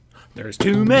There's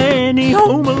too many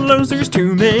Home Alones, there's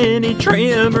too many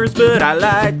Tremors, but I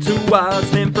like to watch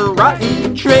them for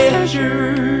rotten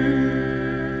treasure.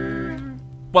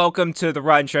 Welcome to the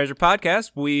Rotten Treasure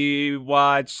podcast. We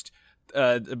watched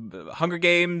Hunger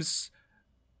Games,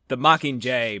 The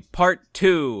Mockingjay, Part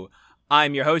 2.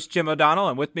 I'm your host, Jim O'Donnell,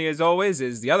 and with me as always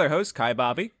is the other host, Kai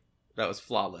Bobby. That was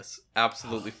flawless.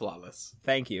 Absolutely flawless.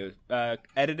 Thank you.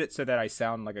 Edit it so that I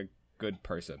sound like a good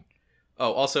person.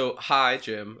 Oh, also, hi,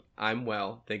 Jim. I'm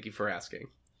well. Thank you for asking.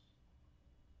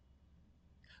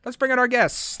 Let's bring in our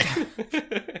guest.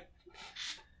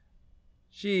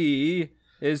 She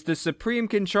is the supreme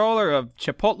controller of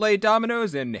Chipotle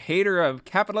Domino's and hater of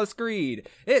capitalist greed.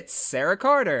 It's Sarah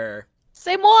Carter.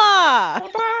 C'est moi!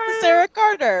 Sarah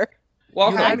Carter.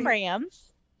 Welcome. Hi,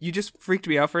 Rams. You just freaked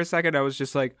me out for a second. I was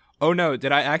just like, oh no,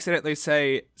 did I accidentally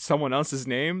say someone else's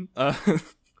name?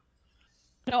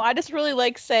 No, I just really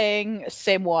like saying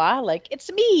c'est moi, like,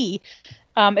 it's me.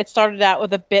 It started out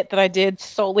with a bit that I did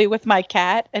solely with my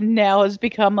cat, and now has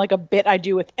become like a bit I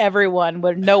do with everyone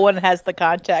where no one has the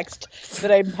context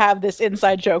that I have this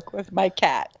inside joke with my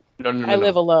cat. No. I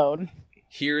live alone.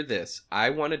 Hear this. I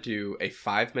want to do a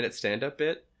 5-minute stand-up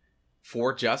bit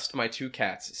for just my two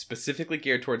cats, specifically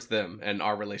geared towards them and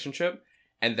our relationship,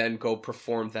 and then go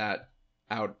perform that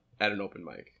out at an open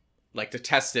mic. Like, to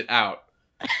test it out.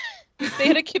 They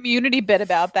had a community bit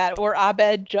about that where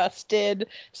Abed just did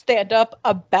stand-up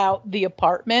about the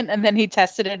apartment, and then he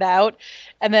tested it out.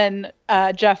 And then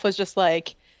Jeff was just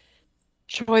like,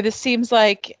 Troy, this seems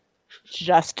like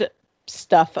just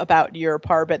stuff about your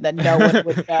apartment that no one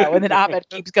would know. And then Abed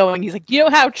keeps going. He's like, you know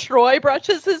how Troy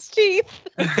brushes his teeth?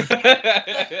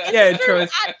 Yeah, Troy.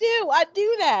 I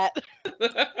do that.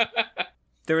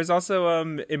 There was also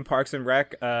in Parks and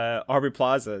Rec, Aubrey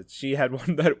Plaza. She had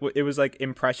one that it was like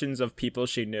impressions of people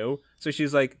she knew. So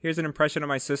she's like, here's an impression of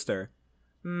my sister.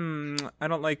 I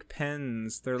don't like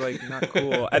pens. They're like not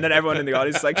cool. And then everyone in the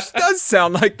audience is like, she does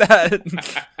sound like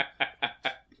that.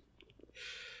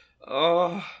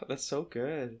 Oh, that's so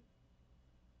good.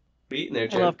 Beating there, I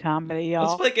Jim. love comedy, y'all.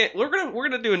 Let's play a game. We're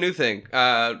gonna do a new thing.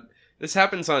 This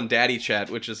happens on Daddy Chat,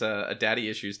 which is a Daddy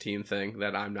Issues team thing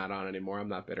that I'm not on anymore. I'm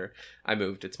not bitter. I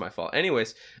moved. It's my fault.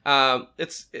 Anyways,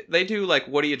 they do like,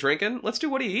 what are you drinking? Let's do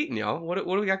what are you eating, y'all. What do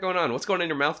we got going on? What's going in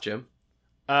your mouth, Jim?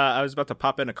 I was about to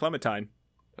pop in a Clementine.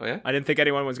 Oh yeah. I didn't think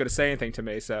anyone was going to say anything to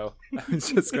me, so I was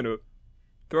just going to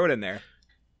throw it in there.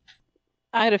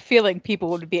 I had a feeling people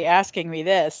would be asking me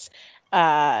this,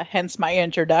 hence my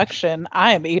introduction.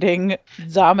 I am eating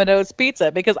Domino's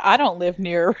pizza because I don't live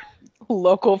near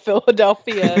local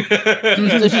Philadelphia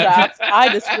pizza shops. I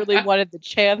just really wanted the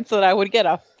chance that I would get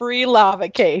a free lava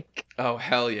cake. Oh,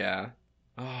 hell yeah.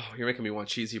 Oh, you're making me want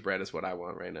cheesy bread is what I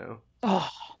want right now. Oh,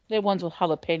 they're ones with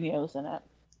jalapenos in it.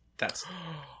 That's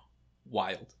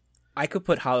wild. I could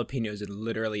put jalapenos in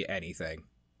literally anything.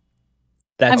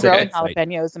 I'm growing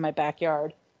jalapenos in my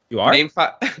backyard. You are? Name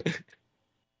 5.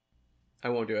 I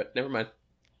won't do it. Never mind.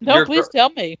 No, please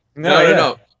tell me.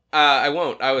 No. I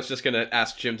won't. I was just going to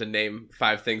ask Jim to name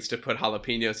 5 things to put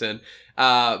jalapenos in.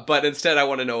 But instead, I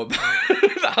want to know about the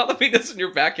jalapenos in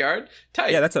your backyard.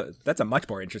 Tight. Yeah, that's a much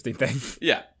more interesting thing.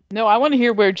 Yeah. No, I want to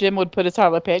hear where Jim would put his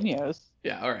jalapenos.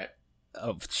 Yeah, all right.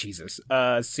 Oh, Jesus.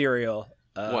 Cereal.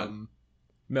 1.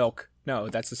 Milk. No,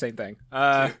 that's the same thing.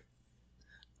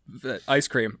 2. Ice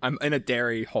cream. I'm in a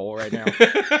dairy hole right now.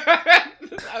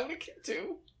 I would get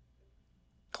 2.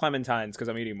 Clementines, because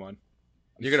I'm eating one.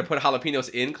 You're going to put jalapenos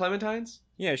in clementines?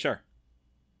 Yeah, sure.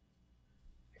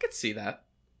 I could see that.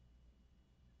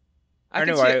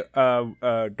 Anyway,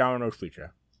 Domino's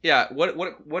pizza. Yeah,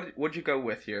 what'd you go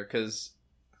with here? Because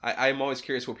I'm always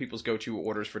curious what people's go-to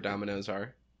orders for Domino's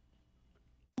are.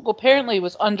 Well, apparently it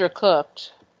was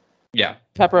undercooked. Yeah.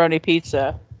 Pepperoni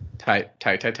pizza. Tight.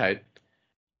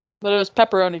 But it was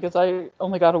pepperoni because I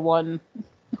only got a one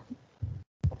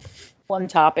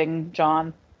topping,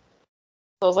 John.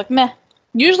 So I was like, meh.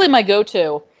 Usually my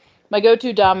go-to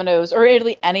Domino's, or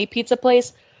really any pizza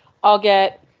place, I'll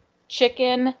get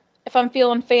chicken, if I'm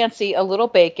feeling fancy, a little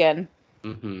bacon,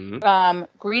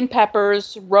 green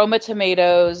peppers, Roma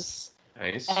tomatoes,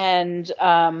 nice, and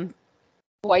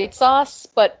white sauce,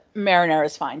 but marinara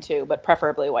is fine too, but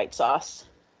preferably white sauce.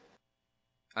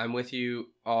 I'm with you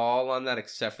all on that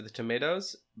except for the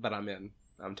tomatoes, but I'm in.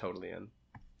 I'm totally in.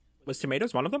 Was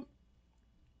tomatoes one of them?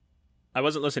 I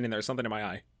wasn't listening. There was something in my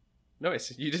eye. No,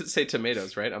 you didn't say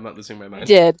tomatoes, right? I'm not losing my mind. I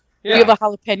did. Yeah. You have a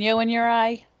jalapeno in your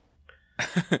eye?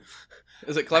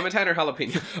 Is it clementine or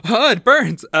jalapeno? Oh, it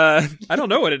burns. I don't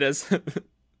know what it is.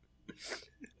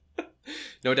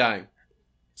 No dying.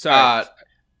 Sorry.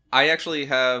 I actually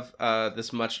have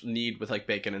this much need with like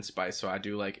bacon and spice, so I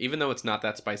do like, even though it's not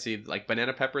that spicy, like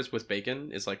banana peppers with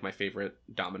bacon is like my favorite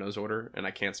Domino's order, and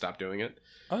I can't stop doing it.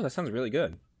 Oh, that sounds really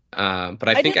good. But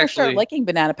I think didn't actually, start liking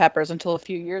banana peppers until a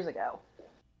few years ago.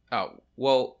 oh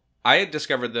well, I had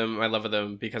discovered them, my love of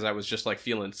them, because I was just like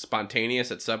feeling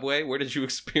spontaneous at Subway. Where did you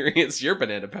experience your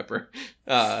banana pepper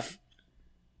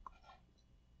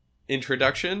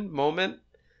introduction moment?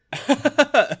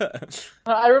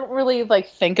 I don't really like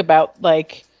think about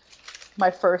like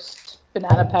my first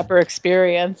banana pepper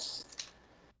experience.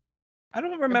 I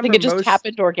don't I remember think it just most...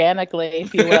 happened organically,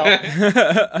 if you will.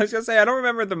 I was gonna say I don't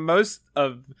remember the most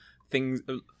of things.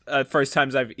 First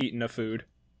times I've eaten a food.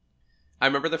 I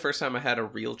remember the first time I had a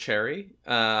real cherry,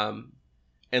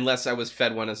 unless I was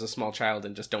fed one as a small child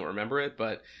and just don't remember it.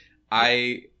 But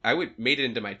I made it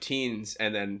into my teens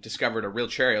and then discovered a real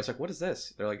cherry. I was like, "What is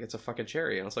this?" They're like, "It's a fucking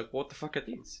cherry." And I was like, "What the fuck are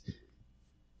these?"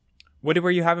 What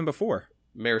were you having before?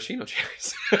 Maraschino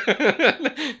cherries.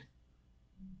 I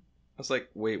was like,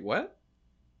 "Wait, what?"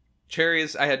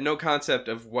 Cherries. I had no concept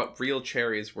of what real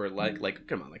cherries were like. Like,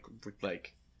 come on,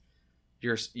 like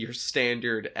your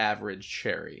standard average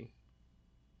cherry.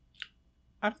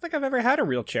 I don't think I've ever had a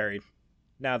real cherry.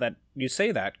 Now that you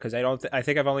say that, because I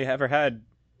think I've only ever had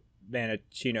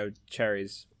maraschino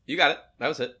cherries. You got it. That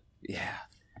was it. Yeah.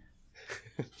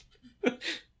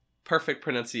 Perfect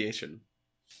pronunciation.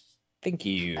 Thank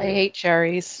you. I hate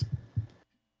cherries.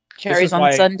 Cherries on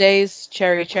why- Sundays,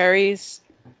 cherries.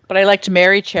 But I liked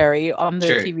Mary Cherry on the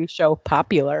Cherry. TV show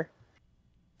Popular.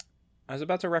 I was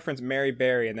about to reference Mary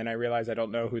Berry, and then I realized I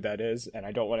don't know who that is, and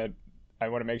I want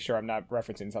to make sure I'm not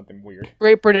referencing something weird.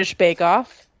 Great British Bake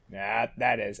Off. Nah,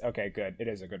 that is okay. Good. It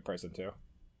is a good person too.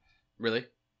 Really?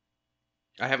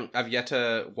 I've yet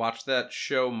to watch that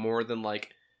show more than like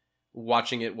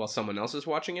watching it while someone else is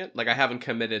watching it. Like I haven't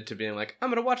committed to being like, I'm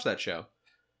gonna watch that show.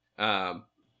 I've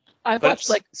But watched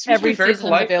like it seems to be every very season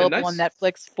polite and available on nice.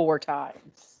 Netflix 4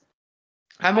 times.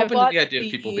 I'm I open to bought the idea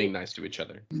of people the- being nice to each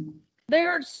other.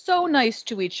 They're so nice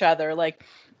to each other. Like, I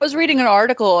was reading an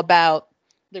article about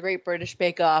the Great British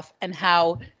Bake Off and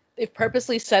how they've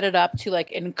purposely set it up to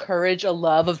like encourage a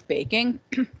love of baking.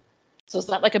 So it's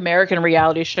not like American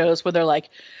reality shows where they're like,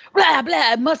 blah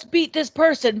blah, must beat this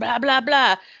person, blah blah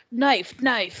blah, knife,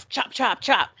 chop chop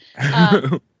chop.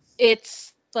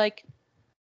 It's like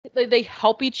they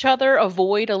help each other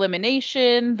avoid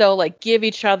elimination. They'll like give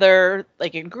each other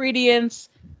like ingredients.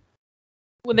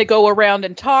 When they go around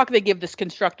and talk, they give this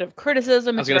constructive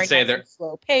criticism. I was It's gonna very say nice they're- and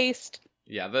slow paced.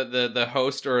 Yeah, the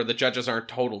host or the judges aren't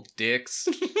total dicks.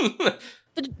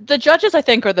 The judges, I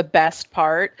think, are the best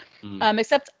part. Mm.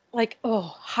 Except, like,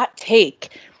 hot take.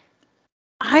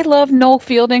 I love Noel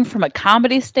Fielding from a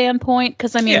comedy standpoint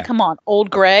because, I mean, Yeah. come on, old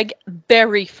Greg,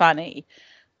 very funny.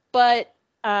 But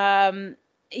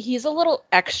he's a little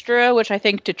extra, which I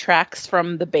think detracts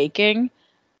from the baking.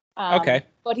 Okay.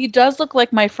 But he does look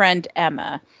like my friend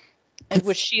Emma, in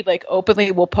which she, like,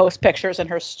 openly will post pictures in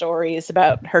her stories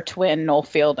about her twin, Noel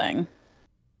Fielding.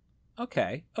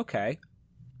 Okay.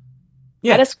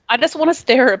 Yeah. I just want to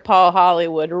stare at Paul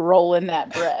Hollywood rolling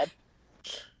that bread.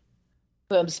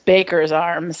 Those baker's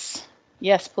arms.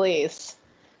 Yes, please.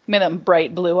 Give me them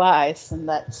bright blue eyes and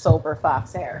that silver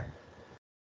fox hair.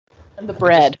 And the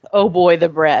bread. Oh boy, the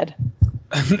bread.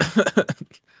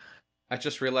 I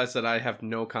just realized that I have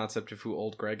no concept of who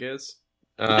old Greg is.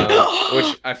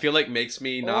 Which I feel like makes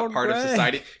me not Old part of Greg.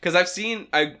 society. Because when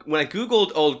I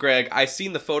googled old Greg, I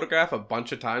seen the photograph a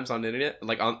bunch of times on the internet,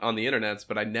 like on the internets,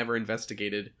 but I never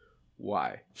investigated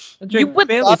why. You would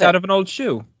Bailey's love it. out of an old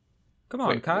shoe. Come on,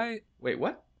 Wait, Kai. Wait,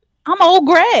 what? I'm old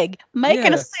Greg. Make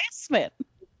an Yeah. assessment.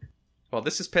 Well,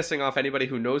 this is pissing off anybody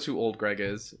who knows who old Greg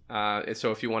is.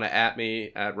 So if you want to at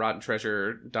me at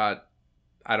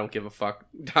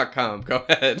rottentreasure.idon'tgiveafuck.com, go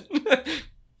ahead.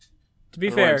 To be I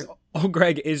don't know fair, old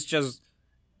Greg is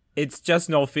it's just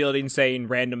Noel Fielding saying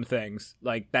random things.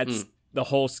 Like that's the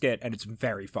whole skit, and it's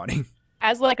very funny.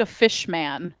 As like a fish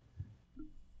man.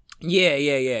 Yeah.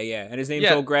 And his name's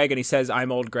Yeah. Old Greg, and he says,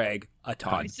 "I'm Old Greg" a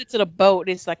ton. He sits in a boat. And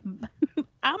he's like,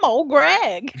 I'm old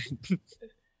Greg.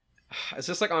 It's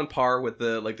just like on par with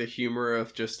the humor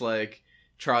of just like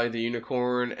Charlie the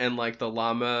Unicorn and like the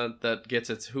llama that gets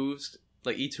its hooves,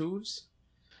 like eats hooves.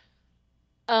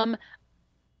 One,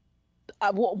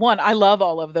 I love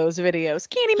all of those videos.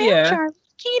 Candy Man, Yeah. Charlie,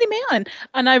 Candy Man.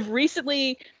 And I've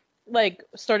recently like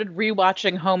started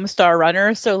rewatching Homestar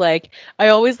Runner, so like I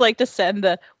always like to send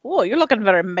the "Whoa, you're looking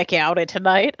very Mickey Outy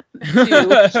tonight."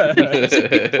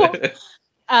 to-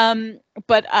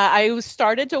 But I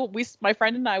started to my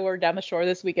friend and I were down the shore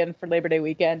this weekend for Labor Day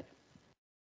weekend,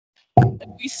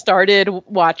 We started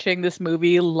watching this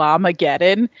movie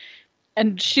Llamageddon,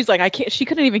 and she's like, I can't. She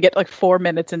couldn't even get like 4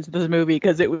 minutes into this movie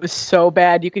because it was so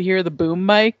bad. You could hear the boom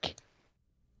mic.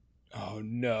 Oh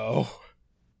no.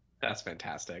 That's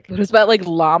fantastic. It was about like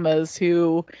llamas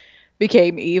who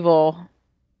became evil.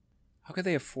 How could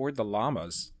they afford the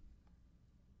llamas?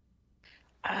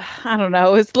 I don't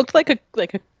know. It looked like a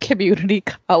community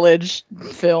college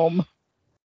film.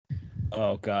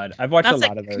 Oh god, I've watched a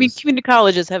lot of those. Community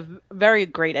colleges have very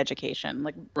great education.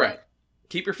 Like Right.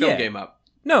 Keep your film Yeah. game up.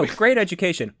 No, great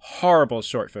education. Horrible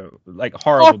short film. Like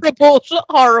horrible.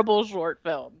 horrible short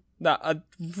film.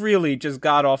 Really just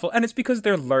god awful. And it's because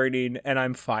they're learning, and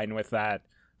I'm fine with that.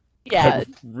 Yeah. But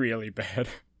really bad.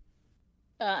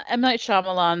 M. Night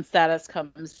Shyamalan's status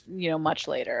comes, much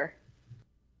later.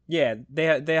 Yeah, they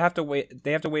have to wait.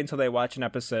 They have to wait until they watch an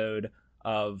episode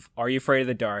of Are You Afraid of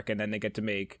the Dark, and then they get to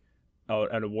make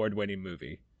an award-winning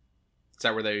movie. Is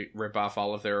that where they rip off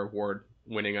all of their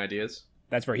award-winning ideas?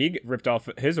 That's where he ripped off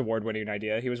his award-winning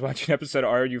idea. He was watching an episode of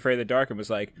Are You Afraid of the Dark and was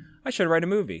like, I should write a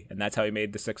movie. And that's how he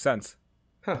made The Sixth Sense.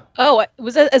 Huh. Oh,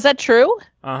 is that true?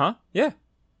 Uh-huh. Yeah.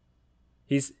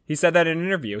 He said that in an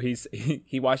interview.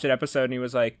 He watched an episode and he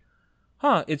was like,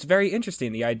 it's very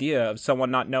interesting, the idea of someone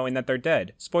not knowing that they're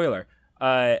dead. Spoiler.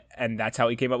 And that's how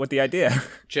he came up with the idea.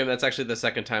 Jim, that's actually the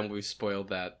second time we've spoiled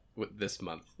that this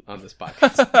month on this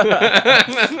podcast.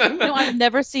 I've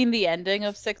never seen the ending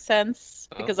of Sixth Sense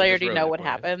because I already know what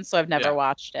happens, so I've never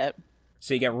watched it.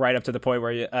 So you get right up to the point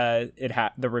where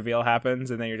the reveal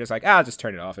happens, and then you're just like, just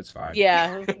turn it off. It's fine.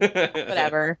 Yeah,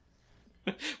 whatever.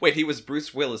 Wait, he was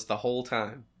Bruce Willis the whole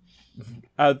time.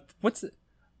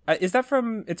 Is that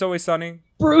from It's Always Sunny?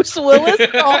 Bruce Willis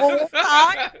the whole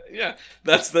time? Yeah,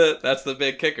 that's the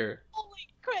big kicker. Holy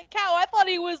cow! I thought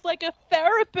he was like a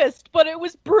therapist, but it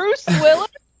was Bruce Willis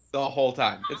The whole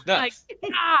time. It's nuts. My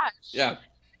gosh! Yeah.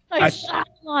 Like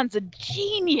Shyamalan's a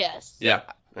genius. Yeah.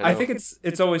 I think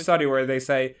it's Always Sunny where they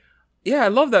say, yeah, I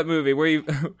love that movie where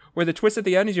where the twist at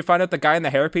the end is you find out the guy in the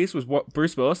hairpiece was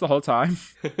Bruce Willis the whole time.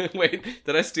 Wait,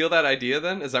 did I steal that idea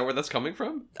then? Is that where that's coming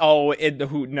from? Oh,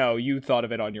 no, you thought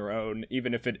of it on your own,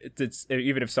 even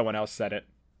if someone else said it.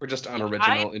 We're just unoriginal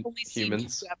I've only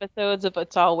humans. seen 2 episodes of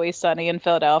It's Always Sunny in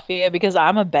Philadelphia because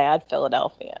I'm a bad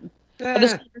Philadelphian. I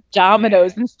just ordered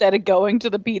Domino's instead of going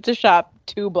to the pizza shop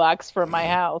 2 blocks from my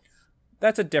house.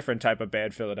 That's a different type of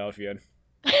bad Philadelphian.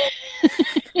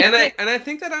 and I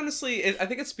think that honestly, I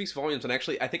think it speaks volumes, and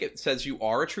actually, I think it says you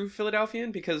are a true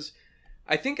Philadelphian because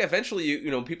I think eventually, you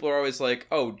know, people are always like,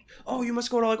 oh, you must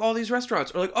go to like all these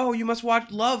restaurants, or like, oh, you must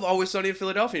love Always Sunny in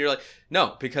Philadelphia. And you're like,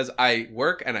 no, because I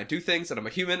work and I do things and I'm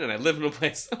a human and I live in a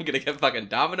place. I'm gonna get fucking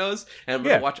Domino's and I'm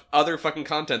gonna watch other fucking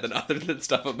content other than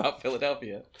stuff about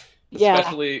Philadelphia. Yeah.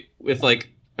 Especially with like,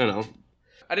 I don't know,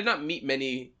 I did not meet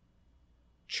many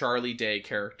Charlie Day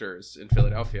characters in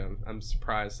Philadelphia. I'm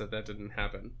surprised that didn't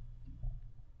happen.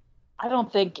 I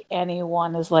don't think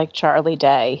anyone is like Charlie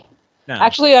Day. No.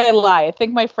 Actually, I lie. I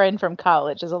think my friend from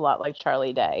college is a lot like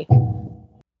Charlie Day.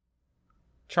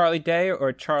 Charlie Day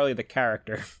or Charlie the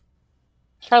character?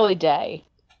 Charlie Day.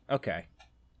 Okay.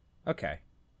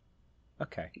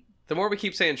 The more we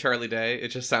keep saying Charlie Day, it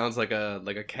just sounds like a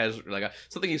casual,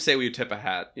 something you say when you tip a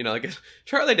hat. You know, like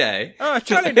Charlie Day. Oh,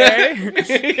 Charlie Day.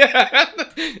 Yeah,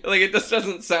 like it just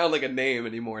doesn't sound like a name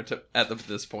anymore at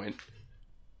this point.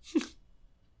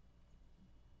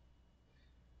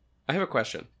 I have a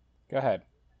question. Go ahead.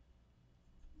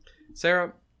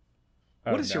 Sarah,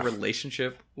 what is your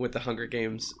relationship with the Hunger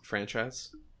Games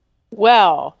franchise?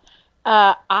 Well,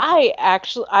 I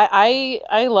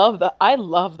love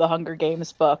the Hunger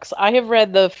Games books. I have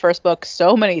read the first book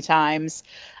so many times.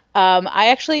 I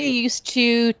actually used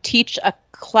to teach a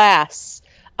class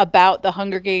about the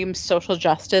Hunger Games social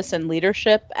justice and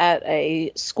leadership at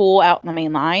a school out in the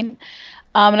main line.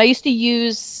 And I used to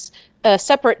use,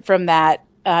 separate from that,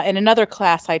 in another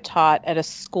class I taught at a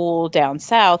school down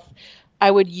south,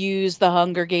 I would use the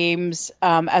Hunger Games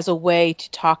as a way to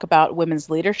talk about women's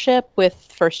leadership with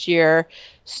first-year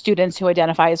students who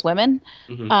identify as women.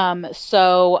 Mm-hmm.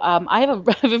 So I have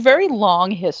a very long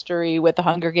history with the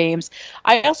Hunger Games.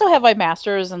 I also have my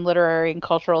master's in literary and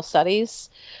cultural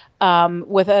studies.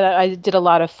 With it, I did a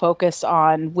lot of focus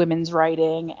on women's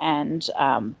writing and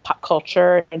pop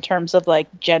culture in terms of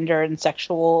like gender and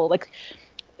sexual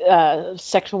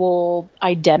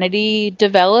identity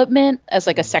development as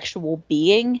like a sexual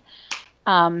being.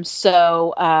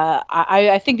 So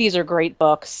I think these are great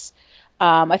books.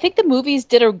 I think the movies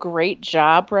did a great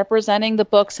job representing the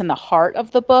books and the heart of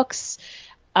the books.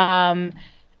 And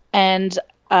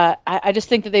I just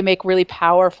think that they make really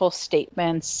powerful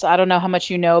statements. I don't know how much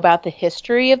you know about the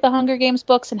history of the Hunger Games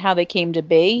books and how they came to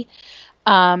be.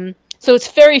 So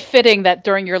it's very fitting that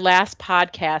during your last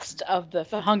podcast of the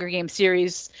Hunger Games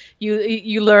series,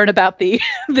 you learn about the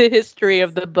the history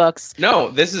of the books.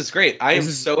 No, this is great. I am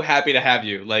so happy to have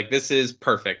you. Like, this is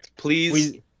perfect.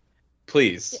 Please.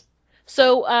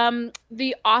 So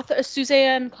the author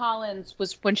Suzanne Collins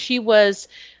was, when she was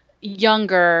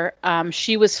younger,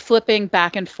 she was flipping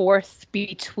back and forth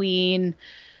between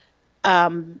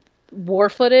war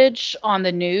footage on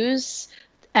the news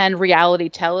and reality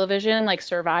television like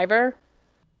Survivor.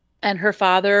 And her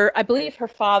father, I believe her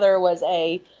father was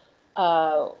a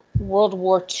World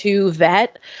War II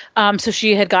vet. So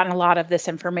she had gotten a lot of this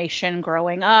information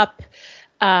growing up,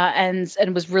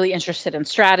 and was really interested in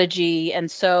strategy. And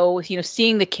so,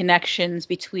 seeing the connections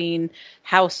between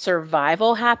how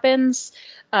survival happens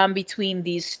between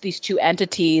these two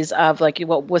entities of like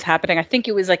what was happening. I think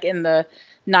it was like in the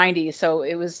 90s. So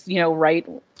it was, right,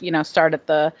 start at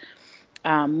the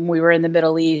we were in the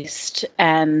Middle East,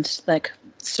 and like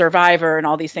Survivor and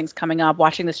all these things coming up,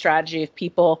 watching the strategy of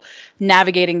people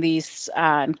navigating these,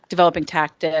 developing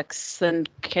tactics, then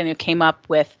came up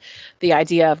with the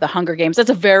idea of the Hunger Games.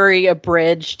 That's a very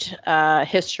abridged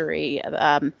history,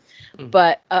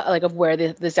 but like of where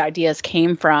these ideas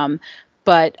came from.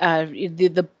 But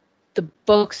the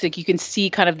books, like you can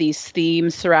see kind of these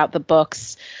themes throughout the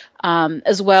books,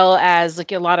 as well as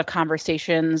like a lot of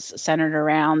conversations centered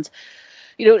around,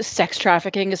 sex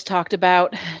trafficking is talked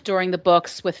about during the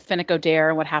books with Finnick Odair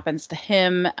and what happens to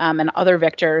him, and other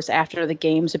victors after the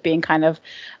games of being kind of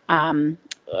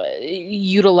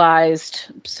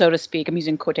utilized, so to speak. I'm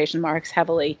using quotation marks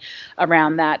heavily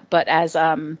around that. But as,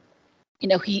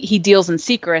 he deals in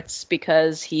secrets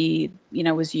because he,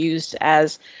 was used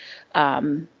as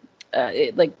via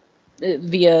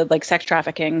like sex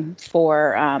trafficking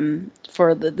for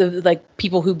the like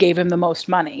people who gave him the most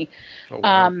money. Oh,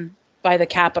 wow. By the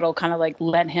capital kind of like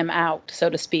lent him out, so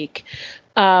to speak.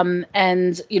 And,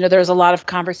 there's a lot of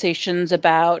conversations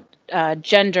about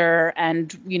gender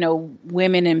and,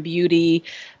 women and beauty,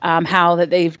 how that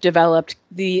they've developed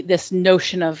this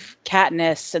notion of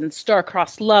Katniss and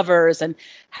star-crossed lovers, and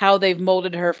how they've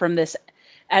molded her from this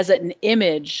as an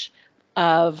image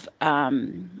of, of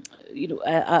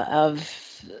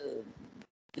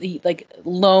the like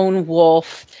lone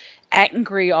wolf,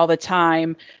 angry all the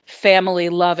time, family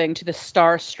loving, to the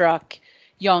starstruck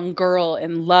young girl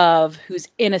in love who's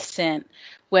innocent,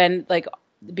 when like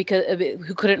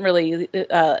who couldn't really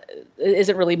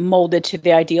isn't really molded to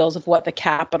the ideals of what the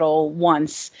capital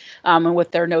wants, and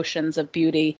with their notions of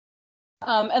beauty.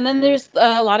 And then there's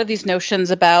a lot of these notions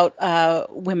about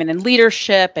women in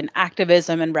leadership and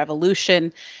activism and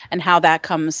revolution, and how that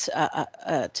comes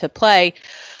to play.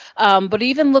 But it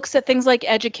even looks at things like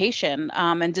education,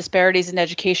 and disparities in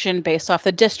education based off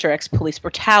the districts, police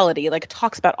brutality. Like, it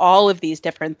talks about all of these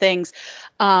different things,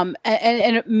 and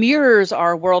it mirrors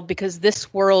our world, because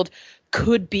this world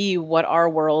could be what our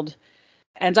world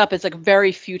ends up. It's like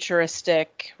very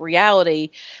futuristic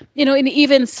reality, and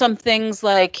even some things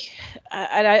like,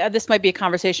 this might be a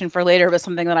conversation for later, but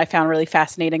something that I found really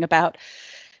fascinating about,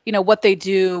 what they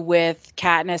do with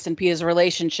Katniss and Peeta's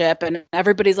relationship, and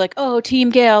everybody's like, oh,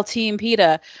 Team Gale, Team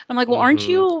Peeta. I'm like, well, aren't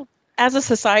you, as a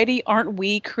society, aren't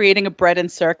we creating a bread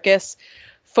and circus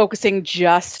focusing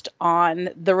just on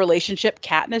the relationship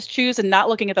Katniss chooses, and not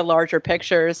looking at the larger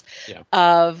pictures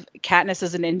of Katniss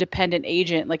as an independent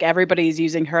agent? Like, everybody's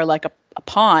using her like a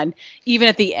pawn. Even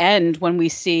at the end, when we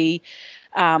see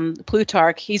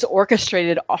Plutarch, he's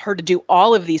orchestrated her to do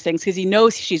all of these things because he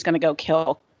knows she's going to go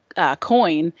kill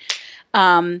Coin.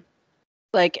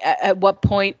 Like, at what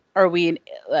point are we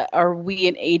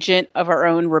an agent of our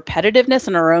own repetitiveness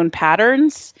and our own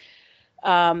patterns?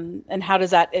 And how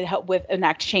does that help with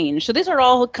enact change? So these are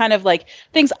all kind of like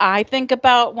things I think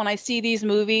about when I see these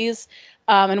movies,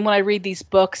 and when I read these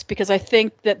books, because I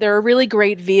think that they're a really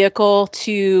great vehicle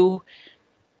to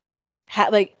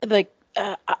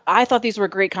I thought these were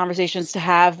great conversations to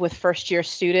have with first-year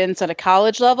students at a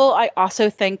college level. I also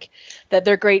think that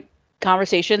they're great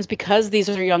conversations because these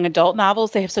are young adult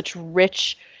novels. They have such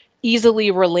rich,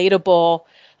 easily relatable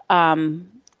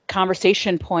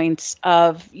conversation points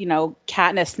of,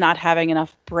 Katniss not having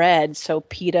enough bread, so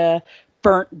Peeta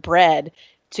burnt bread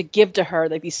to give to her,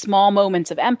 like these small moments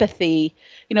of empathy,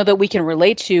 that we can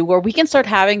relate to, where we can start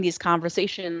having these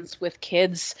conversations with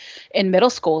kids in middle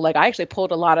school. Like, I actually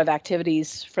pulled a lot of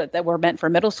activities that were meant for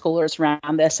middle schoolers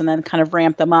around this, and then kind of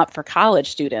ramped them up for college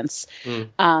students.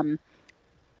 But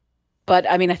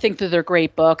I mean, I think that they're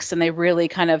great books, and they really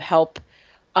kind of help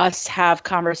us have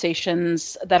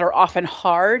conversations that are often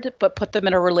hard, but put them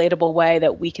in a relatable way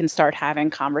that we can start having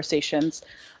conversations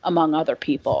among other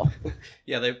people.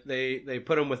 Yeah, they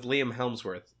put him with Liam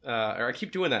Hemsworth. Or I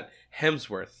keep doing that.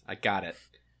 Hemsworth. I got it.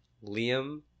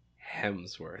 Liam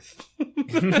Hemsworth.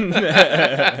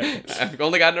 I've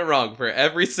only gotten it wrong for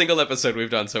every single episode we've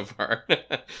done so far.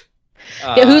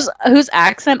 Yeah, whose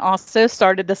accent also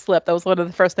started to slip. That was one of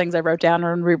the first things I wrote down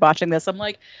when rewatching this. I'm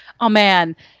like, oh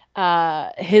man,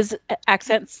 his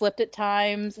accent slipped at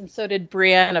times, and so did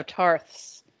Brienne of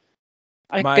Tarth's.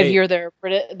 I could hear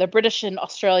the British and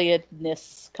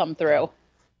Australian-ness come through.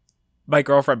 My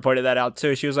girlfriend pointed that out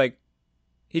too. She was like,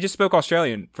 he just spoke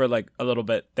Australian for like a little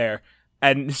bit there.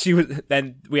 And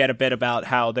then we had a bit about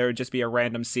how there would just be a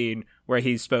random scene where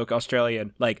he spoke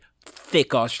Australian, like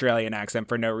thick Australian accent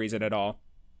for no reason at all.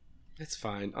 It's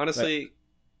fine. Honestly,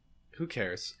 who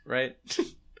cares, right?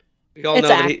 We all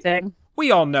know acting.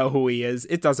 We all know who he is.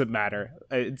 It doesn't matter.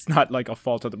 It's not like a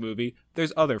fault of the movie.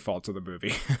 There's other faults of the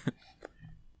movie.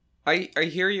 I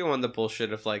hear you on the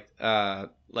bullshit of like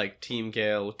Team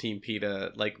Gale, Team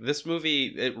PETA. Like this movie,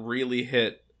 it really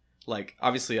hit. Like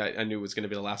obviously, I knew it was going to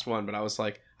be the last one, but I was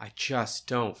like, I just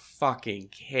don't fucking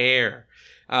care,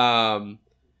 and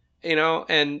we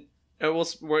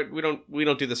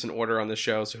don't do this in order on the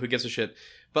show, so who gives a shit?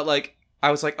 But like, I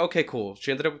was like, okay, cool.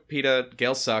 She ended up with PETA.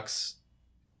 Gale sucks.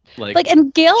 Like,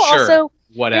 and Gale sure, also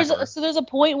whatever. There's a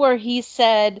point where he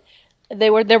said. They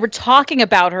were talking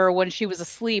about her when she was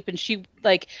asleep, and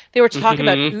they were talking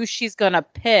about who she's gonna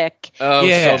pick. Oh,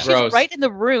 yeah, so gross. She's right in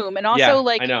the room, and also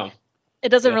I know. It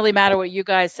doesn't really matter what you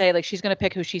guys say. Like she's gonna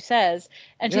pick who she says,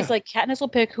 and she's like, Katniss will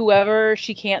pick whoever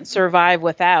she can't survive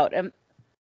without. And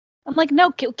I'm like, no,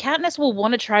 Katniss will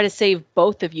want to try to save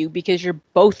both of you because you're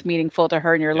both meaningful to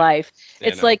her in your life. Yeah,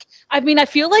 it's like, I mean, I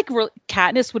feel like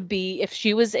Katniss would be, if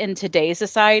she was in today's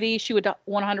society, she would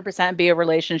 100% be a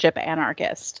relationship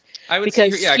anarchist. I would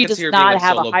because she does not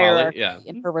have a hierarchy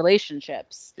in her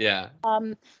relationships. Yeah.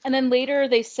 And then later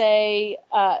they say,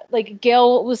 like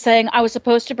Gale was saying, I was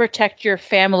supposed to protect your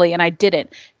family and I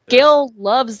didn't. Gale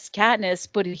loves Katniss,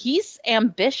 but he's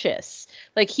ambitious.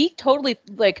 Like he totally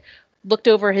looked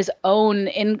over his own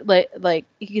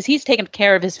because he's taken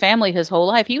care of his family his whole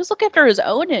life. He was looking after his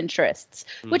own interests,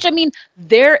 which I mean,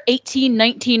 they're 18,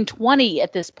 19, 20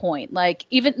 at this point. Like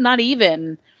not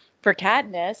even for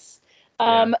Katniss.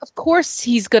 Of course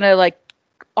he's going to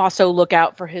also look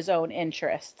out for his own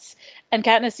interests. And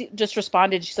Katniss just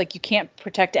responded, she's like, you can't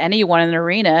protect anyone in an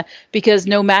arena because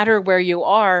no matter where you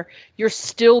are, you're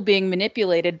still being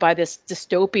manipulated by this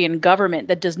dystopian government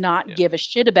that does not give a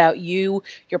shit about you,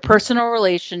 your personal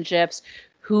relationships,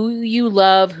 who you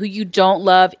love, who you don't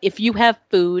love. If you have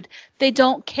food, they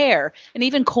don't care. And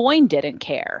even Coin didn't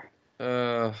care.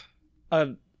 A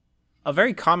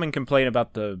very common complaint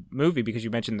about the movie, because you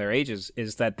mentioned their ages,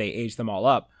 is that they age them all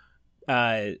up.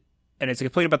 And it's a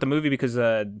complaint about the movie because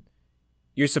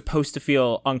you're supposed to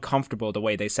feel uncomfortable the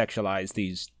way they sexualize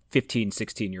these 15,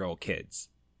 16-year-old kids.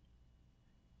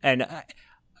 And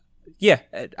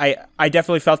I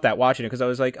definitely felt that watching it because I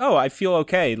was like, oh, I feel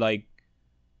okay,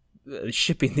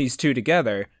 shipping these two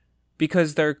together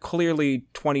because they're clearly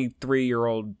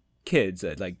 23-year-old kids.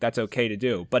 That's okay to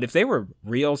do. But if they were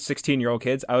real 16-year-old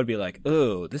kids, I would be like,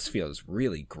 oh, this feels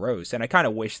really gross. And I kind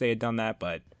of wish they had done that,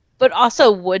 but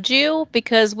also, would you?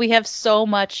 Because we have so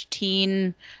much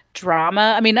teen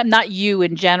drama. I mean, not you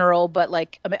in general, but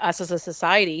us as a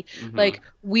society. Mm-hmm.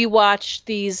 We watch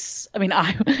these. I mean,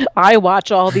 I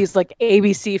watch all these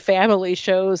ABC family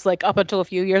shows up until a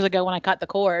few years ago when I cut the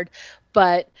cord.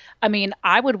 But I mean,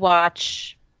 I would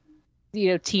watch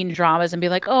teen dramas and be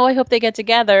like, oh, I hope they get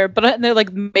together. But they're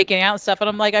making out and stuff. And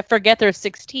I'm like, I forget they're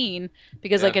 16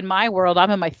 because in my world,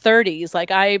 I'm in my 30s.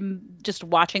 I'm just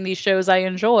watching these shows I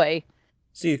enjoy.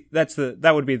 See,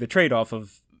 that would be the trade-off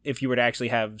of if you were to actually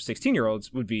have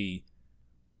 16-year-olds would be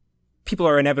people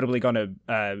are inevitably going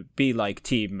to be like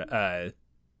Team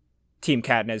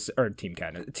Katniss or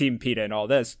Team PETA and all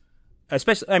this.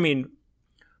 Especially, I mean,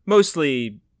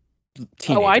 mostly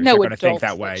teenagers I know are going to think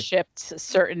that adults way. Shipped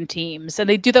certain teams, and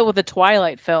they do that with the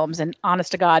Twilight films. And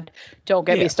honest to God, don't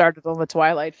get me started on the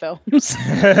Twilight films.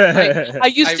 I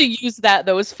used to use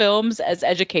those films as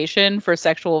education for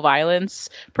sexual violence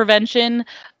prevention,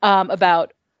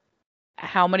 about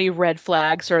how many red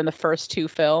flags are in the first two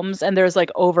films, and there's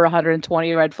over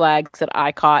 120 red flags that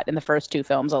I caught in the first two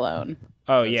films alone.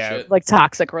 Oh yeah,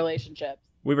 toxic relationships.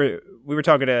 We were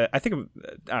talking to, I think,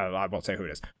 I won't say who it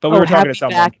is, but we were talking to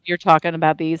someone. Back. You're talking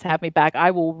about these. Have me back.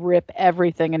 I will rip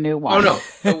everything a new one. Oh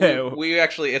no, we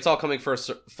actually, it's all coming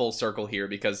full circle here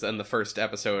because in the first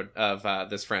episode of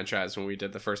this franchise, when we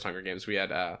did the first Hunger Games, we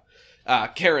had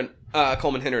Karen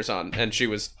Coleman Hinner's on, and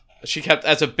she kept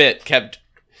as a bit kept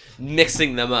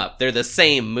mixing them up. They're the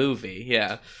same movie,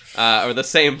 yeah, or the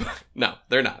same. No,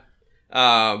 they're not.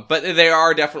 But they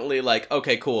are definitely like,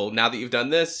 okay, cool. Now that you've done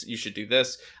this, you should do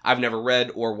this. I've never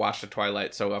read or watched a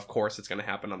Twilight, so of course it's going to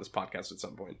happen on this podcast at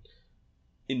some point.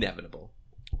 Inevitable.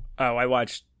 Oh, I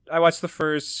watched the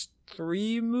first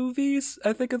 3 movies,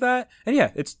 I think, of that. And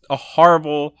yeah, it's a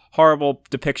horrible, horrible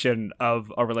depiction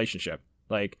of a relationship.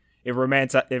 Like, it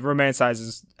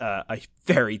romanticizes a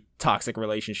very toxic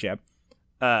relationship.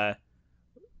 But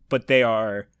they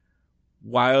are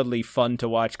wildly fun to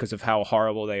watch because of how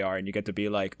horrible they are, and you get to be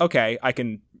like, okay, I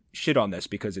can shit on this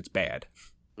because it's bad.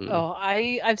 Oh,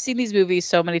 I've seen these movies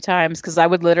so many times because I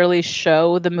would literally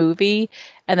show the movie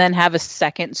and then have a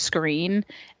second screen,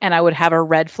 and I would have a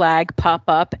red flag pop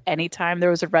up anytime there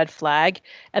was a red flag,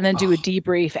 and then do a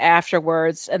debrief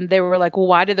afterwards. And they were like, well,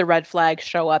 why did the red flag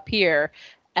show up here?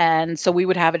 And so we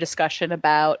would have a discussion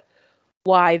about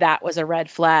why that was a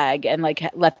red flag, and like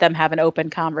let them have an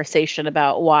open conversation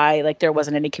about why like there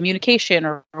wasn't any communication,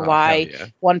 or why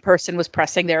one person was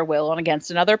pressing their will on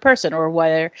against another person, or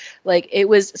whether like it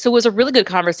was a really good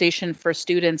conversation for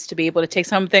students to be able to take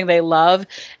something they love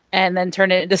and then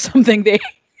turn it into something they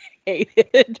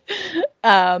hated.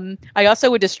 I also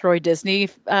would destroy Disney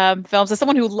films as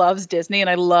someone who loves Disney, and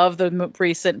I love the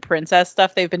recent princess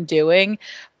stuff they've been doing,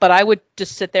 but I would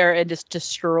just sit there and just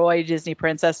destroy Disney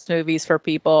princess movies for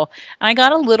people, and I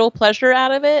got a little pleasure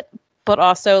out of it, but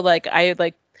also like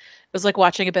it was like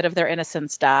watching a bit of their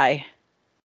innocence die.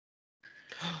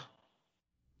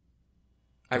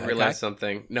 I realized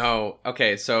something. No,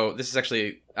 okay, so this is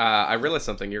actually, I realized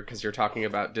something because you're talking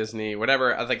about Disney,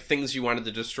 whatever, like things you wanted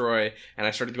to destroy, and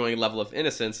I started going a level of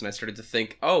innocence, and I started to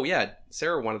think, oh yeah,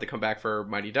 Sarah wanted to come back for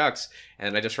Mighty Ducks,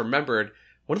 and I just remembered,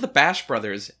 one of the Bash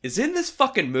Brothers is in this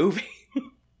fucking movie.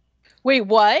 Wait,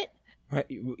 what?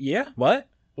 Yeah, what?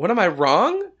 What, am I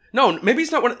wrong? No, maybe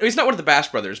he's not one of the Bash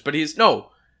Brothers, but he's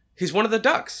one of the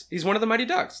Ducks. He's one of the Mighty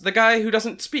Ducks. The guy who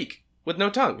doesn't speak, with no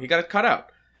tongue. He got it cut out.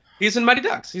 He's in Mighty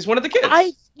Ducks. He's one of the kids.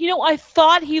 I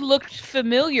thought he looked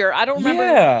familiar. I don't remember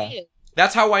who he is.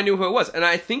 That's how I knew who it was. And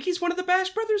I think he's one of the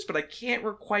Bash Brothers, but I can't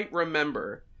quite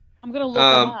remember. I'm going to look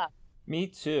him up. Me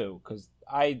too, because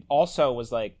I also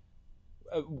was like,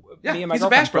 me and my he's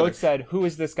girlfriend both said, who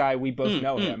is this guy? We both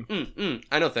know him.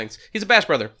 I know things. He's a Bash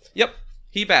Brother. Yep.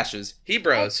 He bashes. He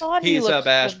bros. He's a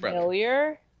Bash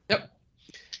familiar. Brother. Yep.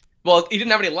 Well, he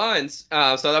didn't have any lines,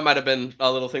 so that might have been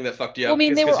a little thing that fucked you up. Well, I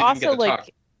mean, they were also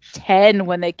like 10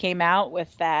 when they came out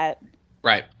with that.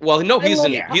 Right. Well, no, I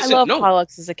love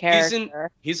Pollux as a character.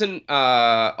 He's in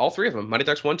all 3 of them. Mighty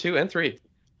Ducks 1, 2, and 3.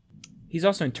 He's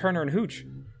also in Turner and Hooch.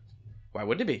 Why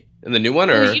wouldn't he be? In the new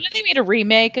one, or? You know they made a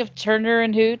remake of Turner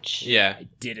and Hooch? Yeah. I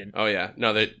didn't. Oh, yeah.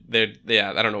 No, I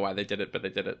don't know why they did it, but they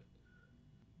did it.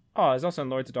 Oh, he's also in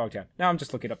Lords of Dogtown. Now I'm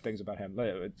just looking up things about him.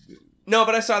 No,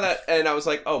 but I saw that, and I was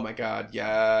like, oh my god,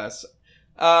 yes.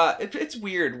 It's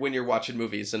weird when you're watching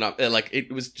movies, and like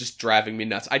it was just driving me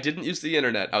nuts. I didn't use the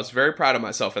internet. I was very proud of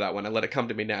myself for that one. I let it come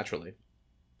to me naturally.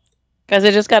 Because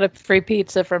I just got a free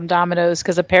pizza from Domino's,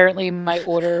 because apparently my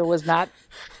order was not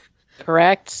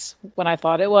correct when I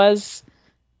thought it was.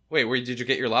 Wait, did you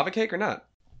get your lava cake or not?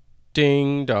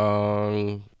 Ding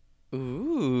dong.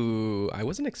 Ooh, I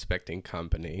wasn't expecting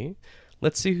company.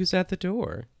 Let's see who's at the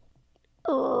door.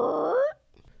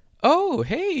 Oh,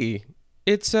 hey.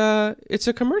 It's a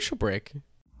commercial break.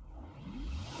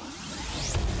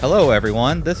 Hello,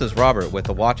 everyone. This is Robert with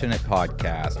the Watchin' It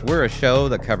podcast. We're a show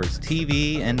that covers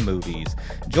TV and movies.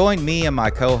 Join me and my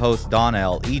co-host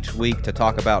Donnell each week to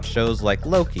talk about shows like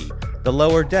Loki, The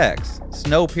Lower Decks,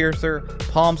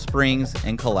 Snowpiercer, Palm Springs,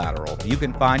 and Collateral. You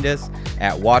can find us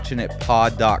at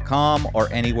watchinitpod.com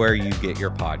or anywhere you get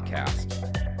your podcast.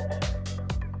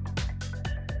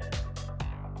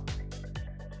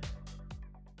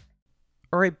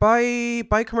 All right,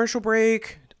 bye commercial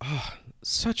break. Oh,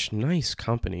 such nice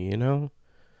company, you know?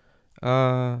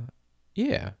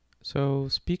 Yeah. So,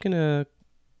 speaking of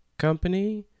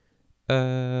company,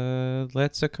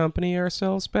 let's accompany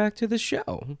ourselves back to the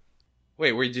show.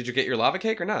 Wait, did you get your lava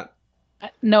cake or not?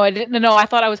 No, I didn't. No, I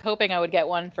thought I was hoping I would get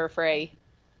one for free.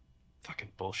 Fucking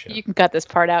bullshit. You can cut this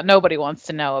part out. Nobody wants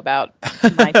to know about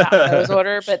my Domino's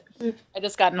order, but I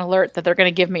just got an alert that they're going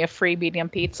to give me a free medium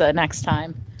pizza next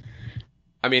time.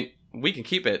 I mean, we can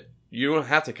keep it. You don't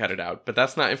have to cut it out, but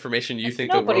that's not information you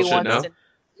think the world should know.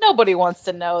 Nobody wants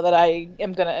to know that I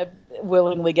am going to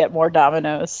willingly get more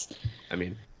Domino's. I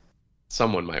mean,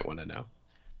 someone might want to know.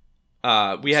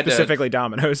 We had specifically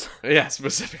Domino's. Yeah,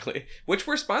 specifically. Which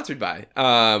we're sponsored by.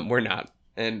 We're not.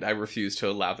 And I refuse to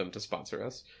allow them to sponsor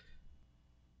us.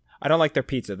 I don't like their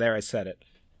pizza. There, I said it.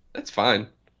 That's fine.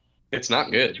 It's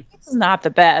not good. It's not the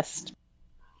best.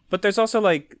 But there's also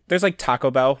there's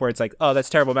Taco Bell where it's like, oh, that's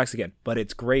terrible Mexican, but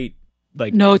it's great.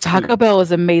 Like, No, Taco food. Bell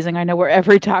is amazing. I know where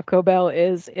every Taco Bell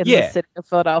is in the city of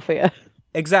Philadelphia.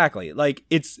 Exactly. Like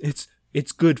it's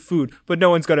good food, but no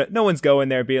one's going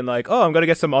there being like, oh, I'm gonna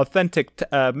get some authentic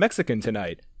Mexican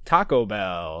tonight. Taco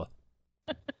Bell.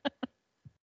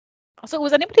 So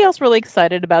was anybody else really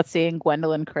excited about seeing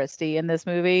Gwendolyn Christie in this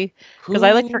movie? Because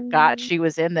I forgot she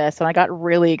was in this, and I got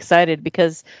really excited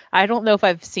because I don't know if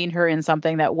I've seen her in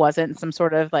something that wasn't some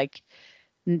sort of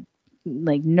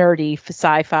nerdy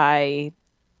sci-fi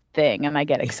thing, and I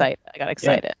got excited.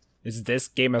 Yeah. Is this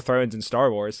Game of Thrones and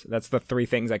Star Wars? That's the three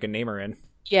things I can name her in.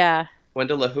 Yeah.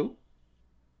 Gwendolyn who?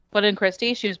 Gwendolyn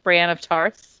Christie. She was Brienne of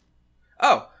Tarth.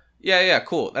 Oh. Yeah,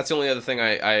 cool. That's the only other thing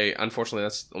I unfortunately,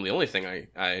 that's the only thing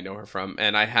I know her from.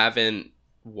 And I haven't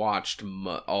watched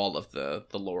all of the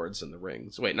Lords and the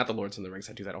Rings. Wait, not the Lords and the Rings.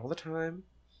 I do that all the time.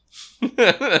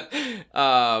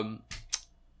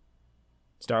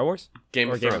 Star Wars?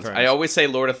 Game of Thrones. I always say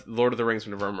Lord of the Rings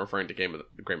whenever I'm referring to Game of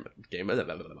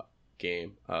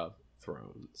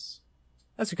Thrones.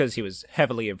 That's because he was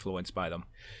heavily influenced by them.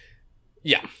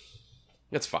 Yeah.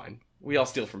 That's fine. We all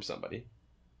steal from somebody.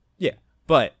 Yeah.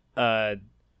 But I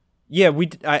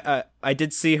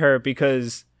did see her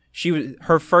because she was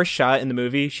her first shot in the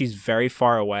movie. She's very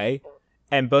far away,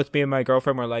 and both me and my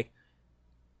girlfriend were like,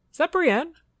 "Is that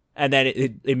Brienne?" And then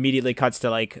it immediately cuts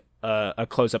to a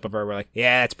close up of her. We're like,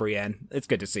 "Yeah, it's Brienne. It's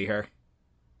good to see her."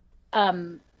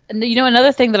 And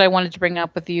another thing that I wanted to bring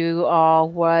up with you all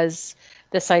was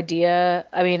this idea.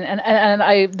 I mean,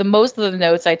 and most of the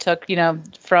notes I took,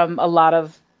 from a lot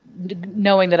of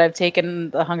knowing that I've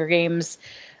taken the Hunger Games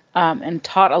and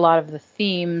taught a lot of the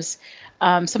themes.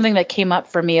 Something that came up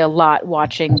for me a lot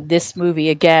watching this movie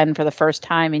again for the first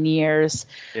time in years.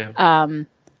 Yeah.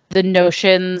 The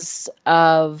notions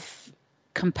of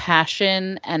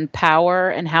compassion and power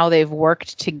and how they've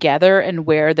worked together and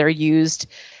where they're used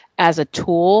as a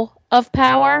tool of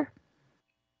power.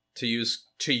 To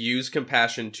use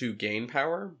compassion to gain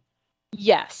power?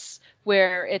 Yes,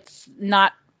 where it's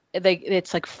not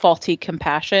it's like faulty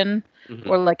compassion,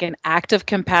 or an act of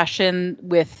compassion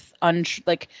with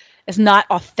it's not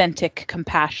authentic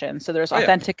compassion. So there's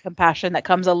authentic compassion that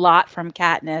comes a lot from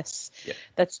Katniss,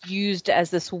 that's used as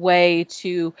this way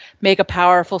to make a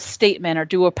powerful statement or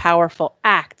do a powerful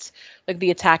act, like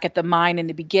the attack at the mine in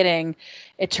the beginning.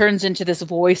 It turns into this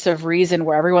voice of reason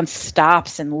where everyone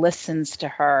stops and listens to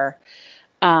her.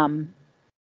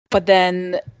 But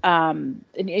then, and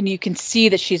you can see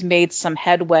that she's made some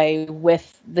headway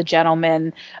with the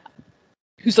gentleman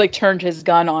who's turned his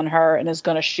gun on her and is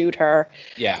going to shoot her.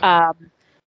 Yeah.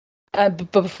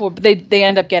 But before they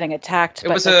end up getting attacked. That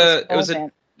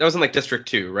was in District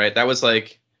 2, right? That was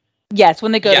yes,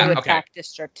 when they go to attack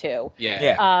District 2.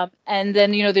 Yeah. And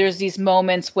then there's these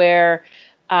moments where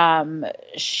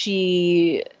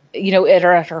she, at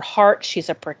her heart, she's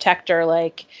a protector.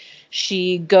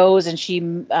 She goes and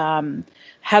she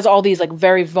has all these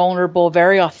very vulnerable,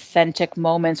 very authentic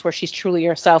moments where she's truly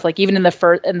herself. Even in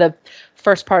the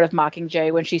first part of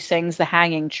Mockingjay, when she sings The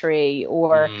Hanging Tree,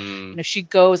 or she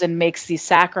goes and makes these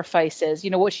sacrifices.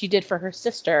 What she did for her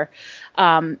sister.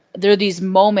 There are these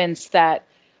moments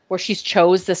where she's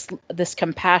chose this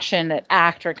compassionate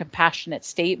act or compassionate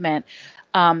statement,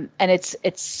 and it's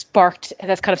sparked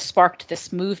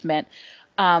this movement.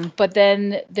 But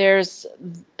then there's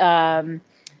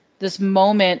this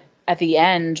moment at the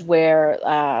end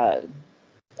where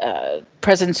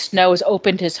President Snow has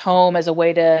opened his home as a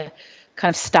way to kind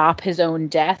of stop his own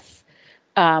death,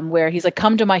 where he's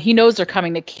come to he knows they're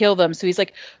coming to kill them. So he's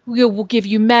we'll give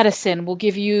you medicine, we'll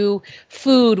give you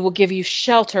food, we'll give you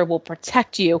shelter, we'll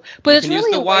protect you. But it's really use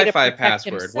the Wi-Fi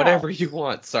password, himself. Whatever you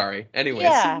want. Sorry. Anyways.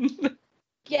 Yeah.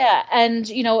 Yeah, and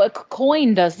a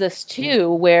Coin does this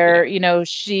too, where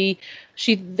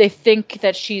they think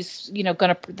that she's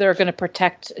they're gonna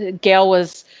protect. Gale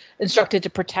was instructed to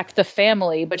protect the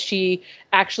family, but she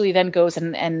actually then goes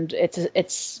and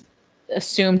it's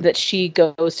assumed that she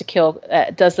goes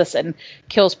to does this and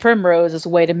kills Primrose as a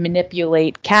way to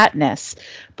manipulate Katniss.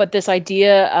 But this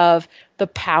idea of the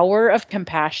power of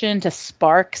compassion to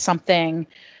spark something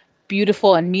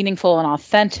beautiful and meaningful and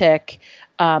authentic.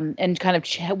 And kind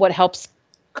of what helps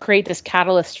create this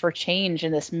catalyst for change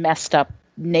in this messed up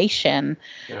nation.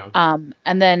 Yeah.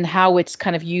 And then how it's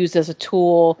kind of used as a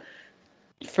tool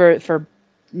to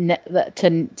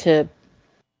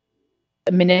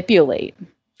manipulate.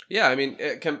 Yeah, I mean,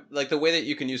 like the way that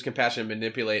you can use compassion and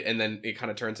manipulate, and then it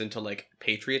kind of turns into like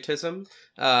patriotism.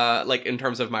 Like in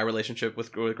terms of my relationship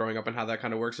with growing up and how that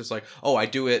kind of works, it's like, oh, I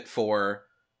do it for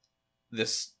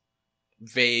this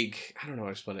vague. I don't know how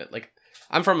to explain it. Like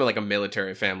I'm from like a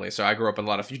military family, so I grew up in a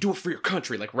lot of you do it for your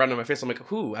country, like right in my face. I'm like,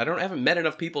 who? I haven't met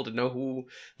enough people to know who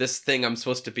this thing I'm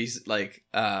supposed to be like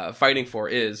fighting for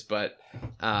is. But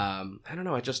I don't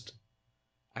know.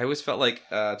 I always felt like,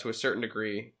 to a certain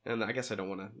degree, and I guess I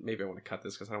want to cut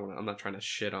this because I'm not trying to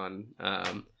shit on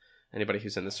anybody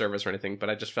who's in the service or anything, but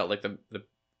I just felt like the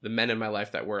men in my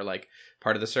life that were like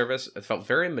part of the service, it felt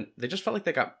they just felt like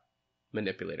they got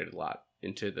manipulated a lot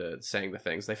into saying the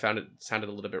things. They found it sounded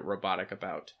a little bit robotic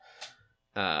about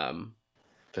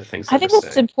the things. I think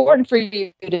that's important for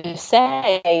you to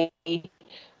say.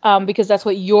 Because that's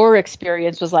what your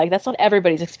experience was like. That's not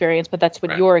everybody's experience, but that's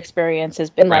what your experience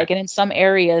has been like. And in some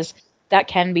areas, that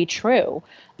can be true.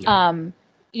 Yeah.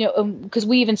 Because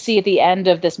we even see at the end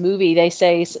of this movie, they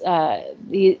say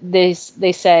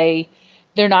they say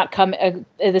they're not coming.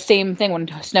 The same thing when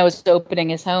Snow is opening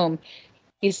his home.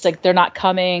 He's like, they're not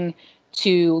coming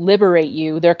to liberate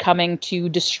you. They're coming to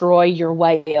destroy your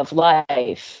way of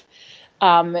life.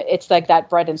 It's like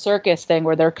that bread and circus thing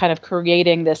where they're kind of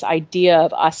creating this idea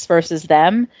of us versus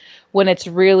them, when it's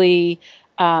really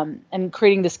and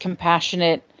creating this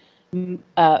compassionate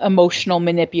emotional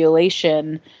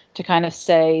manipulation to kind of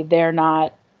say they're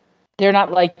not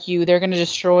like you, they're going to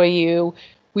destroy you,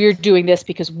 we're doing this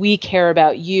because we care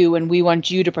about you and we want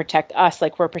you to protect us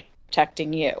like we're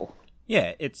protecting you.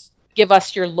 Yeah, give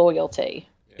us your loyalty.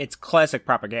 It's classic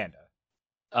propaganda.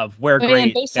 Of where great,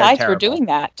 and both sides were doing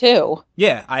that too.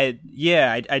 Yeah, I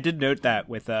did note that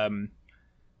with the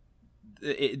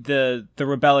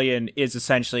rebellion is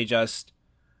essentially just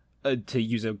to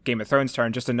use a Game of Thrones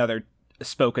term, just another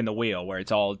spoke in the wheel where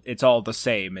it's all the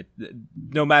same.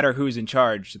 No matter who's in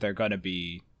charge, they're gonna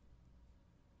be.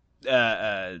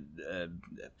 For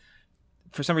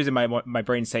some reason, my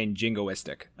brain's saying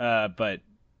jingoistic, but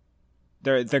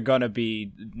they're gonna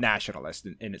be nationalist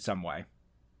in some way.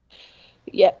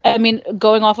 Yeah, I mean,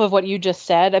 going off of what you just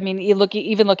said, I mean,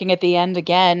 even looking at the end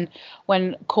again,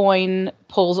 when Coin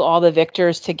pulls all the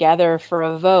victors together for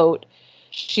a vote,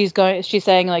 she's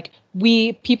saying like,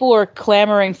 people are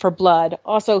clamoring for blood.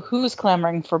 Also, who's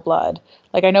clamoring for blood?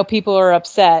 Like, I know people are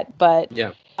upset, but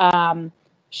yeah.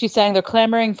 She's saying they're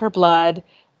clamoring for blood.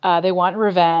 They want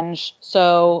revenge.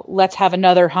 So let's have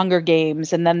another Hunger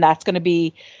Games, and then that's going to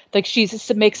be like she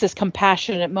makes this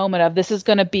compassionate moment of this is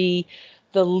going to be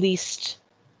the least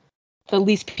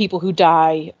people who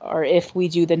die, or if we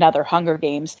do another Hunger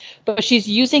Games. But she's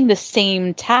using the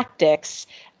same tactics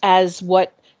as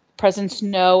what President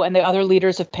Snow and the other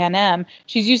leaders of Panem.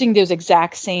 She's using those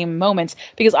exact same moments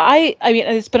because I mean,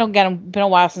 it's been a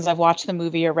while since I've watched the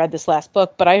movie or read this last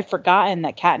book, but I had forgotten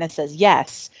that Katniss says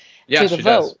yes to the vote.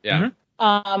 Does. Yeah.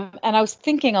 Mm-hmm. And I was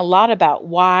thinking a lot about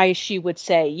why she would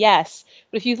say yes.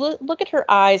 But if you look at her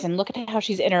eyes and look at how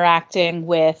she's interacting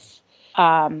with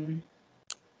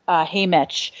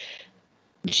Haymitch,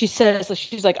 she's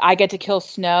like, I get to kill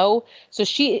Snow. So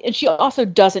she also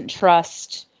doesn't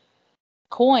trust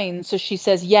Coin. So she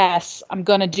says, yes, I'm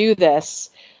going to do this.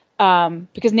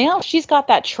 Because now she's got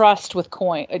that trust with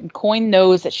Coin, and Coin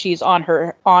knows that she's on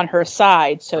her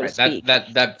side, so to speak.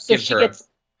 That gives her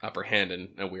upper hand in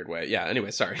a weird way. Yeah.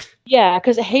 Anyway, sorry. Yeah,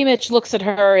 because Haymitch looks at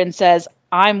her and says,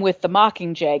 I'm with the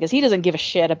Mockingjay, because he doesn't give a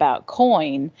shit about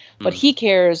Coin, but he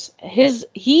cares.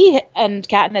 He and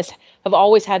Katniss have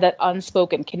always had that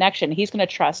unspoken connection. He's going to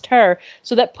trust her,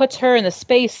 so that puts her in the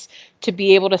space to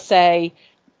be able to say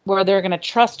where they're going to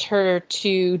trust her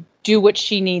to do what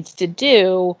she needs to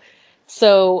do.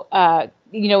 So,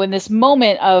 in this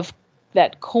moment of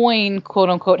that Coin, quote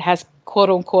unquote, has quote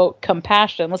unquote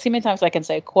compassion. Let's see how many times I can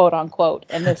say quote unquote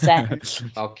in this sentence.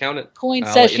 I'll count it. Coin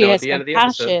says she has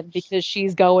compassion because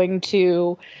she's going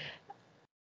to,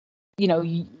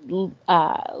 use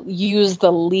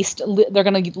the least. They're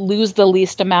going to lose the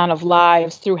least amount of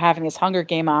lives through having this Hunger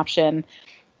Game option,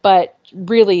 but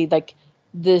really, like,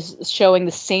 this showing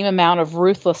the same amount of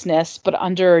ruthlessness, but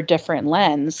under a different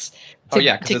lens.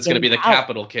 Because it's going to be the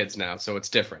capital kids now, so it's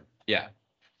different. Yeah.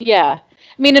 Yeah.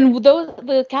 I mean, and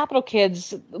the capital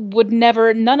kids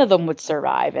none of them would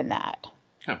survive in that.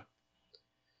 Huh.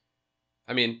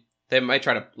 I mean, they might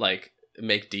try to, like,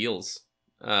 make deals.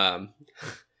 Probably,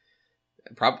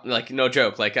 like, no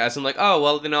joke. Like, as in, like, oh,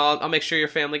 well, I'll make sure your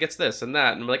family gets this and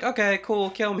that. And I'm like, okay, cool,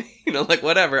 kill me. Like,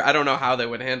 whatever. I don't know how they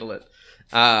would handle it.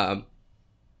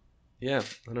 Yeah,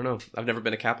 I don't know. I've never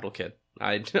been a capital kid.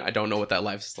 I don't know what that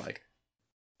life's like.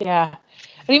 Yeah.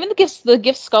 And even the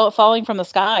gifts falling from the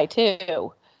sky,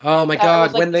 too. Oh my That god,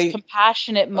 was like when this they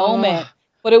compassionate moment, Oh.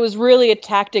 but it was really a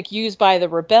tactic used by the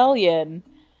rebellion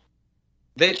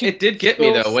to it did get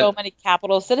me kill though when so many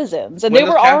capital citizens, and when they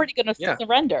the were already going to yeah.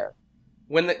 surrender.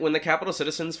 when the capital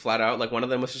citizens flat out, like, one of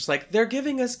them was just like, they're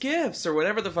giving us gifts or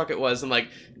whatever the fuck it was, and like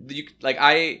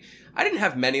I didn't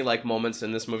have many like moments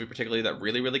in this movie particularly that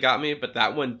really got me, but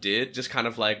that one did, just kind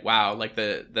of like, wow, like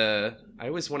the I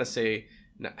always want to say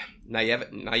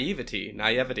naivety.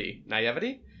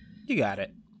 You got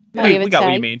it. We got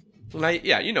what you mean.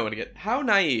 Yeah, you know what I get. How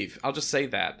naive, I'll just say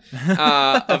that,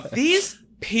 of these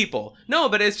people. No,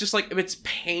 but it's just like, it's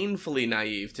painfully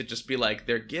naive to just be like,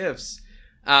 they're gifts,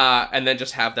 and then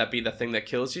just have that be the thing that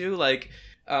kills you. Like,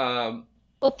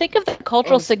 Well, think of the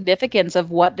cultural significance of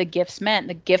what the gifts meant.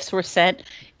 The gifts were sent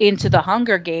into the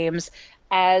Hunger Games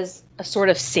as a sort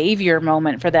of savior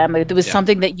moment for them. It was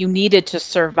something that you needed to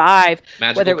survive,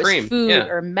 magical whether it was cream. food Yeah.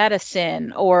 or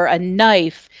medicine or a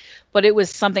knife, but it was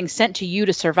something sent to you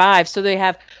to survive. So they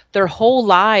have their whole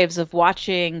lives of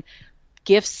watching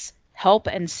gifts help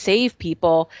and save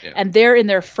people, and they're in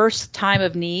their first time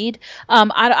of need.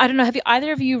 I don't know, have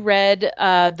either of you read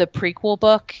the prequel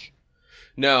book?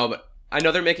 No, but I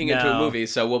know they're making it into a No. movie,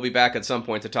 so we'll be back at some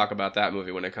point to talk about that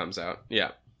movie when it comes out.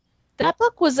 Yeah. That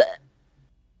book was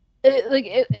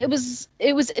it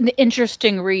was an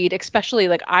interesting read, especially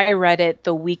like I read it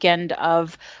the weekend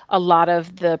of a lot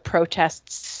of the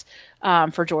protests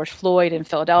for George Floyd in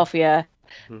Philadelphia.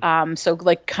 So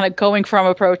like kind of going from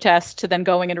a protest to then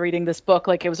going and reading this book,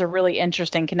 like it was a really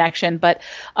interesting connection. But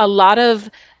a lot of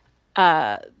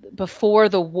before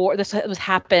the war, this was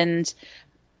happened.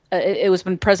 It was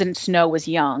when President Snow was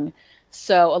young.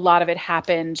 So a lot of it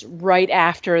happened right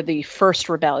after the first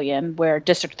rebellion, where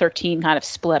District 13 kind of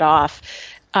split off.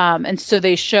 And so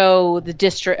they show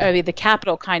the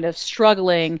Capitol kind of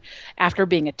struggling after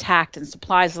being attacked and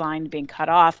supplies line being cut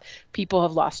off. People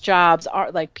have lost jobs,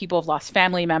 people have lost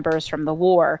family members from the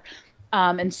war.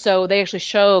 And so they actually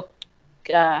show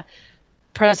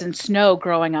President Snow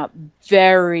growing up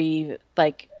very,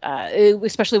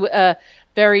 especially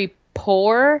very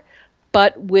poor,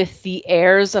 but with the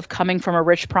airs of coming from a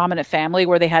rich, prominent family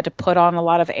where they had to put on a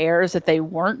lot of airs that they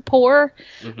weren't poor.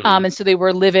 And so they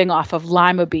were living off of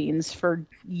lima beans for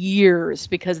years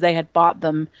because they had bought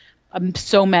them,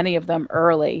 so many of them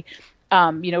early,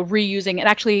 reusing. And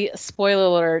actually, spoiler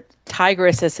alert,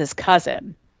 Tigress is his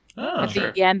cousin. Oh, At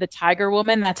sure. the end, the Tiger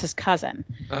Woman, that's his cousin.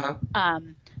 Uh-huh.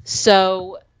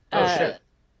 So Shit.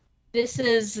 this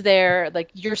is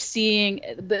you're seeing,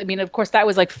 I mean, of course, that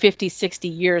was like 50, 60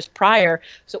 years prior.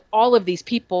 So all of these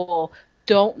people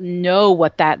don't know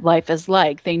what that life is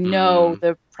like. They know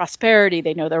the prosperity,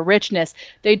 they know the richness.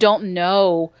 They don't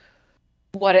know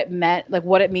what it meant, like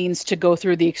what it means to go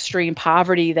through the extreme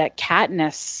poverty that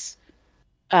Katniss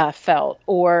felt,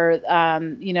 or,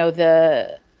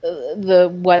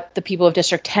 what the people of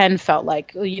District 10 felt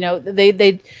like.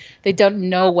 They don't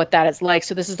know what that is like.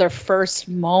 So this is their first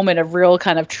moment of real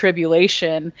kind of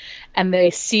tribulation, and they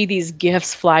see these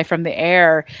gifts fly from the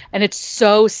air, and it's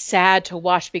so sad to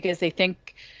watch because they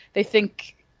think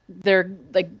they're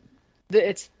like,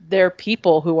 it's their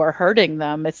people who are hurting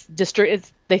them. They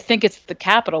think it's the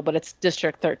Capitol, but it's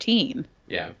District 13.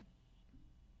 Yeah.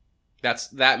 That's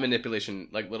that manipulation,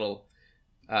 like little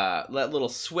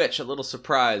switch, a little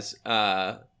surprise.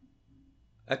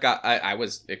 It got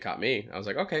me. I was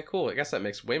like, okay, cool. I guess that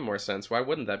makes way more sense. Why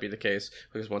wouldn't that be the case?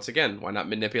 Because once again, why not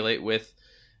manipulate with,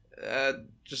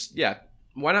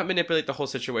 why not manipulate the whole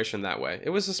situation that way? It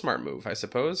was a smart move, I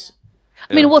suppose.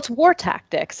 I mean, well, it's war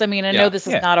tactics. I mean, I know this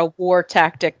is Yeah. not a war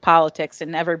tactic politics,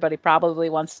 and everybody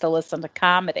probably wants to listen to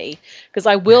comedy, because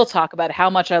I will talk about how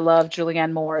much I love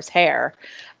Julianne Moore's hair.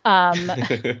 But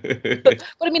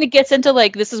I mean, it gets into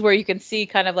like, this is where you can see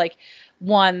kind of like,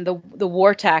 one, the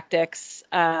war tactics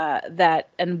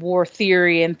and war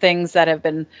theory and things that have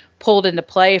been pulled into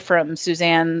play from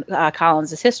Suzanne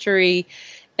Collins' history,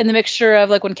 and the mixture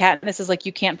of like when Katniss is like,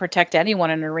 you can't protect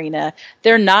anyone in Arena.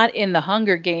 They're not in the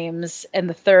Hunger Games and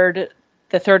the third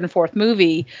and fourth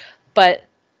movie, but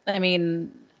I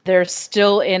mean, they're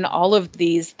still in all of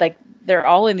these, like they're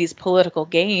all in these political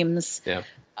games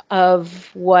of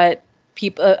what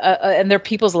people and their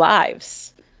people's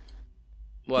lives.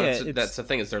 Well, Yeah, that's the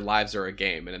thing, is their lives are a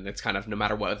game, and it's kind of, no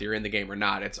matter whether you're in the game or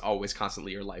not, it's always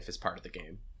constantly your life is part of the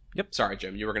game. Yep. Sorry,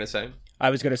 Jim, you were going to say? I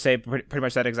was going to say pretty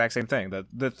much that exact same thing.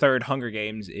 The third Hunger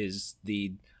Games is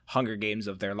the Hunger Games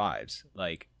of their lives,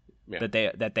 like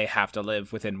that they have to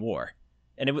live within war,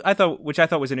 and I thought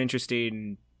was an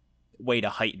interesting way to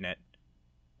heighten it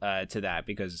to that,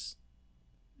 because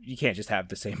you can't just have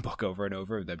the same book over and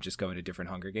over of them just going to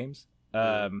different Hunger Games.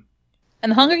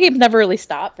 And the Hunger Games never really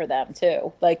stopped for them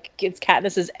too. Like it's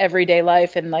Katniss's everyday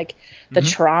life and like the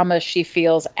trauma she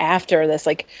feels after this.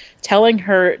 Like telling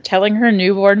her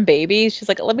newborn baby, she's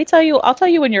like, I'll tell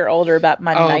you when you're older about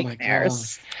my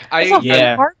nightmares.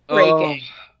 Heartbreaking.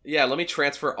 Yeah, let me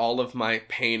transfer all of my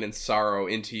pain and sorrow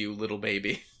into you, little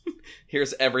baby.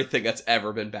 Here's everything that's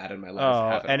ever been bad in my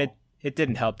life. And it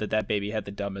didn't help that baby had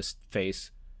the dumbest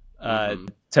face.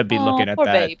 To be looking at poor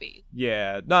that. Baby.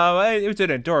 Yeah, no, it was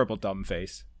an adorable dumb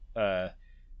face. Tell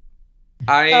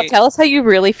us how you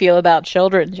really feel about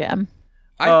children, Jim.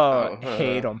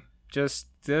 Hate them. Just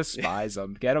despise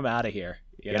them. Get them out of here.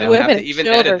 You You know? don't have to even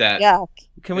edit that. Yeah.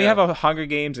 Can we have a Hunger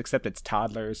Games except it's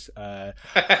toddlers? Whoa,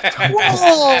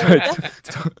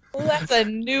 that's a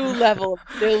new level of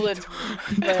villain.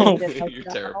 You're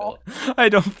terrible. I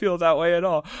don't feel that way at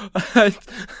all.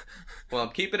 Well, I'm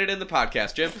keeping it in the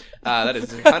podcast, Jim. That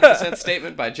is a 100%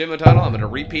 statement by Jim O'Donnell. I'm going to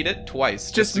repeat it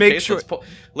twice. Just in make case. sure-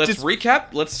 Let's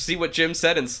recap. Let's see what Jim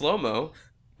said in slow-mo.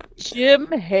 Jim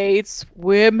hates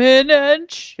women and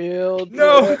children.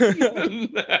 No.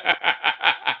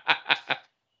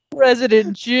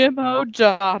 President Jim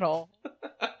O'Donnell.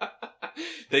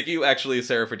 Thank you, actually,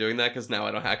 Sarah, for doing that, because now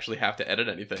I don't actually have to edit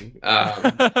anything.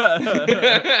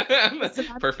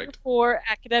 Perfect. For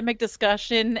academic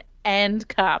discussion and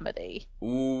comedy.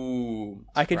 Ooh.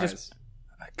 I could just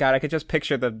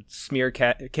picture the smear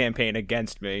campaign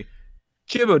against me.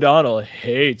 Jim O'Donnell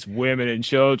hates women and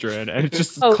children, and it's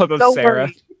just a clip of don't Sarah.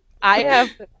 worry.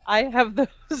 I have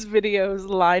those videos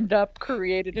lined up,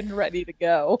 created, and ready to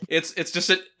go. It's just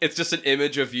an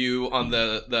image of you on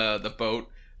the boat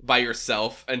by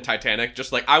yourself in Titanic,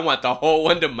 just like, I want the whole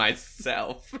one to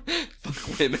myself.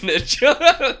 Fuck women and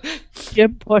children.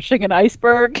 Jim pushing an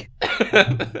iceberg.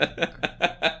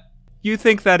 You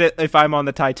think that if I'm on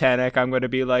the Titanic, I'm going to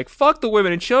be like, fuck the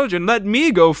women and children, let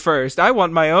me go first. I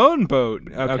want my own boat.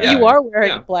 Okay. Yeah. You are wearing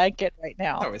Yeah. a blanket right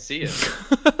now. Oh, I see it.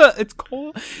 It's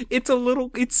cold.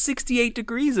 It's 68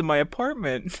 degrees in my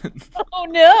apartment. Oh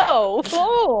no!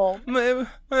 Oh,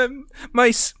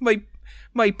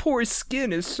 my poor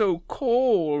skin is so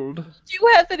cold. do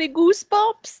you have any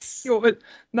goosebumps?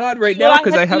 Not right You know now what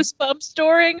because I have. goosebumps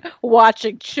during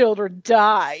watching children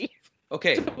die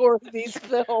Okay. during these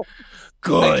films.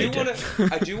 Good.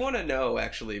 I do want to know,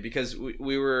 actually, because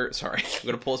we were... Sorry, I'm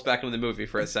going to pull us back into the movie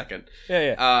for a second.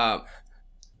 Yeah.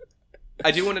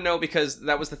 I do want to know, because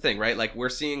that was the thing, right? Like, we're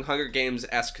seeing Hunger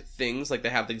Games-esque things, like they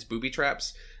have these booby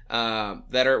traps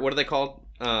that are... What are they called?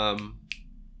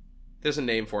 There's a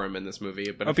name for them in this movie,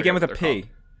 but It began with a P,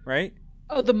 right?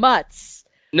 Oh, the mutts.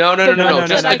 No. no,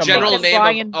 Just not the the general Mutts. name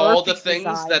Ryan of all the Murphy's things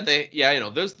design. that they... Yeah,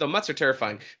 the Mutts are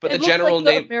terrifying. But It the looks general like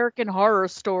the name... American Horror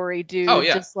Story dude. Oh,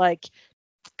 yeah. Just like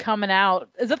coming out.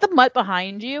 Is that the mutt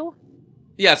behind you?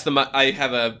 Yeah, it's the Mutt. I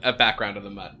have a background of the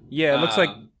Mutt. Yeah, it looks like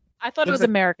I thought it Looks was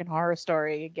American Horror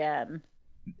Story again.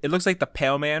 the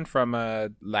Pale Man from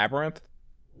Labyrinth.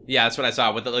 Yeah, that's what I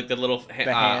saw with the little hands.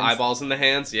 eyeballs in the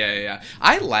hands. Yeah.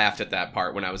 I laughed at that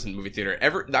part when I was in the movie theater.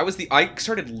 I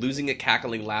started losing it,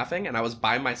 cackling, laughing, and I was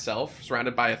by myself,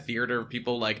 surrounded by a theater of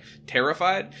people like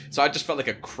terrified. So I just felt like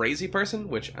a crazy person.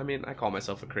 Which, I mean, I call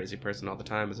myself a crazy person all the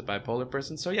time as a bipolar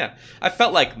person. So yeah, I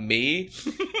felt like me.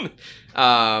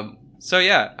 So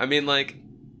yeah, I mean, like,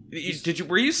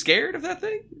 were you scared of that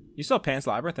thing? You saw Pan's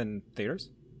Labyrinth in theaters?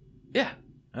 Yeah.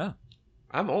 Oh.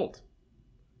 I'm old.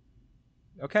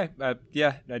 Okay.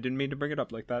 Yeah, I didn't mean to bring it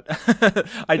up like that.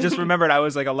 I just remembered I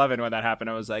was like 11 when that happened.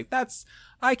 I was like,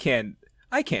 I can't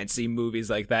see movies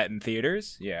like that in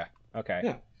theaters. Yeah. Okay.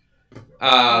 Yeah.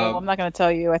 I'm not going to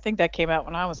tell you. I think that came out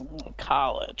when I was in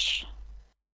college.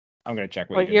 I'm gonna check.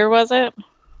 What year was it?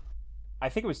 I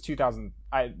think it was 2000.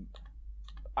 I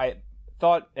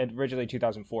thought originally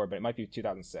 2004, but it might be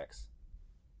 2006.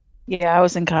 Yeah, I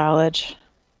was in college.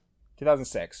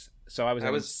 2006. So I was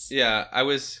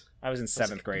in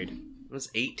 7th grade. I was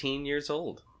 18 years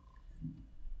old.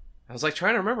 I was like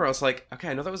trying to remember. I was like, okay,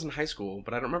 I know that was in high school,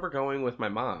 but I don't remember going with my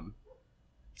mom.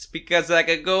 It's because I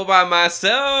could go by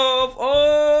myself.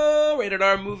 Oh, rated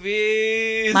R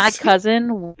movies. My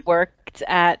cousin worked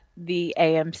at the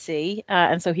AMC,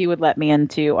 and so he would let me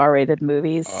into R-rated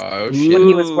movies Oh when shit!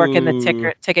 he was working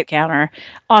the ticket counter.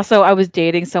 Also, I was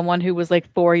dating someone who was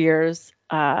like 4 years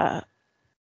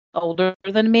older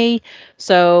than me,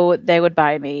 so they would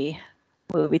buy me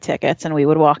movie tickets, and we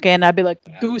would walk in. I'd be like,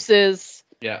 "Gooses,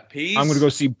 Yeah, peace. I'm gonna go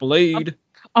see Blade.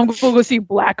 I'm going to go see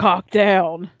Black Hawk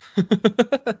Down."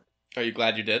 Are you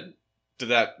glad you did? Did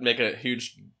that make a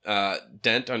huge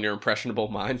dent on your impressionable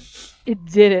mind? It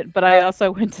didn't, but I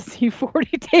also went to see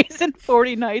 40 Days and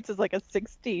 40 Nights as like a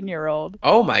 16-year-old.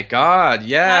 Oh my god!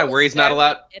 Yeah, I was where he's not very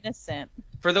allowed. innocent.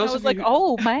 For I those was of like, you,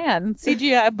 oh man,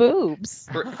 CGI boobs.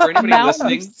 for anybody Mountain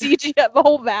of listening, CGI, the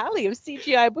whole valley of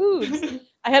CGI boobs.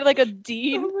 I had like a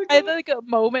dean. Oh my I had like a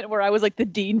moment where I was like the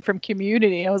dean from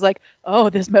Community. I was like, oh,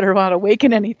 this better not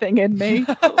awaken anything in me.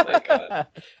 oh my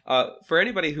god. For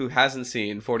anybody who hasn't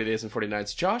seen 40 Days and 40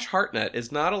 Nights, Josh Hartnett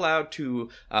is not allowed to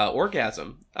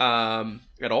orgasm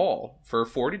at all for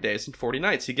 40 days and 40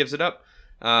 nights. He gives it up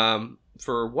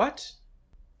for what?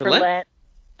 For Lent.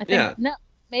 I think Yeah. no,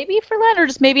 maybe for Lent or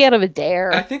just maybe out of a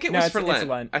dare. I think it No, was it's- for it's Lent.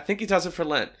 Lent. I think he does it for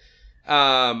Lent.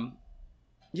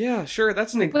 Yeah, sure.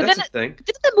 That's But that's then a thing.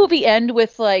 Didn't the movie end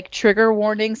with like trigger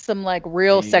warnings, some like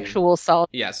real Yeah. sexual assault?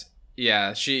 Yes.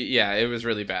 Yeah. Yeah. It was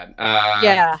really bad.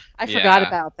 Yeah, I forgot yeah.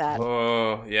 about that.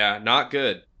 Oh, yeah. Not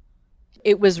good.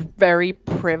 It was very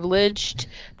privileged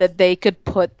that they could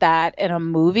put that in a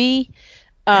movie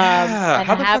Yeah, and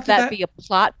how the fuck have did that that- be a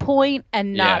plot point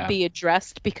and not Yeah. be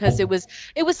addressed because it was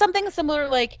something similar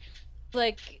like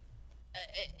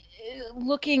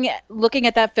looking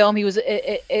at that film, he was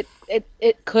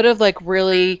it could have like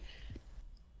really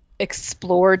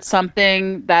explored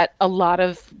something that a lot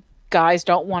of guys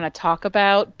don't want to talk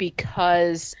about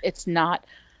because it's not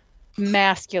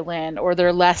masculine or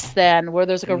they're less than, where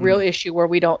there's like a real issue where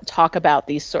we don't talk about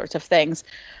these sorts of things.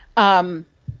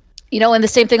 You know, and the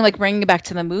same thing, like bringing it back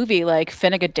to the movie, like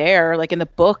Finnegan Dare, like in the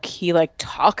book, he like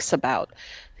talks about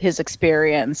his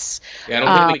experience. Yeah, I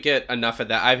don't think we get enough of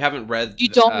that. I haven't read. You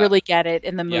don't really get it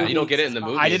in the movie. Yeah, you don't get it in the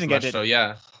movie. I didn't get it. So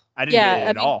yeah. I didn't get it Yeah,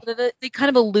 at all. they kind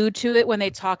of allude to it when they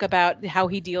talk about how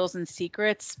he deals in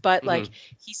secrets, but like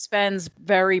he spends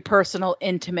very personal,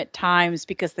 intimate times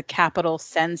because the Capitol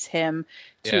sends him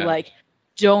to Yeah. like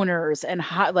donors and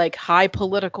high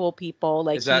political people.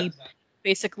 Like Is that- he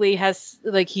basically has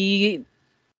like he,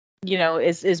 you know,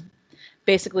 is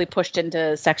basically pushed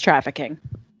into sex trafficking.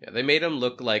 Yeah, they made him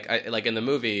look like in the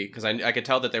movie, because I could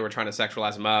tell that they were trying to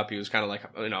sexualize him up. He was kind of like,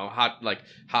 you know, hot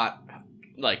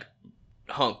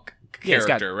hunk Yeah, he's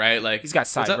got- character, right? Like He's got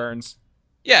what's up? sideburns.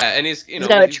 Yeah, and he's, you know,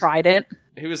 He's got a trident.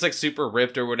 he was like super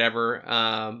ripped or whatever.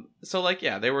 So like,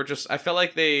 yeah, they were just, I felt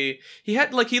like he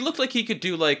looked like he could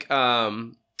do like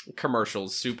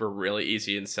commercials super really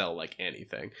easy and sell like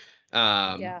anything.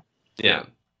 Yeah. Yeah.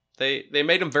 They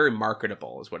made him very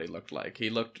marketable is what he looked like. He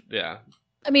looked, yeah.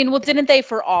 I mean, well, didn't they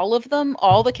for all of them,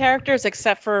 all the characters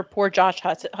except for poor Josh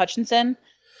Hutchinson?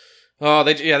 Oh,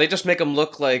 they just make him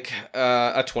look like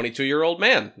a 22-year-old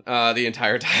man the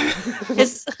entire time.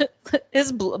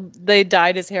 They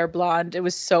dyed his hair blonde. It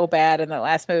was so bad in the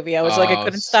last movie. I was like, I Oh,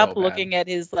 couldn't so stop bad. looking at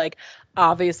his like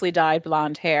obviously dyed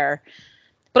blonde hair.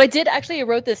 But I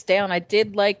wrote this down. I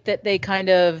did like that they kind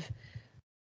of.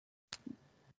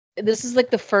 This is like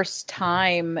the first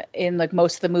time in like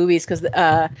most of the movies because you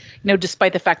know,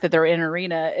 despite the fact that they're in an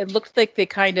arena, it looked like they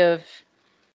kind of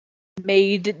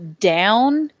made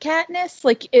down Katniss.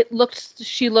 Like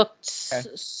she looked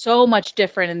so much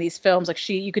different in these films. Like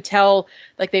you could tell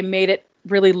like they made it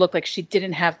really look like she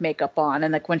didn't have makeup on,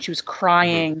 and like when she was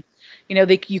crying, you know,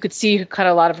 you could see kind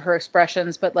of a lot of her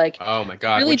expressions, but like Oh my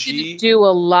god. really when didn't do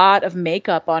a lot of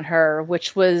makeup on her,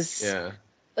 which was Yeah.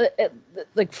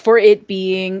 like for it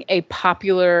being a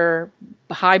popular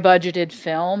high budgeted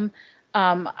film.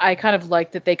 I kind of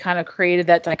like that they kind of created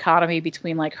that dichotomy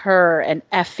between like her and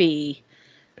Effie,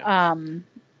 and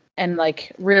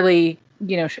like really,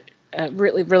 you know,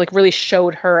 really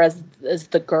showed her as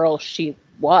the girl she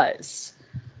was.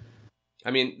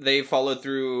 I mean, they followed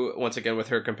through once again with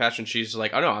her compassion. She's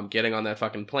like, oh no, I'm getting on that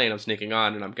fucking plane. I'm sneaking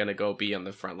on and I'm going to go be on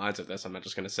the front lines of this. I'm not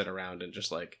just going to sit around and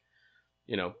just like,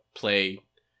 you know, play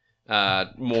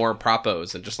more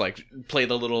propos and just like play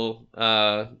the little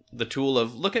the tool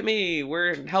of look at me,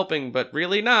 we're helping, but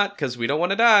really not because we don't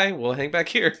want to die. We'll hang back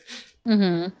here.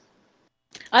 Mm-hmm.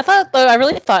 I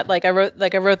really thought like I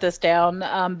wrote this down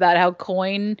about how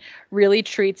Coin really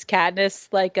treats Katniss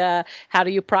like how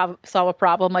do you solve a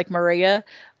problem like Maria.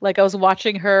 Like I was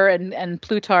watching her and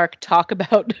Plutarch talk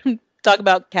about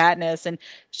Katniss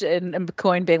and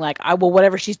Coin being like, well,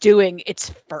 whatever she's doing, it's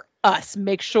for us.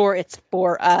 Make sure it's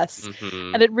for us.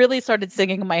 Mm-hmm. And it really started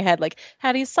singing in my head like,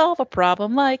 how do you solve a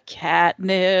problem like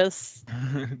Katniss?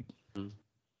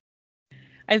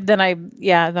 And then I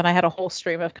had a whole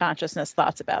stream of consciousness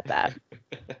thoughts about that.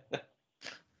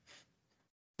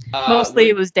 Mostly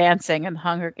it was dancing and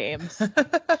Hunger Games.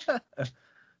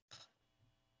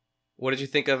 What did you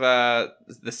think of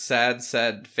the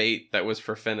sad fate that was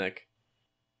for Finnick?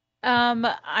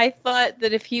 I thought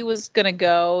that if he was gonna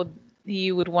go,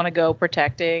 he would want to go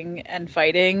protecting and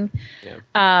fighting.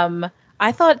 Yeah.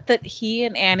 I thought that he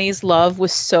and Annie's love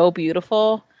was so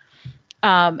beautiful.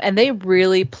 And they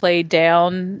really played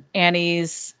down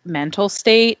Annie's mental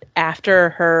state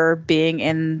after her being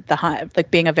in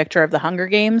being a victor of the Hunger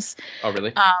Games. Oh,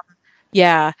 really?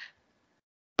 Yeah.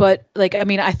 But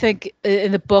I think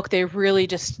in the book they really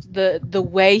just the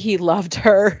way he loved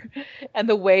her and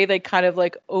the way they kind of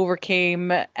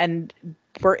overcame and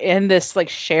were in this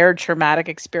shared traumatic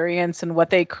experience and what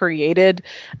they created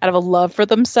out of a love for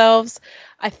themselves,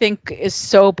 I think is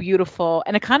so beautiful.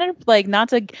 And it kind of not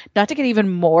to get even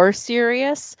more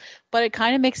serious, but it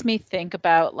kind of makes me think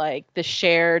about the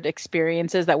shared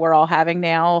experiences that we're all having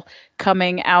now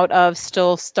coming out of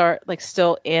still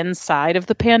inside of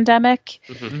the pandemic.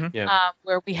 Yeah.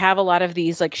 Where we have a lot of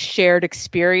these shared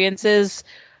experiences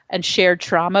and shared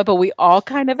trauma, but we all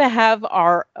kind of have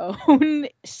our own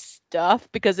stuff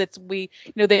because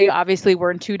they obviously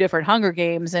were in two different Hunger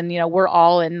Games, and we're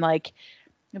all in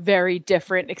very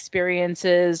different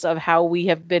experiences of how we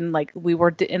have been we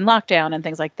were in lockdown and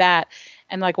things like that,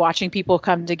 and watching people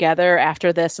come together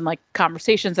after this and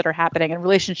conversations that are happening and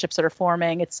relationships that are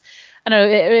forming.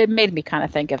 It made me kind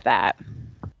of think of that.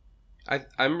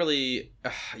 I'm really,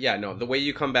 the way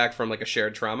you come back from a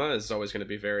shared trauma is always going to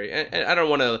be very, and I don't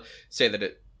want to say that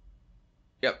it,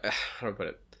 how do I put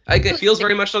it? It feels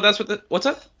very much so. That's what's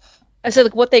up? I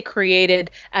said what they created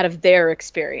out of their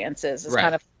experiences is Right.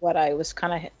 kind of what I was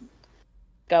kind of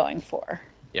going for.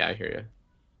 Yeah, I hear you.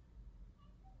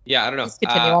 Yeah, I don't know. Please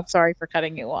continue. I'm sorry for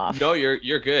cutting you off. No,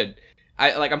 you're good.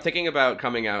 I'm thinking about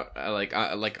coming out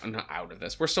I'm not out of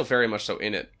this. We're still very much so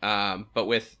in it. But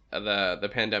with the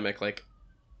pandemic,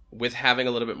 with having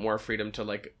a little bit more freedom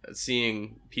to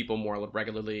seeing people more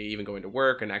regularly, even going to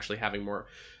work and actually having more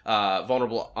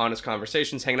vulnerable, honest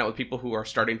conversations, hanging out with people who are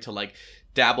starting to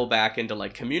dabble back into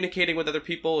communicating with other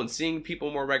people and seeing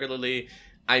people more regularly.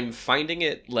 I'm finding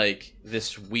it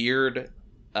this weird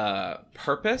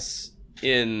purpose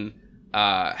in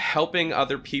helping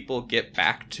other people get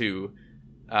back to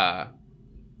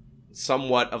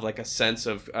somewhat of a sense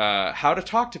of how to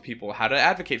talk to people, how to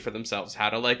advocate for themselves, how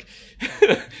to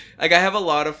I have a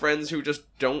lot of friends who just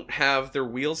don't have their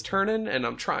wheels turning, and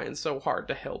I'm trying so hard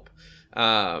to help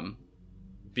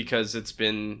because it's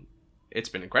been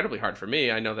incredibly hard for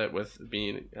me. I know that with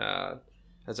being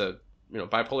as a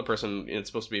bipolar person, it's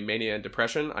supposed to be mania and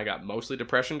depression. I got mostly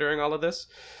depression during all of this.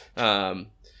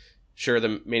 Sure,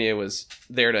 the mania was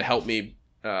there to help me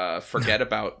forget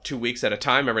about 2 weeks at a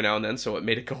time every now and then, so it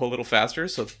made it go a little faster,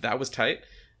 so that was tight.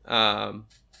 But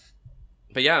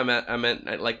yeah, I'm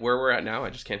at where we're at now. I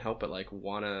just can't help but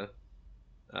wanna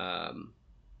I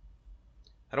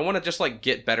don't want to just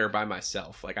get better by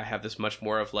myself. I have this much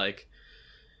more of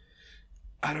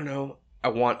I don't know, I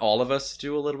want all of us to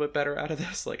do a little bit better out of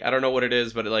this. I don't know what it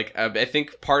is, but I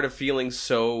think part of feeling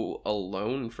so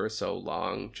alone for so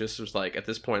long just was at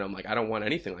this point, I'm I don't want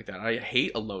anything like that. I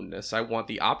hate aloneness. I want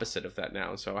the opposite of that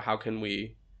now. So how can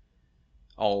we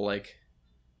all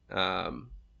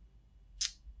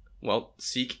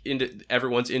seek into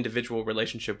everyone's individual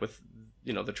relationship with,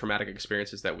 the traumatic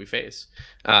experiences that we face?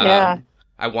 Yeah.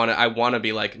 I want to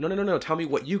be no, tell me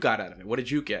what you got out of it. What did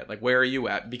you get? Where are you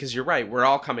at? Because you're right. We're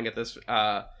all coming at this.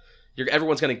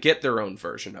 Everyone's going to get their own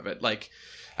version of it.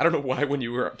 I don't know why when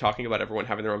you were talking about everyone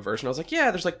having their own version, I was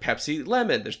yeah, there's Pepsi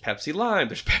lemon, there's Pepsi lime,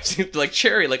 there's Pepsi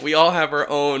cherry. We all have our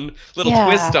own little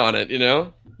twist on it,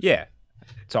 Yeah.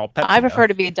 It's all Pepsi. I prefer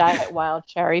to be a Diet Wild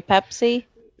Cherry Pepsi.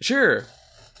 Sure.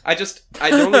 The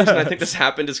only reason I think this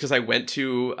happened is because I went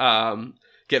to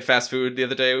get fast food the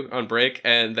other day on break,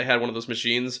 and they had one of those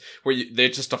machines where they're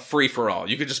just a free-for-all.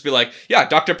 You could just be yeah,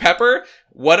 Dr. Pepper,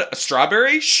 what, a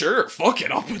strawberry? Sure, fuck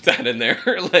it, I'll put that in there.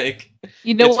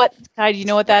 You know what, Kai, you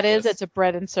know what that is? It's a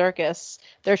bread and circus.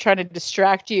 They're trying to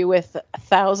distract you with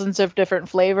thousands of different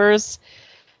flavors.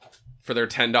 For their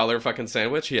 $10 fucking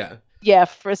sandwich, yeah. Yeah,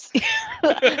 sorry,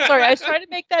 I was trying to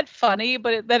make that funny,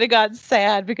 but then it got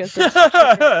sad because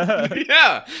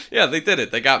yeah, they did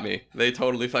it. They got me. They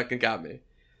totally fucking got me.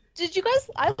 Did you guys?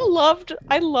 I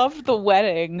loved the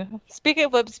wedding. Speaking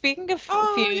of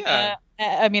Fiona, yeah.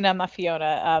 I mean, I'm not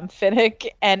Fiona. Finnick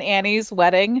and Annie's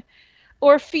wedding,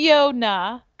 or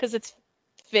Fiona, because it's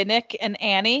Finnick and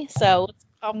Annie. So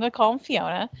I'm gonna call him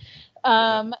Fiona.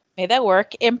 Made that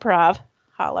work. Improv,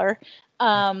 holler.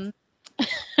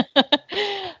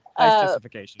 Nice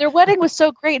justification. Their wedding was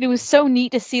so great, and it was so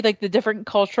neat to see the different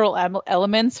cultural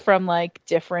elements from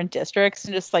different districts,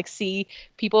 and just see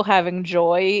people having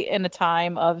joy in a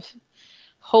time of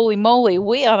holy moly,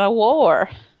 we on a war.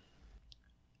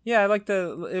 Yeah, I like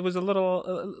it was a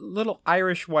little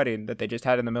Irish wedding that they just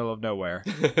had in the middle of nowhere.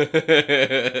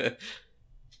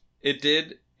 It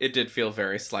did feel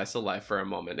very slice of life for a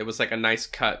moment. It was a nice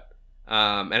cut,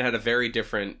 and it had a very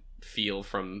different feel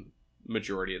from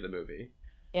majority of the movie.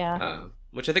 Yeah.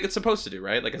 Which I think it's supposed to do,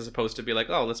 right? Like, it's supposed to be like,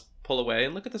 oh, let's pull away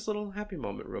and look at this little happy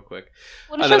moment real quick.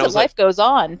 Well, it And shows then I that was like- life goes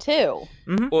on too.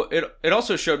 Well, it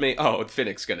also showed me, oh,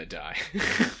 Finnick's gonna die.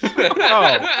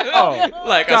 Oh,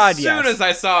 like, God, as soon yes. as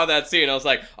I saw that scene, I was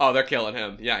like, oh, they're killing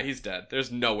him. Yeah, he's dead.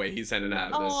 There's no way he's ending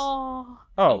out of this Oh.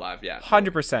 Oh, alive. Yeah,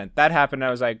 100%. That happened.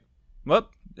 I was like, well,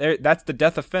 that's the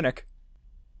death of Finnick.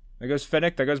 There goes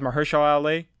Finnick. There goes Mahershala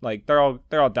Ali. Like, they're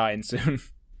all dying soon.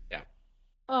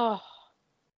 Oh.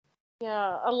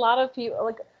 Yeah, a lot of people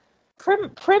like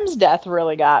Prim's death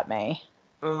really got me.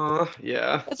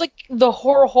 Yeah. It's like the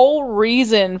whole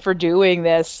reason for doing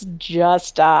this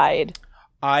just died.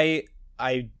 I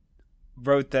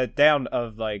wrote that down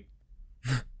of like,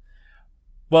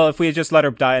 well, if we had just let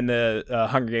her die in the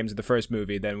Hunger Games of the first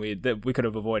movie, then we could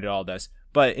have avoided all this.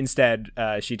 But instead,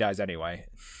 she dies anyway.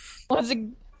 Once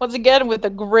again with the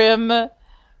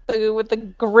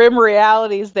grim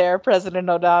realities there, President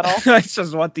O'Donnell. I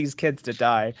just want these kids to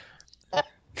die.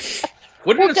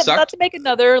 Wouldn't it Not suck? to make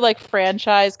another like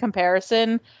franchise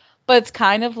comparison, but it's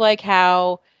kind of like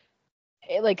how,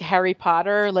 like Harry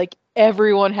Potter, like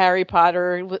everyone Harry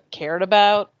Potter cared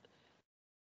about,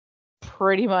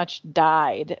 pretty much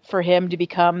died for him to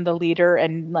become the leader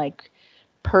and like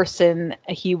person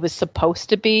he was supposed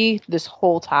to be this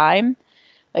whole time.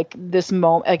 Like this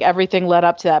moment, like everything led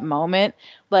up to that moment.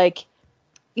 Like,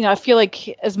 you know, I feel like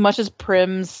as much as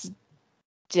Prim's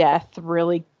death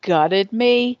really gutted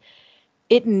me,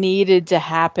 it needed to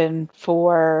happen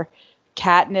for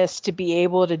Katniss to be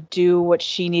able to do what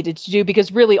she needed to do,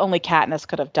 because really only Katniss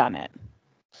could have done it,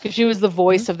 because she was the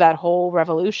voice of that whole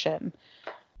revolution.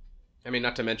 I mean,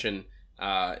 not to mention,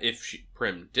 if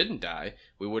Prim didn't die,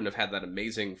 we wouldn't have had that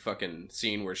amazing fucking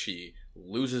scene where she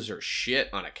loses her shit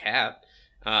on a cat,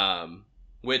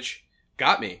 which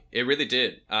got me. It really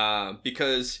did.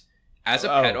 Because as a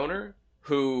pet owner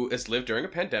who has lived during a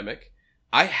pandemic,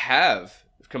 I have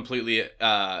completely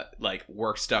like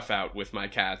worked stuff out with my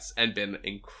cats and been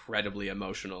incredibly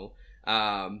emotional.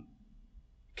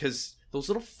 Because those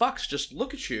little fucks just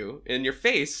look at you in your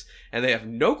face and they have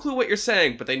no clue what you're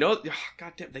saying, but they know,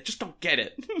 goddamn, they just don't get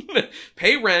it.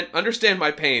 Pay rent, understand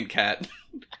my pain, cat.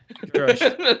 Well,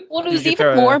 it was You even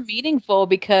throw more meaningful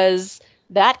because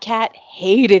that cat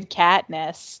hated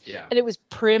Katniss. Yeah. And it was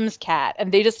Prim's cat,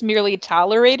 and they just merely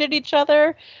tolerated each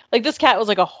other. Like, this cat was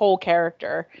like a whole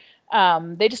character.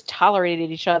 They just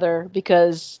tolerated each other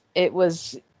because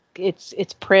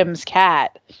it's Prim's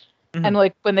cat. Mhm. And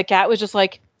like when the cat was just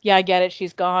like, yeah, I get it,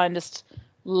 she's gone, just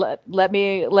let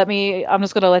me, I'm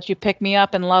just gonna let you pick me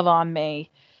up and love on me.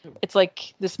 It's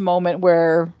like this moment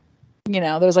where, you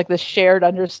know, there's like this shared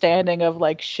understanding of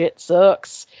like, shit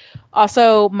sucks.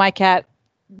 Also, my cat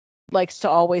likes to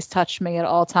always touch me at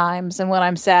all times, and when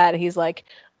I'm sad, he's like,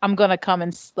 I'm gonna come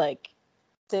and like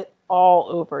sit all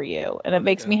over you, and it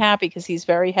makes me happy because he's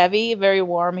very heavy, very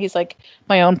warm. He's like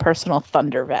my own personal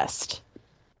thunder vest.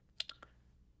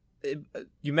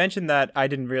 You mentioned that. I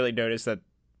didn't really notice that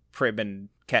Prim and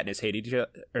Katniss hate each other,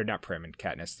 or not Prim and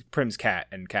Katniss. Prim's cat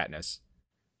and Katniss.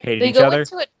 Hated They each go other.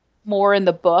 into it more in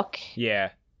the book, Yeah,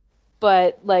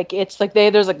 but like it's like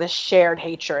there's like this shared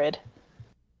hatred.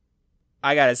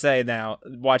 I gotta say now,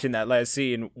 watching that last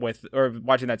scene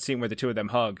watching that scene where the two of them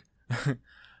hug,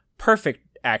 perfect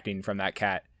acting from that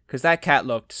cat, because that cat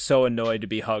looked so annoyed to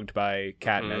be hugged by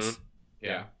Katniss.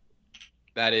 Yeah.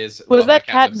 That is. Was what my that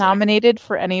cat looks like. nominated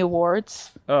for any awards?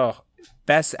 Oh,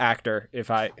 best actor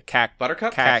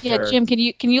Buttercup? Cat- Yeah, Sure. Jim, can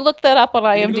you look that up on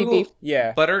Can you IMDb? Google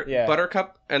Yeah. Yeah.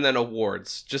 Buttercup, and then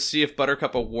awards. Just see if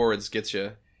Buttercup awards gets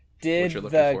you. Did you're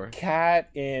looking the for.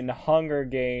 cat in Hunger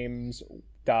Games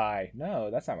die?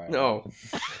 No, that's not my. No.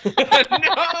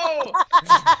 No.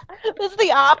 That's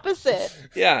the opposite.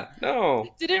 Yeah. No.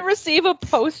 Didn't receive a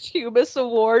posthumous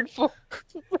award for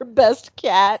best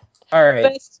cat, All right.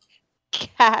 best What's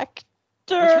actor,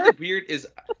 really weird is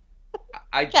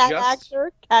I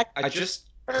just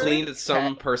cleaned at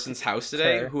some person's house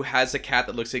today Her. who has a cat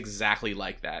that looks exactly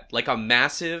like that. Like a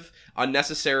massive,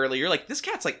 unnecessarily. You're like, this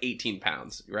cat's like 18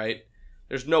 pounds, right?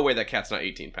 There's no way that cat's not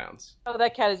 18 pounds. Oh,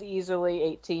 that cat is easily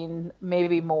 18,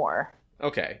 maybe more.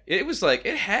 Okay. It was like,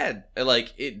 it had,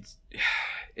 like,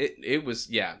 it was,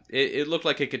 yeah. It looked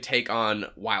like it could take on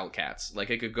wildcats. Like,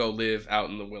 it could go live out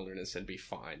in the wilderness and be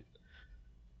fine.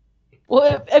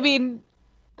 Well, I mean,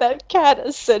 that cat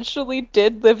essentially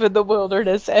did live in the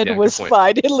wilderness and Yeah, good was point.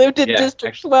 fine. It lived in Yeah,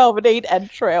 District 12 and ate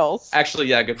entrails. Actually,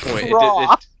 yeah, good point.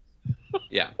 Raw.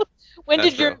 Yeah.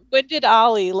 That's true. when did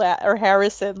Ollie or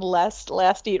Harrison last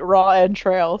eat raw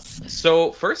entrails?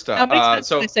 So first How many up, times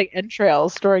did I say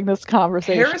entrails during this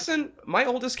conversation? Harrison, my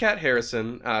oldest cat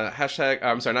Harrison, hashtag,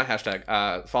 I'm sorry, not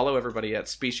hashtag, follow everybody at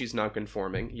Species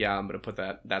Nonconforming. Yeah, I'm going to put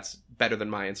that. That's better than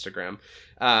my Instagram.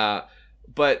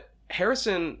 But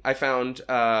Harrison, I found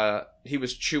he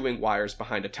was chewing wires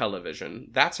behind a television.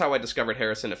 That's how I discovered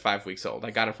Harrison at 5 weeks old.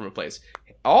 I got him from a place.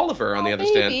 Oliver, on the other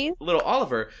stand, little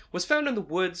Oliver, was found in the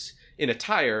woods in a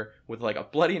tire with like a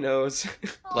bloody nose,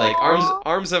 like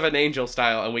arms of an angel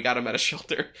style, and we got him at a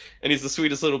shelter. And he's the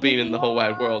sweetest little bean in the whole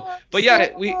wide world. But yeah,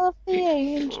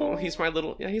 he's my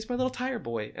little tire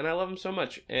boy, and I love him so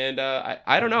much. And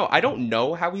I don't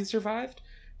know, how he survived,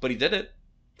 but he did it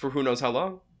for who knows how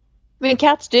long. I mean,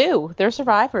 cats do. They're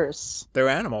survivors. They're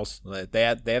animals. They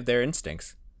have their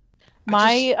instincts.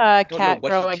 My cat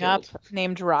growing up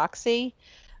named Roxy,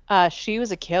 she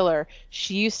was a killer.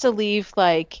 She used to leave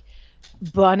like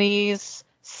bunnies,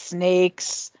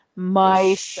 snakes,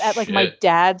 mice at like my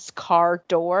dad's car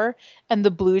door, and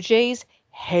the Blue Jays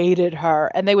hated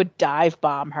her, and they would dive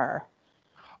bomb her.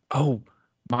 Oh,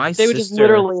 my sister! They would just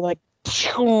literally like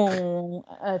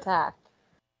attack.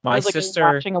 My sister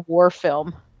like watching a war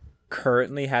film.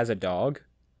 Currently has a dog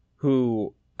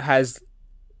who has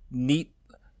neat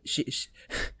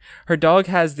her dog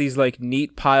has these like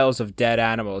neat piles of dead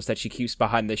animals that she keeps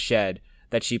behind the shed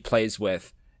that she plays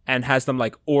with and has them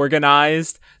like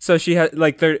organized. So she has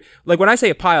like they're like, when I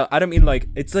say a pile, I don't mean like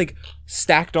it's like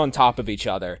stacked on top of each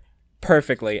other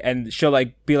perfectly, and she'll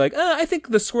like be like, I think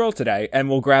the squirrel today, and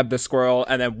we'll grab the squirrel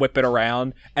and then whip it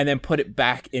around and then put it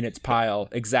back in its pile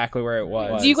exactly where it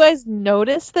was. Do you guys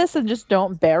notice this and just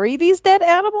don't bury these dead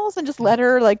animals and just let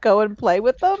her like go and play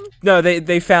with them? No,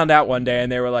 they found out one day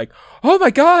and they were like, oh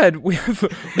my god, we have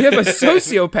a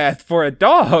sociopath for a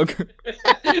dog.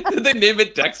 Did they name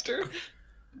it Dexter?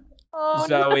 Oh,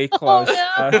 Zoe, close.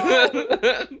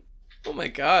 No. Oh my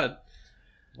god.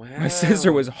 Wow. My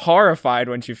sister was horrified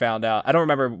when she found out. I don't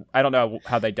know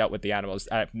how they dealt with the animals.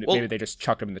 Maybe they just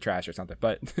chucked them in the trash or something.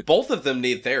 But both of them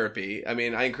need therapy. I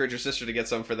mean, I encourage your sister to get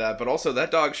some for that. But also,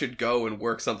 that dog should go and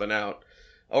work something out,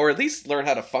 or at least learn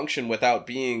how to function without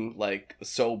being like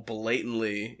so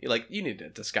blatantly like you need to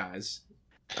disguise.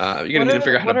 You're gonna need to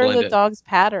figure out how to blend it. What are the dog's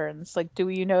patterns? Like, do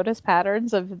you notice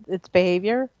patterns of its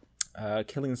behavior?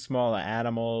 Killing small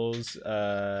animals.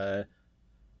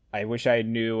 I wish I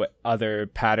knew other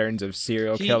patterns of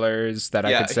serial killers that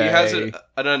I could say. He has an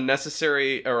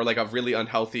unnecessary or like a really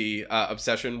unhealthy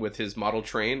obsession with his model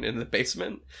train in the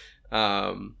basement. Yeah.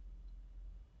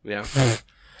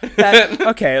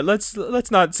 Okay, let's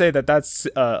not say that that's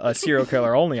a serial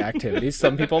killer only activity.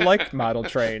 Some people like model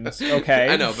trains. Okay,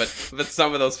 I know, but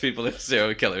some of those people are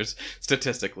serial killers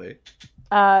statistically.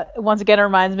 Once again, it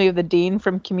reminds me of the dean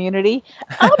from Community.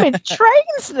 I'm in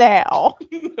trains now.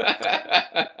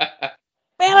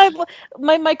 Man,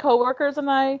 my coworkers and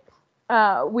I,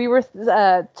 we were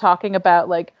talking about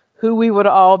like who we would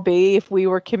all be if we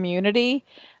were Community.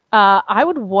 I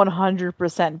would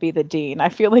 100% be the dean. I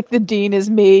feel like the dean is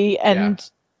me, and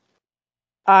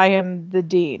I am the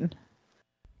dean.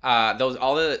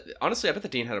 Honestly, I bet the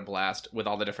dean had a blast with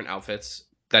all the different outfits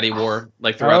that he wore,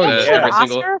 like throughout every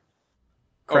single.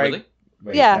 Oh, really?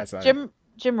 Wait, yeah,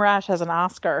 Jim Rash has an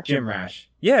Oscar. Jim Rash.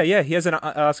 Yeah, he has an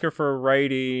Oscar for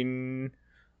writing,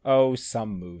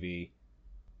 some movie.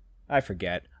 I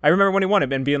forget. I remember when he won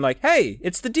it and being like, hey,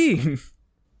 it's the dean.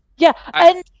 Yeah,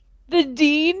 and the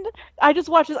dean, I just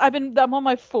watched this. I'm on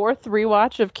my 4th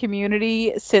rewatch of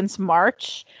Community since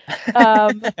March.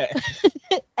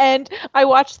 And I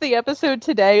watched the episode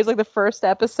today. It was like the first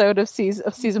episode of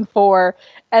season 4,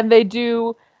 and they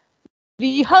do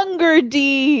the Hunger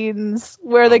Deans,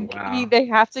 where they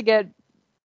have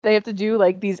to do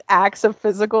like these acts of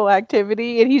physical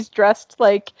activity, and he's dressed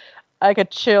like a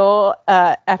chill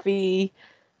Effie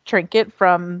Trinket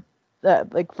from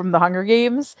the Hunger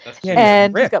Games,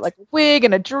 and he's got like a wig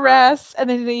and a dress, and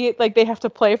then they have to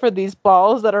play for these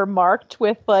balls that are marked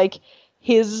with like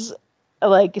his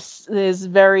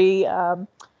very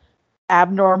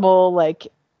abnormal like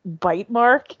bite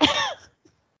mark.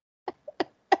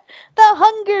 The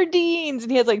Hunger Deans,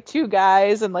 and he has like 2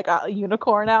 guys in like a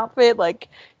unicorn outfit, like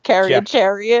carry a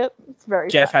chariot. It's very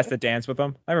Jeff funny. has to dance with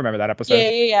them. I remember that episode.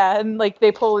 Yeah, and like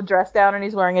they pull a dress down, and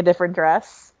he's wearing a different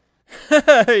dress.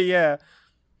 Yeah.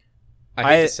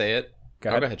 I hate to say it.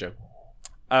 Go ahead, Joe.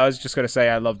 I was just gonna say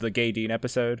I love the Gay Dean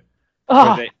episode.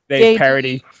 Oh, they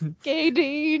parody Gay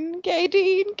Dean, Gay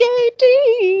Dean, Gay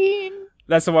Dean.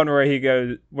 That's the one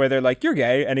where they're like, you're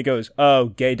gay, and he goes, oh,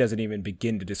 gay doesn't even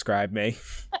begin to describe me.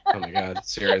 Oh my god,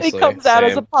 seriously. He comes out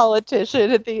as a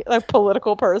politician a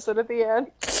political person at the end.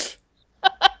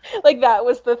 Like that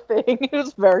was the thing. It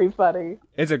was very funny.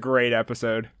 It's a great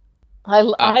episode. I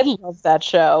love that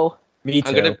show. Me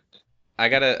too. I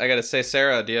gotta say,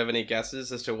 Sarah, do you have any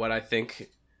guesses as to what I think,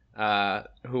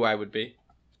 who I would be?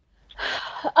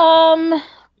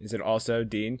 Is it also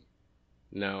Dean?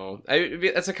 No,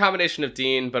 it's a combination of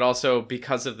Dean, but also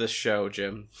because of this show,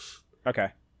 Jim. Okay.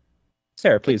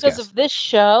 Sarah, please Because guess. of this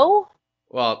show.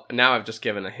 Well, now I've just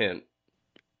given a hint.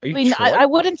 Are I you mean, Troy? I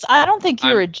wouldn't. I don't think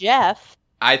you're a Jeff.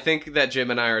 I think that Jim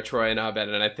and I are Troy and Abed,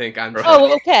 and I think I'm.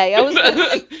 Oh, okay. I was.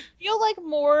 I feel like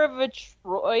more of a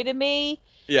Troy to me.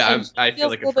 Yeah, And I she feel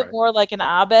feels like a little bit more like an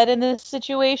Abed in this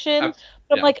situation.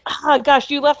 But I'm yeah. like, gosh,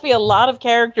 you left me a lot of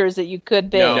characters that you could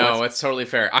be. No, it's totally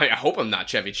fair. I hope I'm not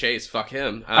Chevy Chase. Fuck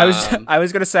him. I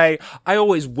was gonna say I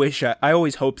always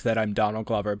hope that I'm Donald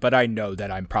Glover, but I know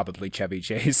that I'm probably Chevy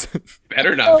Chase.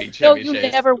 better not be Chevy No, you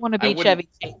Chase. never want to I be wouldn't- Chevy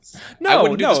Chase. I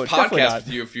wouldn't do this definitely podcast not.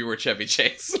 with you if you were Chevy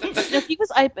Chase. No, he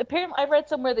was. Apparently, I read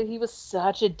somewhere that he was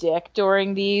such a dick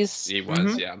during these. He was,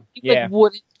 Mhm. yeah. He Yeah.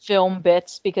 wouldn't film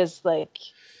bits because like,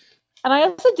 and I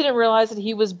also didn't realize that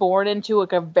he was born into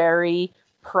like a very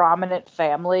prominent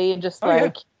family and just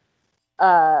Oh,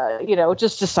 yeah.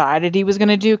 just decided he was going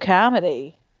to do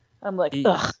comedy. I'm like, He-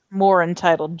 ugh, more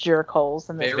entitled jerkholes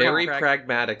than this. Very guy.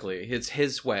 pragmatically. It's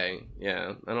his way.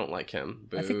 Yeah, I don't like him.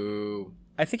 I think- Boo.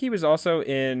 I think he was also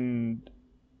in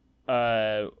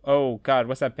oh god,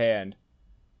 what's that band?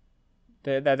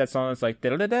 That song is like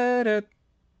da-da-da-da-da.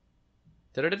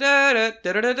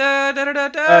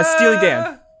 Steely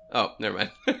Dan. Oh, never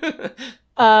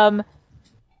mind.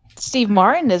 Steve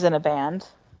Martin is in a band.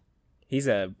 He's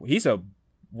a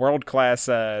world-class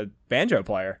banjo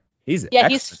player. He's Yeah,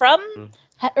 he's excellent.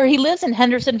 from, or he lives in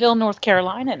Hendersonville, North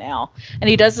Carolina now, and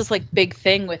he does this like big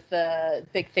thing with the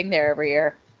big thing there every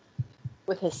year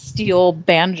with his steel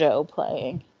banjo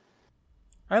playing.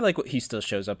 I like what he still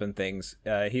shows up in things.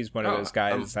 He's one of Oh, those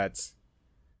guys that's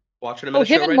Watching him in Oh, a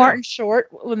show him and right Martin Short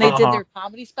when they did Uh-huh. their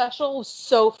comedy special was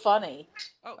so funny.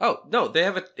 now. Oh, no, they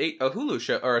have a Hulu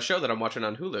show, or a show that I'm watching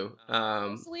on Hulu.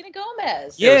 Selena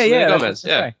Gomez. Yeah, Yeah, Selena yeah. Gomez, Gomez,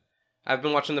 yeah. I've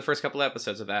been watching the first couple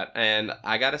episodes of that, and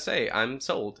I gotta say, I'm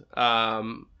sold. They're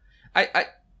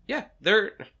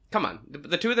come on,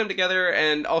 the two of them together,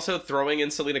 and also throwing in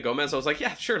Selena Gomez. I was like,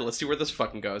 yeah, sure, let's see where this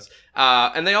fucking goes.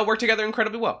 And they all work together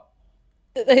incredibly well.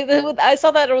 I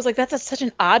saw that and I was like, that's such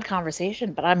an odd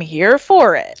conversation, but I'm here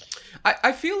for it.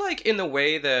 I feel like in the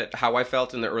way that how I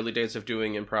felt in the early days of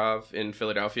doing improv in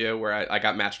Philadelphia, where I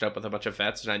got matched up with a bunch of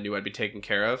vets and I knew I'd be taken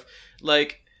care of,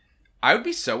 like, I would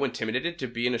be so intimidated to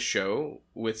be in a show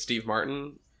with Steve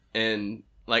Martin. And,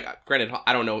 like, granted,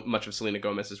 I don't know much of Selena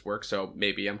Gomez's work, so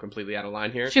maybe I'm completely out of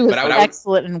line here. She was but I would,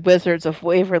 excellent in Wizards of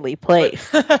Waverly Place.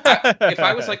 if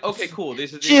I was like, okay, cool,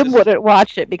 these are Jim wouldn't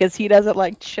watch it because he doesn't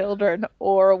like children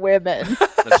or women.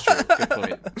 That's true. Good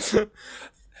point.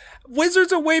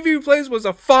 Wizards of Waverly Place was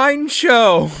a fine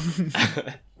show.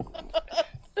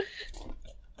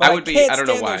 I would be. can't I don't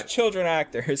know stand why. those children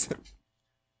actors.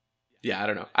 Yeah, I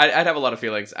don't know. I'd have a lot of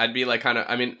feelings. I'd be like, kind of.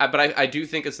 I mean, but I do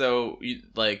think as though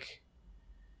like,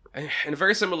 in a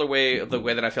very similar way, the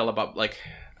way that I feel about like,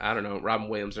 I don't know, Robin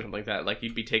Williams or something like that. Like,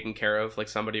 you'd be taken care of. Like,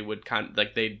 somebody would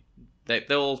like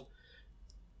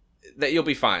that you'll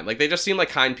be fine. Like, they just seem like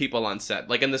kind people on set.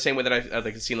 Like, in the same way that I've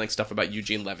like seen like stuff about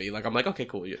Eugene Levy. Like, I'm like, okay,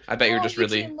 cool. I bet you're just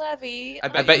really. Levy.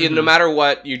 I bet you, no matter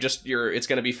what, it's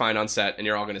gonna be fine on set, and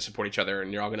you're all gonna support each other,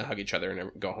 and you're all gonna hug each other and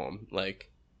go home.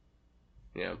 Like,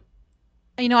 yeah.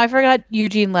 You know, I forgot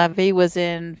Eugene Levy was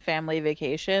in Family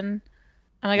Vacation,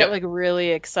 and I got Yep. like really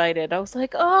excited. I was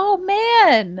like, "Oh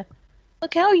man,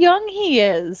 look how young he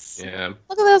is! Yeah.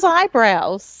 Look at those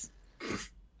eyebrows."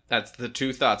 That's the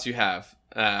two thoughts you have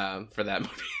for that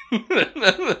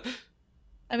movie.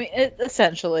 I mean,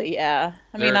 essentially, yeah.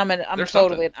 I mean, There- I'm there's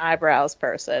totally something. an eyebrows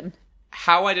person.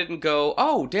 How I didn't go,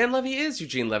 oh, Dan Levy is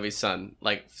Eugene Levy's son,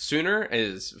 like, sooner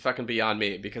is fucking beyond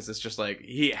me, because it's just like,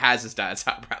 he has his dad's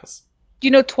eyebrows. You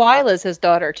know, Twyla's his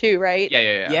daughter too, right?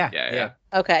 Yeah.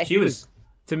 Okay. She was,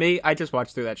 to me, I just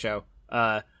watched through that show.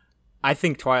 I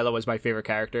think Twyla was my favorite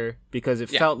character because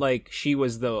it Yeah. felt like she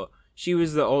was the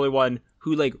only one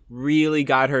who like really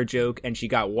got her joke, and she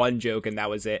got one joke and that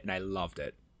was it, and I loved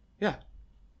it. Yeah.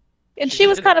 And she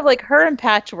was kind of like her and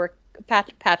Patchwork. Her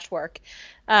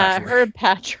and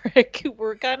Patrick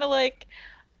were kind of like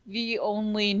the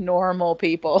only normal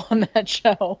people on that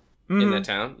show. In Mhm. that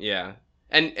town, yeah.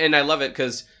 And I love it,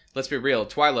 because, let's be real,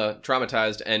 Twyla,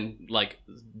 traumatized and, like,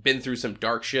 been through some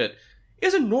dark shit,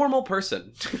 is a normal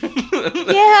person.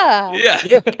 Yeah.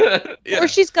 Yeah.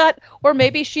 Or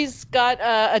maybe she's got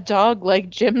a dog like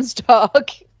Jim's dog.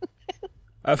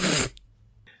 Uh,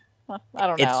 I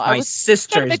don't know. It's I my was trying to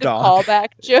sister's make dog. a callback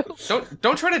joke.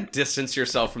 Don't try to distance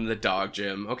yourself from the dog,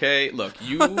 Jim. Okay, look,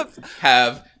 you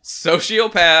have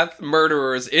sociopath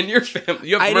murderers in your family.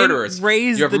 You have I murderers. didn't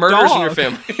raise You have the murders in your dog.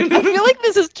 family. I feel like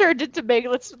this has turned into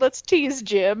let's tease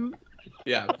Jim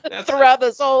Yeah, that's throughout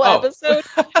this whole Oh. episode.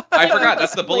 I forgot.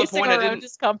 That's the bullet Placing point I our own didn't.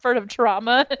 discomfort of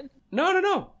trauma.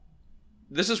 No.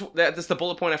 That's the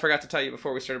bullet point I forgot to tell you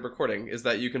before we started recording. Is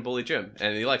that you can bully Jim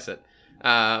and he likes it.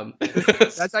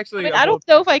 That's actually. I don't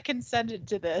know if I consented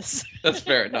to this. That's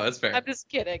fair. No, that's fair. I'm just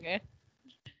kidding.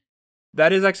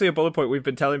 That is actually a bullet point we've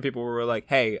been telling people where we're like,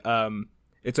 hey,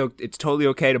 it's totally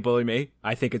okay to bully me.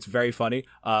 I think it's very funny.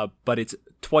 But it's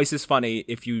twice as funny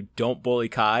if you don't bully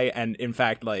Kai and in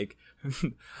fact like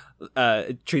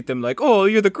treat them like, oh,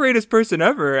 you're the greatest person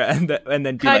ever, and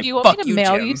then be Kai, like, do you want fuck me to you,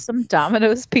 mail Jim. you some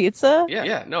Domino's pizza?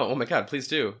 Yeah. No. Oh my God. Please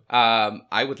do.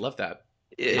 I would love that.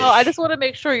 Oh, I just want to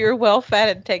make sure you're well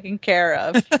fed and taken care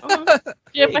of. Oh,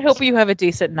 Jim, I hope you have a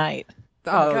decent night.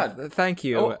 Oh, God. thank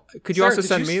you. Oh, Could you Sarah, also did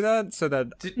send you me s- that so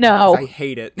that No. I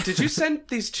hate it? Did you send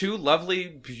these two lovely,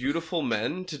 beautiful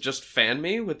men to just fan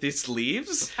me with these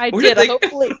leaves? I What did.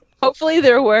 they- Hopefully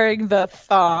they're wearing the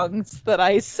thongs that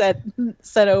I sent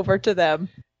over to them.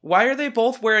 Why are they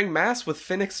both wearing masks with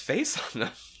Finnick's face on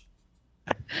them?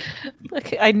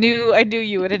 Look, I knew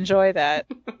you would enjoy that.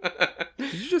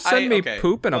 Did you just send me okay.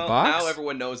 poop in a Well, box? Now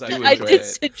everyone knows I do I enjoy did it.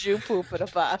 send you poop in a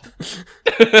box.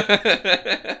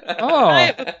 Oh. I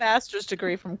have a master's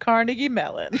degree from Carnegie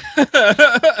Mellon.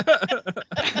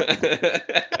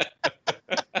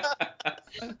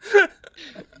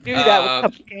 Knew that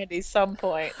would come in handy some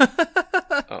point.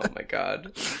 Oh my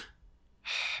God.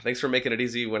 Thanks for making it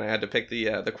easy when I had to pick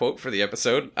the quote for the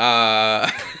episode.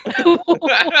 I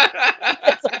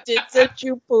did send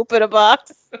you poop in a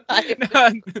box. I'm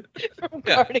from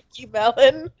Yeah. Carnegie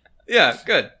Mellon. Yeah,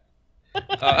 good.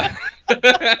 I'm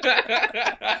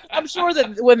sure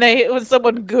that when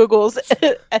someone Googles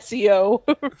SEO,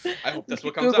 I hope that's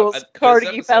what comes Googles up.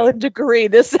 Carnegie Mellon degree,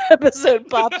 this episode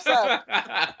pops up.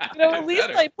 At least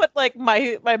Better. I put like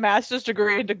my master's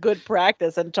degree into good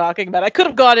practice and talking about it. I could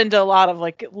have gone into a lot of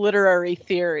like literary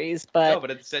theories, but, No,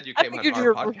 but instead you I came on figured our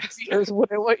your podcast.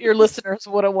 your listeners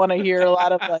wouldn't want to hear a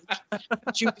lot of like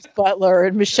Judith Butler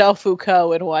and Michel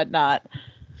Foucault and whatnot.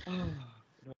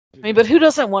 I mean, but who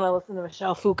doesn't want to listen to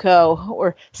Michel Foucault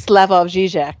or Slavoj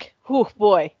Žižek? Whew,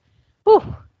 boy. Whew.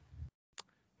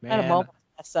 I had a Man, moment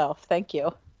myself. Thank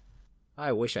you.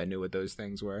 I wish I knew what those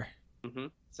things were.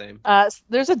 Same.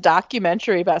 There's a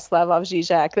documentary about Slavoj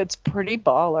Žižek that's pretty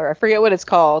baller. I forget what it's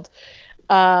called.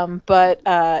 But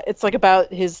it's like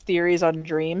about his theories on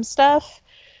dream stuff.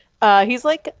 He's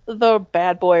like the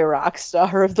bad boy rock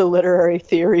star of the literary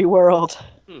theory world.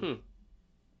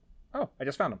 Oh, I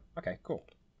just found him. Okay, cool.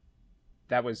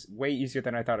 That was way easier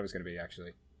than I thought it was going to be,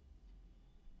 actually.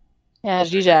 Yeah,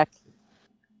 Žižek.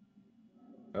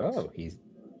 Oh,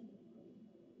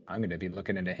 I'm going to be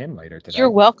looking into him later today. You're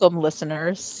welcome,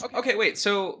 listeners. Okay, wait.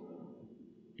 So,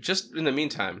 just in the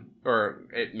meantime, or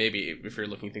maybe if you're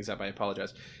looking things up, I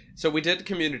apologize. So we did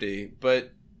Community,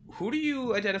 but who do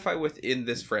you identify with in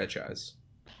this franchise?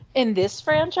 In this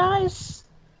franchise?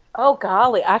 Oh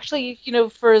golly, actually,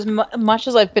 for as much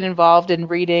as I've been involved in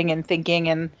reading and thinking,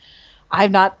 and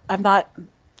I've not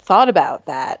thought about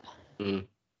that. Mhm.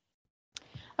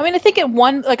 I mean, I think I don't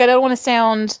want to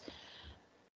sound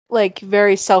like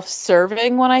very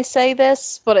self-serving when I say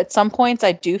this, but at some points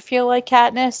I do feel like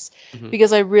Katniss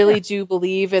because I really do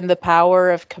believe in the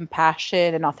power of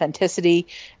compassion and authenticity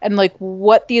and like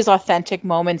what these authentic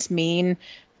moments mean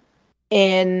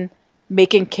in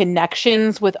making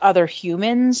connections with other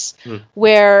humans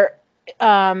where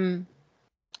and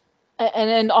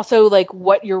also like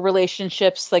what your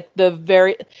relationships like the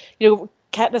very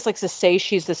Katniss likes to say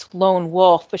she's this lone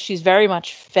wolf, but she's very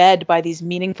much fed by these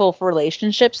meaningful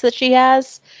relationships that she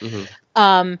has.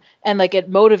 And like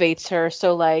it motivates her.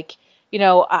 So like,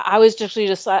 I was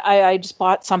I just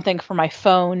bought something for my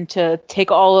phone to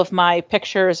take all of my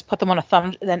pictures, put them on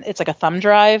then it's like a thumb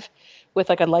drive with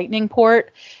like a lightning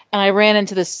port. And I ran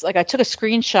into this, like I took a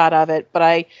screenshot of it, but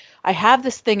I have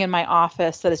this thing in my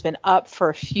office that has been up for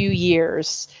a few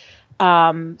years.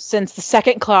 Since the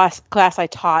second class I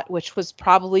taught, which was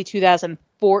probably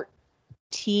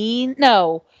 2014.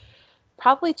 No,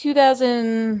 probably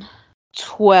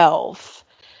 2012.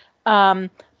 But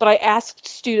I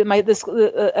asked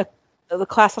the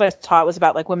class that I taught was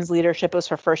about like women's leadership. It was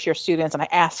for first year students. And I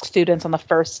asked students on the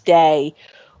first day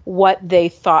what they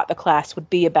thought the class would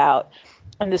be about.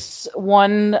 And this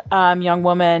one young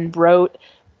woman drew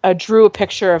a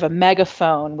picture of a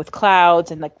megaphone with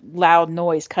clouds and like loud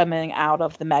noise coming out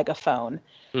of the megaphone.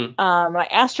 I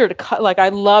asked her to I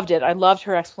loved it. I loved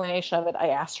her explanation of it. I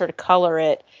asked her to color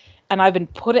it, and I've been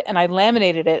I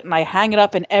laminated it, and I hang it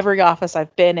up in every office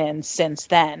I've been in since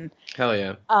then. Hell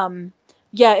yeah.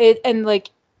 Yeah, and like,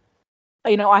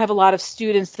 you know, I have a lot of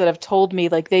students that have told me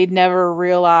like they'd never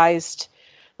realized,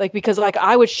 like, because like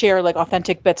I would share like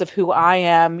authentic bits of who I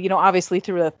am, you know, obviously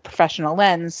through a professional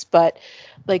lens, but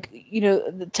like, you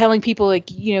know, telling people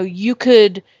like, you know, you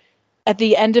could, at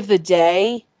the end of the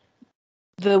day,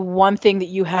 the one thing that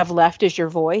you have left is your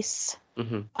voice.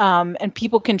 And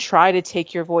people can try to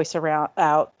take your voice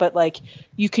out, but like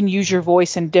you can use your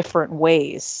voice in different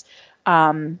ways.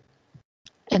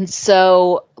 And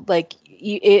so like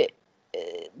it's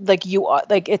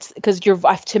because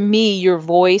to me, your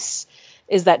voice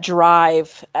is that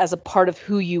drive as a part of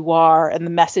who you are and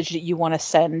the message that you want to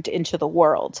send into the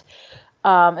world.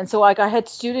 And so like I had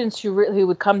students who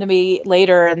would come to me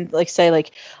later and like say like,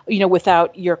 you know,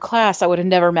 without your class, I would have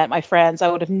never met my friends. I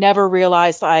would have never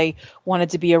realized I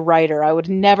wanted to be a writer. I would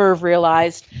never have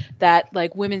realized that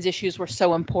like women's issues were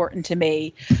so important to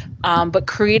me. But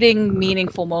creating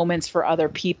meaningful moments for other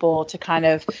people to kind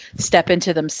of step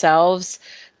into themselves.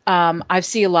 I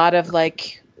see a lot of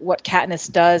like what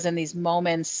Katniss does in these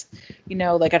moments, you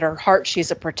know, like at her heart, she's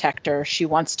a protector. She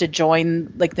wants to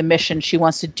join like the mission. She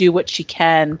wants to do what she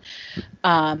can.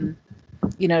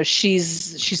 You know,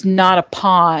 she's not a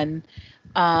pawn.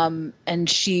 And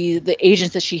the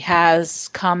agents that she has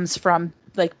comes from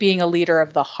like being a leader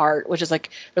of the heart, which is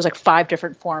like, there's like 5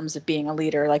 different forms of being a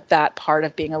leader, like that part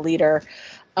of being a leader,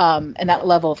 and that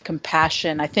level of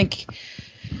compassion. I think,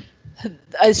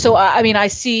 so I mean I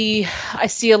see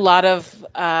a lot of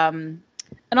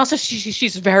and also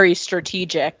she's very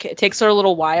strategic. It takes her a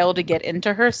little while to get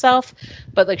into herself,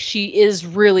 but like she is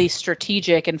really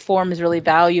strategic and forms really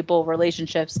valuable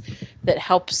relationships that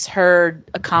helps her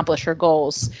accomplish her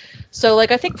goals. So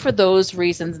like I think for those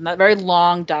reasons, and that very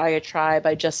long diatribe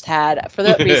I just had, for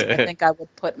that reason I think I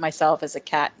would put myself as a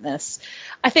Katniss.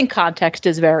 I think context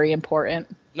is very important.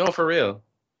 No, for real.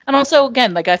 And also,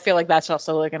 again, like I feel like that's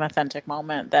also like an authentic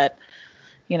moment that,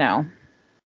 you know,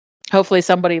 hopefully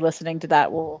somebody listening to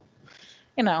that will,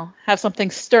 you know, have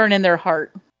something stern in their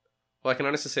heart. Well, I can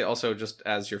honestly say also, just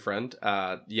as your friend,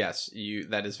 yes,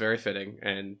 that is very fitting,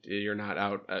 and you're not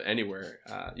out anywhere.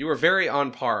 You were very on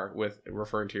par with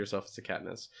referring to yourself as a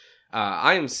Katniss.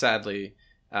 I am sadly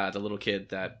the little kid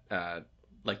that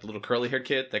like the little curly haired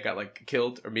kid that got like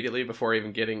killed immediately before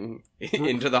even getting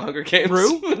into the Hunger Games.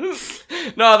 Rue?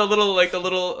 No, the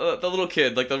little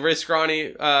kid, like the very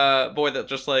scrawny boy that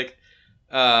just like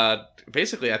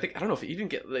basically, I don't know if he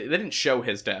didn't they didn't show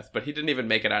his death, but he didn't even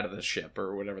make it out of the ship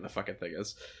or whatever the fucking thing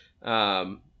is.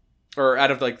 Or out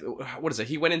of like, what is it?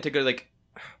 He went in to go like,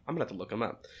 I'm gonna have to look him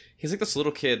up. He's like this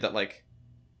little kid that like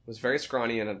was very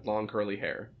scrawny and had long curly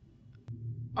hair.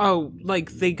 Oh,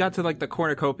 like they got to like the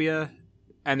cornucopia.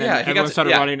 And then Yeah, everyone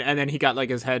started running, and then he got,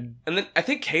 like, his head... And then I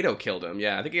think Kato killed him,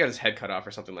 yeah. I think he got his head cut off or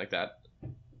something like that.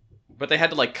 But they had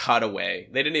to, like, cut away.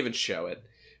 They didn't even show it.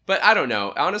 But I don't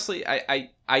know. Honestly, I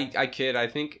kid. I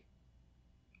think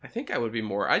I would be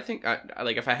more... I think,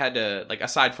 like, if I had to... Like,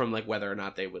 aside from, like, whether or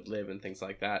not they would live and things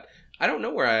like that, I don't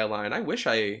know where I align. I wish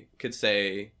I could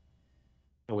say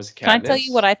I was a Katniss. Can I tell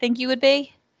you what I think you would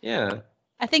be? Yeah.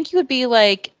 I think you would be,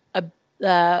 like,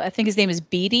 I think his name is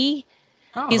Beetee.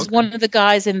 Oh, He's okay. one of the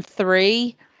guys in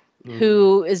 3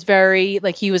 who is very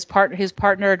like he's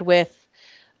partnered with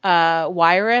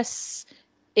Wyrus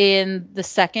in the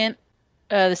second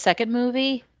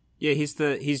movie. Yeah,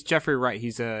 he's Jeffrey Wright.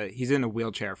 He's in a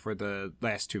wheelchair for the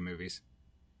last 2 movies.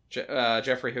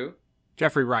 Jeffrey who?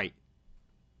 Jeffrey Wright.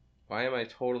 Why am I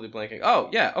totally blanking? Oh,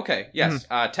 yeah, okay, yes.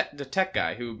 The tech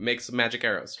guy who makes magic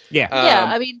arrows. Yeah. Yeah,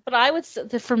 I mean,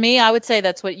 but for me, I would say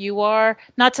that's what you are.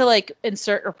 Not to like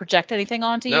insert or project anything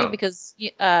onto you, because,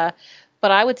 but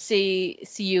I would see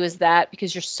you as that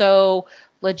because you're so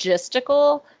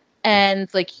logistical and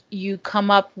like you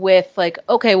come up with like,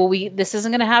 okay, well this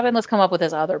isn't going to happen. Let's come up with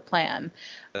this other plan.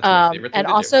 That's my favorite thing and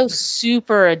to also do.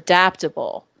 super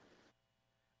adaptable.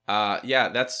 Yeah,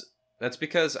 that's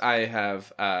because I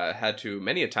have had to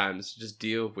many a times just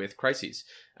deal with crises.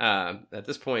 At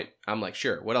this point, I'm like,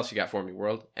 sure, what else you got for me,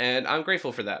 world? And I'm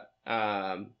grateful for that.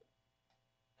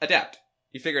 Adapt.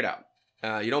 You figure it out.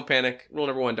 You don't panic. Rule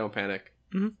number 1, don't panic.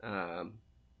 Mm-hmm.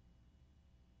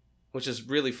 Which is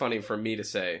really funny for me to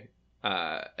say,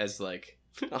 as like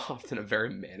often a very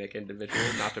manic individual,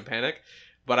 not to panic.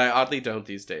 But I oddly don't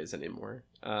these days anymore,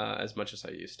 as much as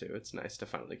I used to. It's nice to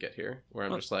finally get here, where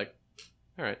I'm just like,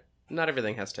 all right, not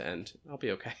everything has to end. I'll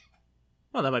be okay.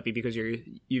 Well, that might be because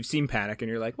you've seen Panic and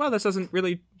you're like, well, this doesn't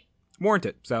really warrant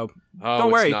it. So Oh,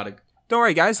 don't worry. don't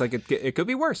worry, guys. Like it could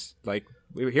be worse. Like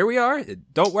here we are.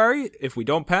 Don't worry. If we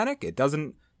don't panic,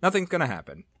 nothing's gonna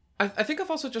happen. I think I've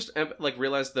also just like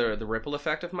realized the ripple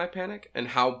effect of my panic and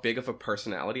how big of a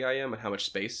personality I am and how much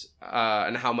space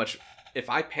and how much, if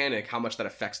I panic, how much that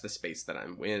affects the space that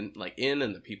I'm in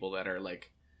and the people that are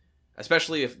like,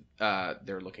 especially if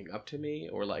they're looking up to me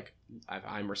or like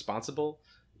I'm responsible.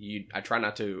 I try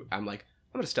not to. I'm like,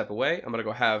 I'm gonna step away. I'm gonna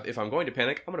go have. If I'm going to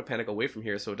panic, I'm gonna panic away from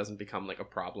here so it doesn't become like a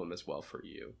problem as well for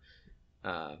you.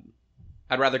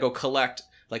 I'd rather go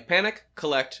panic,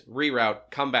 collect, reroute,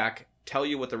 come back, tell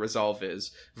you what the resolve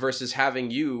is, versus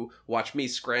having you watch me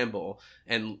scramble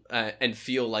and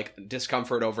feel like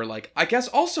discomfort over like, I guess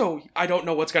also I don't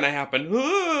know what's gonna happen.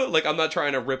 Like I'm not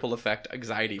trying to ripple effect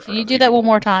anxiety. Can you do that one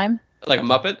more time? Like a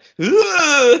Muppet?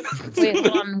 Wait,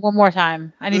 hold on, one more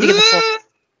time. I need to get the full.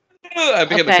 I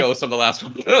became a ghost on the last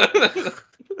one.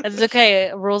 It's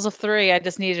okay. Rules of 3. I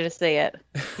just needed to say it.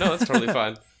 No, that's totally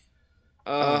fine.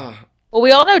 Well,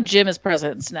 we all know Jim is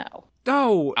President Snow.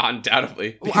 No,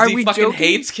 undoubtedly, because he fucking joking?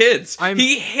 hates kids.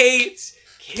 He hates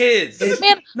kids.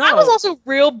 Man, I was also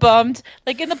real bummed.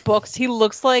 Like in the books, he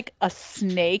looks like a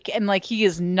snake, and like he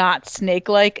is not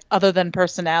snake-like other than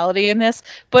personality in this.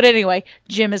 But anyway,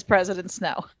 Jim is President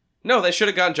Snow. No, they should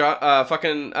have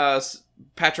gone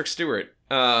Patrick Stewart.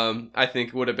 I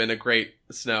think would have been a great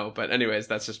Snow. But anyways,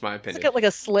 that's just my opinion. He's got like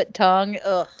a slit tongue.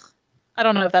 Ugh. I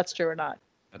don't know if that's true or not.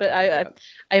 But I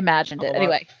imagined it.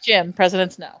 Anyway, Jim,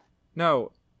 President Snow.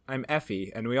 No, I'm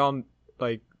Effie, and we all,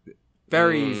 like,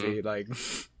 very easy, like,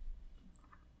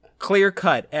 clear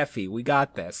cut, Effie, we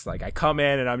got this. Like, I come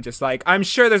in, and I'm just like, I'm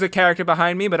sure there's a character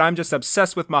behind me, but I'm just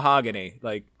obsessed with mahogany.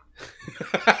 Like,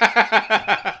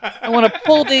 I want to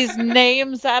pull these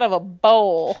names out of a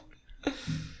bowl.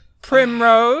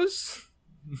 Primrose.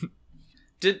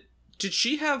 Did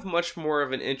she have much more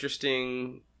of an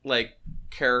interesting, like,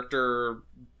 character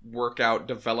workout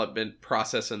development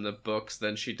process in the books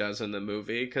than she does in the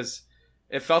movie? Because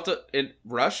it felt it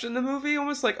rushed in the movie,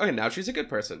 almost like, okay, now she's a good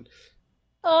person.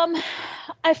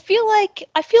 I feel like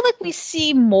we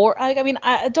see more. I mean,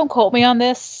 don't quote me on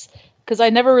this because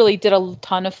I never really did a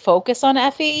ton of focus on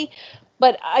Effie,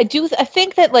 but I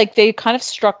think that like they kind of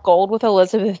struck gold with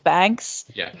Elizabeth Banks.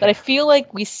 Yeah. But I feel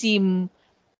like we see,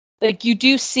 like you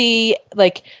do see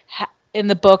like in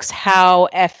the books how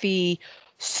Effie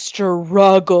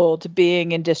struggled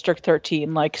being in District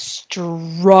 13, like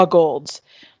struggled.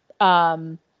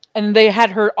 And they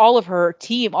had all of her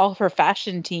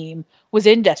fashion team was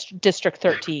in District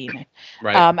 13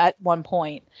 right. At one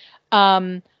point.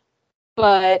 But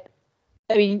I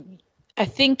mean, I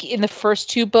think in the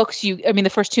first two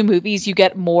movies, you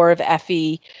get more of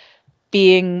Effie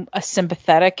being a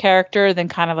sympathetic character than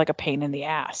kind of like a pain in the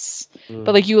ass.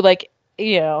 But like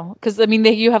because I mean,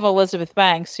 you have Elizabeth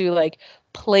Banks who like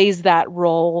plays that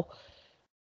role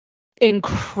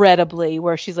incredibly,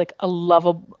 where she's like a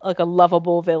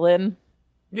lovable villain.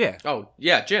 Yeah. Oh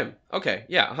yeah, Jim. Okay,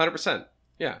 yeah, 100%.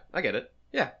 Yeah, I get it.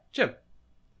 Yeah, Jim.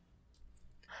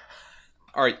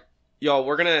 All right, y'all,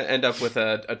 we're gonna end up with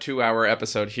a 2-hour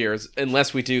episode here,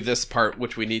 unless we do this part,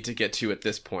 which we need to get to at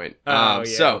this point. Yeah.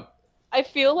 So I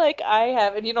feel like I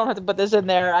have, and you don't have to put this in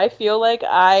there. I feel like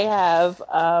I have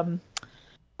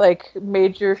like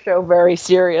made your show very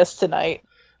serious tonight.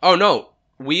 Oh no,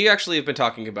 we actually have been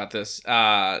talking about this.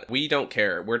 We don't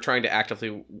care. We're trying to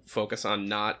actively focus on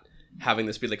not having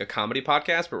this be like a comedy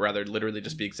podcast, but rather literally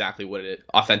just be exactly what it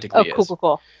authentically is.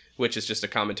 Cool. Which is just a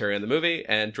commentary on the movie,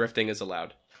 and drifting is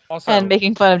allowed. Also, and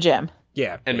making fun of Jim.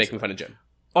 Yeah. And making fun of Jim.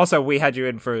 Also, we had you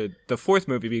in for the 4th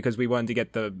movie because we wanted to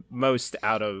get the most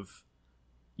out of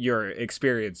your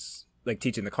experience, like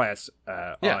teaching the class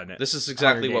on it. This is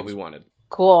exactly what we wanted.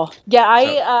 Cool. Yeah,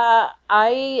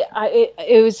 I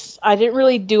didn't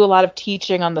really do a lot of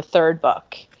teaching on the 3rd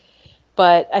book,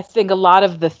 but I think a lot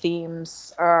of the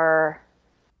themes are,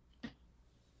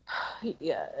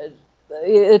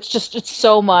 it's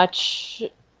so much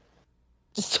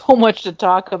to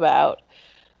talk about.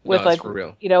 With for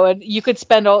real. And you could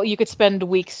spend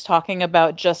weeks talking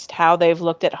about just how they've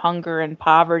looked at hunger and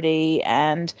poverty,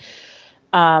 and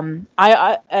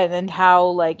and how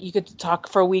like you could talk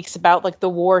for weeks about like the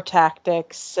war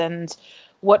tactics and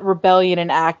what rebellion and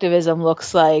activism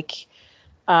looks like.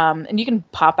 And you can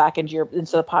pop back into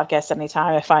the podcast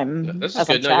anytime if I'm. This is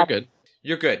good. No, you're good.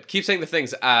 You're good. Keep saying the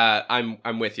things.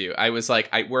 I'm with you. I was like,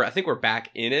 I think we're back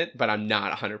in it, but I'm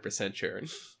not 100% sure.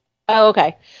 Oh,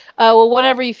 okay. Well,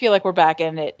 whenever you feel like we're back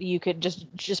in it, you could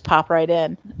just pop right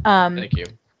in. Thank you.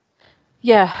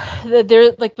 Yeah, but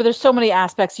there's so many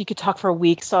aspects. You could talk for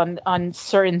weeks on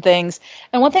certain things.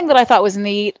 And one thing that I thought was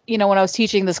neat, when I was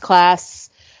teaching this class,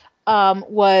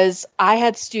 was I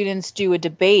had students do a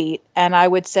debate, and I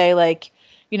would say, like,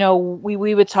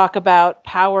 we would talk about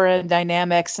power and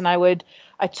dynamics, and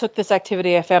I took this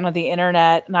activity I found on the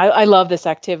internet, and I love this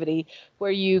activity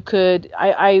where you could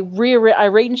I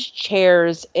arranged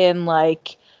chairs in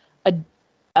like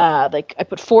like I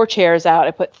put 4 chairs out.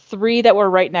 I put 3 that were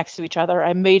right next to each other.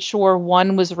 I made sure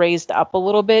one was raised up a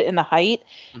little bit in the height,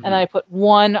 and I put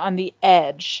one on the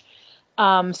edge,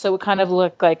 so it kind of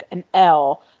looked like an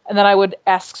L. And then I would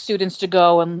ask students to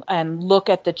go and look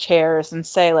at the chairs and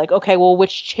say, like, okay, well,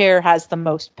 which chair has the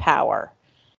most power?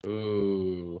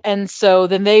 Ooh. And so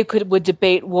then they would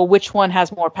debate, well, which one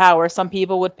has more power? Some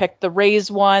people would pick the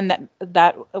raised one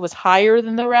that was higher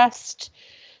than the rest.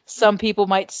 Some people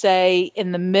might say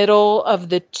in the middle of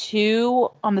the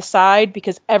 2 on the side,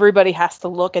 because everybody has to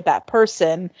look at that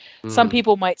person. Some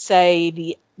people might say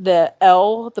the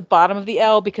L, the bottom of the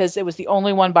L, because it was the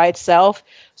only one by itself.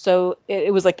 So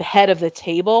it was like the head of the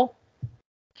table.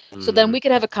 So then we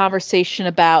could have a conversation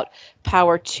about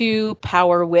power to,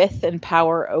 power with, and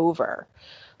power over,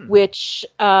 which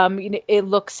it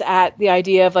looks at the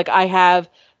idea of, like, I have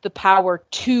the power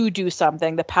to do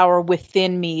something, the power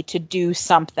within me to do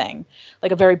something,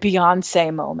 like a very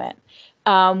Beyonce moment,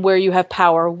 where you have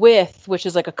power with, which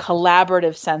is like a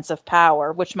collaborative sense of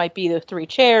power, which might be the 3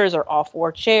 chairs or all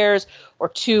 4 chairs or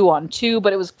 2 on 2,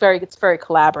 but it's very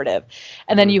collaborative.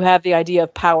 And then you have the idea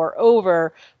of power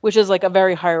over, which is like a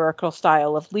very hierarchical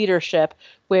style of leadership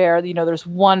where, there's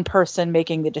one person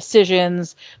making the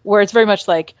decisions, where it's very much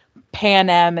like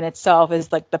Panem in itself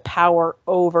is like the power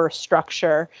over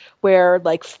structure, where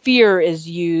like fear is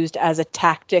used as a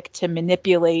tactic to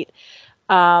manipulate.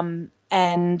 Like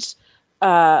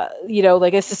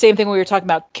it's the same thing when we were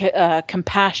talking about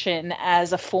compassion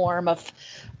as a form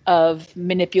of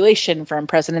manipulation from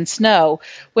President Snow,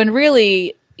 when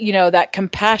really, that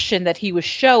compassion that he was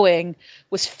showing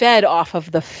was fed off of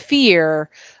the fear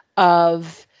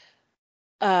of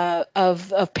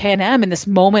Panem in this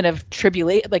moment of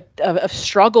tribulation, like of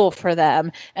struggle for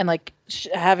them, and like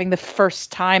having the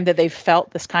first time that they've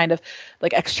felt this kind of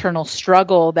like external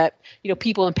struggle that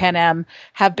people in Panem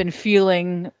have been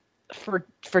feeling for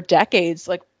decades,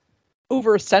 like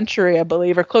over a century, I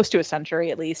believe, or close to a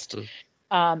century at least.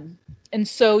 And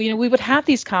so we would have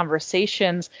these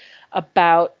conversations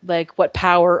about like what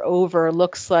power over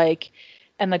looks like,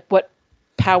 and like what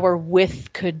power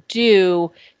with could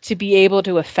do to be able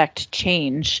to affect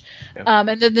change. And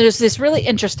then there's this really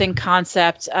interesting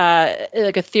concept,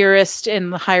 like a theorist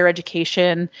in higher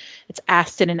education, it's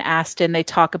Aston and Aston. They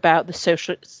talk about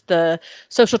the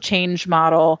social change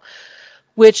model,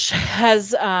 which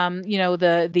has,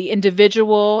 the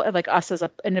individual, like us as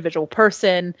an individual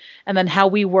person, and then how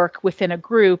we work within a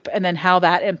group, and then how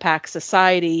that impacts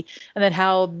society, and then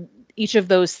how each of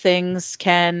those things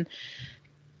can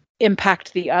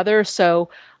impact the other. So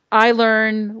I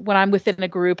learn when I'm within a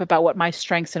group about what my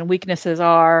strengths and weaknesses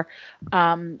are,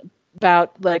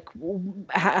 about like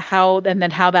how, and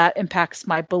then how that impacts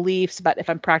my beliefs about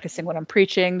if I'm practicing what I'm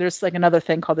preaching. There's like another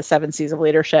thing called the 7 C's of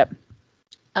leadership.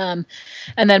 But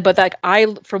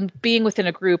from being within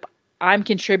a group, I'm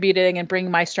contributing and bringing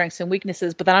my strengths and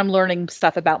weaknesses, but then I'm learning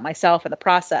stuff about myself in the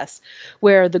process,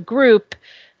 where the group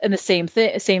in the same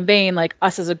vein, like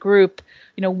us as a group,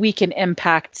 we can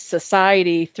impact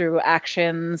society through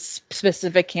actions,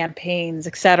 specific campaigns,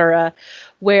 etc.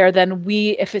 Where then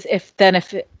if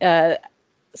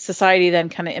society then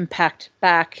kind of impact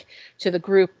back to the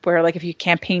group, where like if your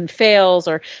campaign fails,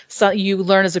 or you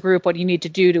learn as a group what you need to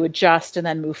do to adjust and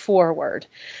then move forward.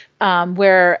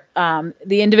 Where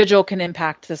the individual can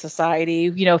impact the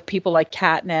society, people like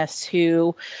Katniss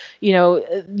who,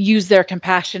 use their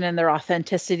compassion and their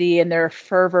authenticity and their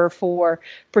fervor for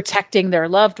protecting their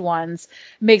loved ones,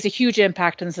 makes a huge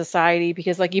impact in society.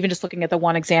 Because like even just looking at the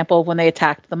one example when they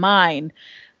attacked the mine,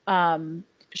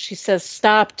 she says,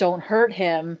 "Stop, don't hurt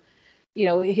him."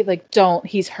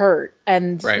 He's hurt.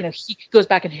 And, right. He goes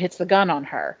back and hits the gun on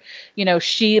her,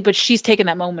 but she's taken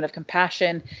that moment of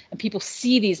compassion, and people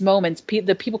see these moments.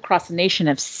 The people across the nation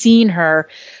have seen her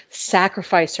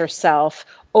sacrifice herself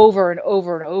over and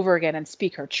over and over again and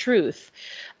speak her truth.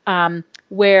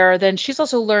 Where then she's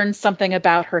also learned something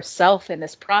about herself in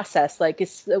this process. Like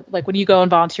it's like when you go and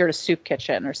volunteer at a soup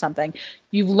kitchen or something,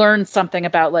 you've learned something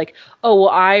about like, oh, well,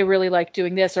 I really like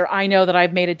doing this, or I know that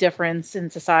I've made a difference in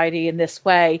society in this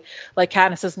way. Like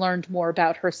Katniss has learned more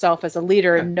about herself as a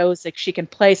leader and knows like she can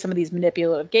play some of these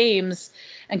manipulative games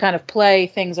and kind of play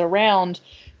things around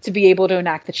to be able to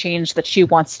enact the change that she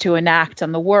wants to enact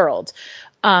on the world.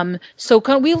 So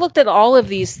we looked at all of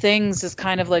these things as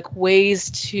kind of like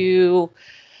ways to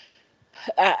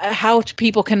how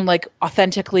people can like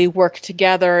authentically work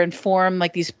together and form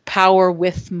like these power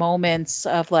with moments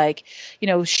of like,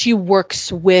 she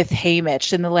works with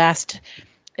Haymitch in the last,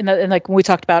 and like when we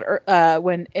talked about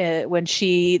when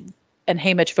she and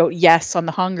Haymitch vote yes on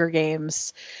the Hunger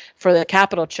Games for the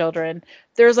Capital Children,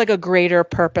 there's like a greater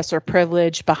purpose or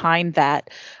privilege behind that.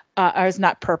 Or it's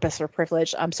not purpose or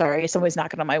privilege. I'm sorry, somebody's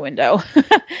knocking on my window.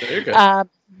 There you go.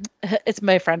 It's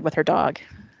my friend with her dog,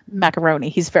 Macaroni.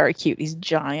 He's very cute. He's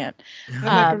giant.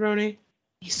 Macaroni.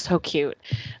 He's so cute.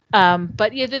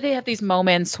 But yeah, they have these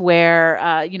moments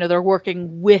where they're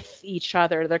working with each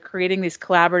other. They're creating these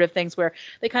collaborative things where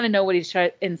they kind of know what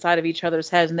inside of each other's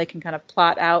heads, and they can kind of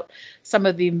plot out some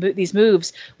of these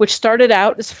moves, which started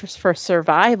out as for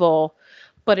survival,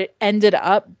 but it ended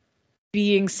up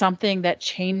being something that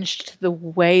changed the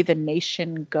way the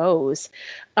nation goes.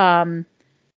 And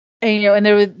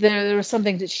there was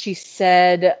something that she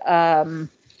said. I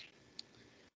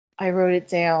wrote it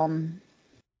down.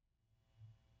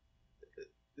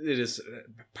 It is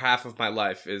half of my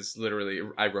life is literally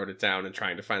I wrote it down and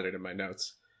trying to find it in my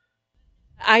notes.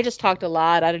 I just talked a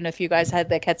lot. I don't know if you guys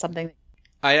had something.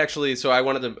 I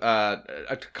wanted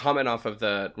to comment off of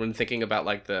when thinking about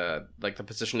like the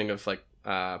positioning of like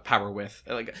power with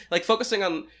like focusing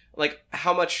on like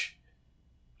how much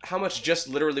just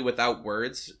literally without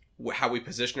words how we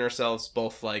position ourselves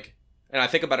both like, and I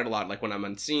think about it a lot like when I'm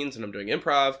on scenes and I'm doing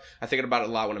improv. I think about it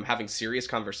a lot when I'm having serious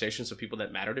conversations with people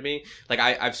that matter to me. Like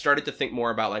I've started to think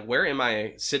more about like where am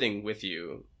I sitting with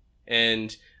you,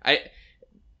 and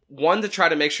to try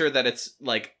to make sure that it's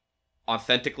like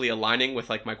authentically aligning with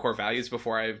like my core values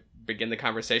before I begin the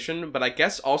conversation. But I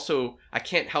guess also I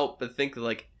can't help but think that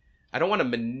like I don't want to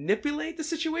manipulate the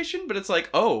situation, but it's like,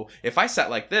 oh, if I sat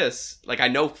like this, like I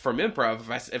know from improv,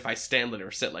 if I stand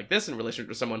or sit like this in relationship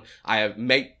to someone,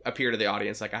 may appear to the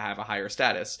audience like I have a higher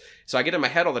status. So I get in my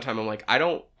head all the time. I'm like, I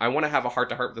want to have a heart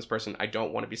to heart with this person. I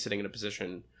don't want to be sitting in a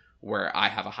position where I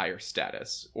have a higher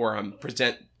status or I'm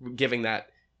giving that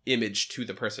image to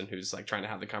the person who's like trying to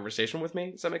have the conversation with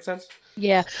me. Does that make sense?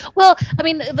 Yeah. Well, I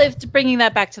mean, bringing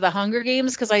that back to the Hunger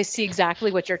Games, because I see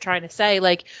exactly what you're trying to say.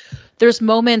 Like, there's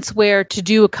moments where to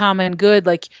do a common good,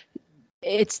 like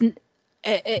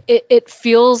it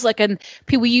feels like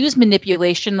we use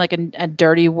manipulation like a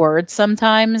dirty word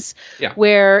sometimes. Yeah.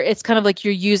 Where it's kind of like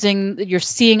you're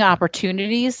seeing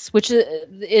opportunities, which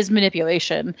is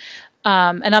manipulation.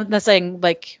 And I'm not saying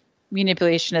like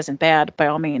manipulation isn't bad, by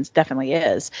all means, definitely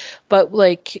is, but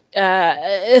like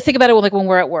think about it like when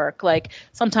we're at work, like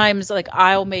sometimes like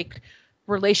I'll make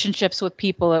relationships with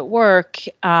people at work,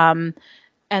 and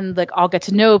like I'll get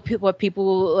to know what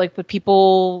people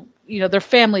their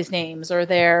family's names or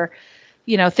their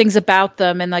things about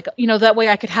them, and like that way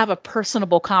I could have a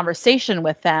personable conversation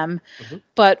with them. Mm-hmm.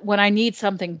 But when I need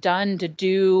something done to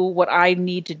do what I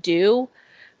need to do,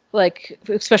 like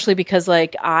especially because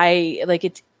like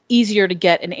it's easier to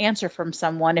get an answer from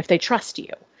someone if they trust you.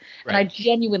 Right. And I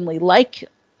genuinely like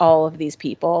all of these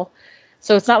people.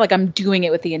 So it's not like I'm doing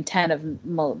it with the intent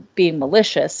of being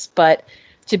malicious, but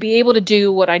to be able to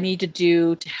do what I need to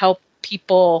do to help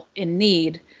people in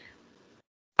need,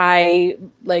 I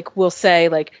like will say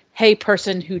like, hey,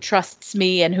 person who trusts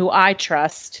me and who I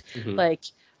trust, mm-hmm. like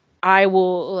I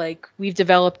will like, we've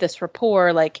developed this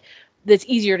rapport, like it's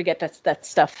easier to get that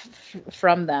stuff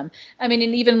from them. I mean,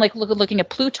 and even like looking at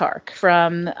Plutarch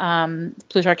from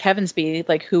Plutarch Heavensbee,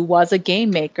 like who was a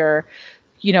game maker,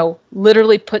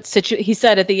 literally he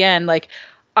said at the end, like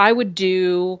I would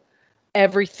do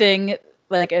everything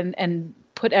like and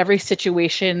put every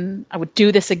situation, I would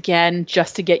do this again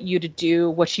just to get you to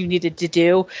do what you needed to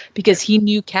do, because he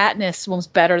knew Katniss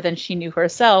almost better than she knew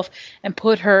herself and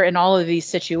put her in all of these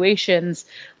situations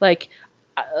like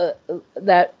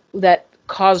that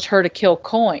caused her to kill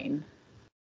Coin.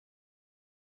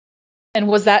 And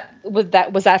was that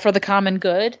for the common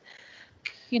good?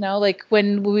 Like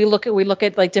when we look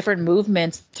at like different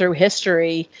movements through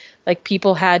history, like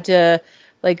people had to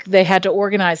they had to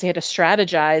organize, they had to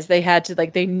strategize, they had to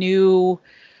they knew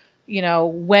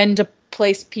when to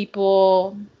place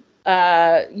people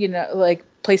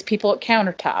place people at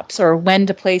countertops, or when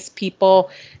to place people,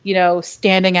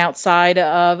 standing outside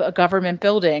of a government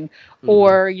building, mm-hmm.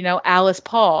 or, Alice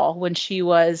Paul, when she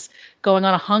was going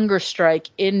on a hunger strike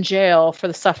in jail for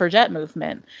the suffragette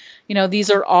movement.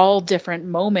 These are all different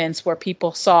moments where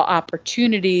people saw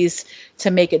opportunities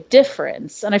to make a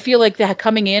difference. And I feel like that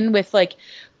coming in with like,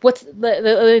 what's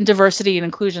in diversity and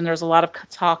inclusion, there's a lot of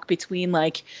talk between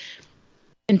like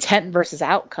intent versus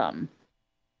outcome.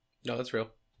 No, that's real.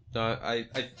 I'm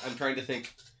trying to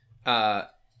think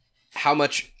how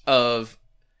much of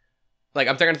like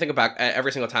I'm trying to think about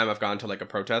every single time I've gone to like a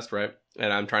protest, right?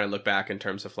 And I'm trying to look back in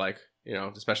terms of like, you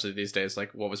know, especially these days,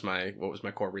 like what was my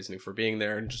core reasoning for being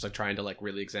there, and just like trying to like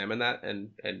really examine that and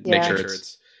make sure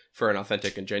it's for an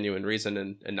authentic and genuine reason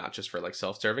and not just for like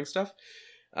self-serving stuff.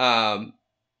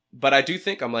 But I do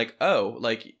think I'm like, oh,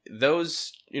 like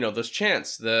those, you know, those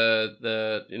chants,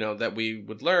 the you know, that we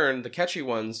would learn, the catchy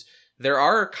ones, there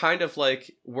are kind of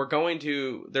like,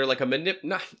 they're like I guess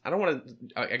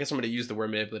I'm going to use the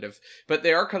word manipulative, but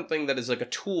they are something that is like a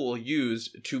tool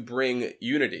used to bring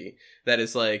unity that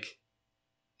is like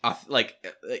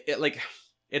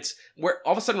it's where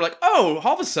all of a sudden we're like, oh,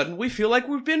 all of a sudden we feel like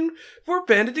we're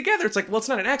banded together. It's like, well, it's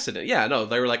not an accident. Yeah, no,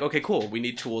 they were like, okay, cool. We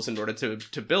need tools in order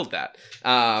to build that.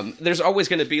 There's always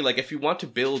going to be like, if you want to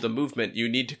build a movement, you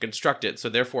need to construct it. So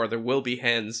therefore there will be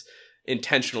hands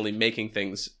intentionally making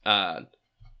things,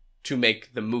 to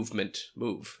make the movement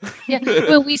move. Yeah,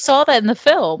 well, we saw that in the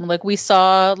film. Like we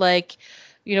saw, like,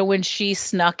 you know, when she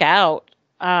snuck out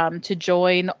to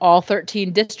join all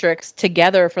 13 districts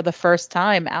together for the first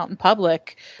time out in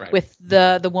public, right, with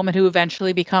the woman who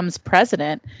eventually becomes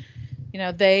president. You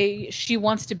know, she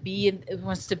wants to be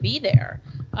there,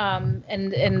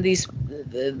 and these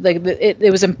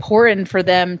it was important for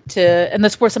them to, and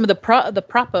that's where some of the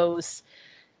propos,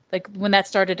 like when that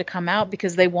started to come out,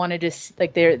 because they wanted to,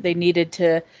 like,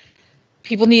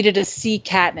 people needed to see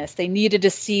Katniss, they needed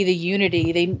to see the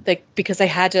unity, because they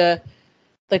had to.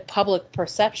 Like, public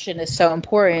perception is so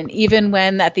important. Even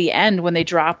when at the end, when they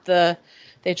drop the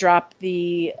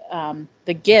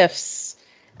gifts,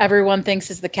 everyone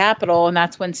thinks it's the Capitol, and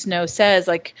that's when Snow says,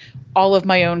 like, all of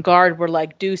my own guard were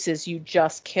like, deuces, you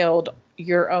just killed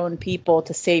your own people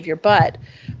to save your butt.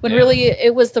 When really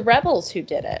it was the rebels who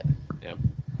did it. Yeah.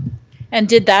 And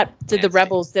did the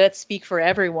rebels, did it speak for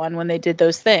everyone when they did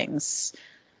those things?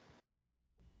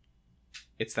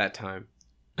 It's that time.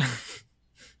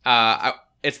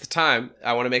 It's the time.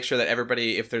 I want to make sure that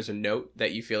everybody, if there's a note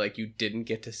that you feel like you didn't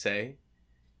get to say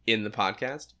in the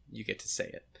podcast, you get to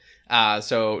say it.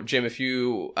 So, Jim, if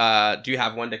you do you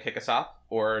have one to kick us off,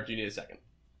 or do you need a second?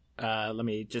 Let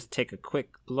me just take a quick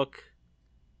look.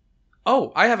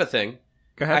 Oh, I have a thing.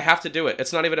 Go ahead. I have to do it.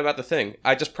 It's not even about the thing.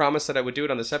 I just promised that I would do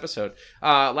it on this episode.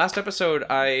 Last episode,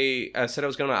 I said I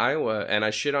was going to Iowa, and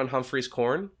I shit on Humphrey's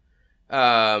corn.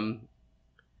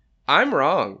 I'm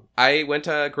wrong. I went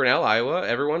to Grinnell, Iowa.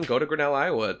 Everyone go to Grinnell,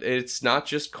 Iowa. It's not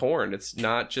just corn. It's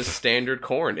not just standard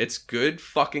corn. It's good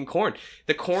fucking corn.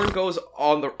 The corn goes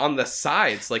on the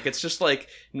sides. Like, it's just like,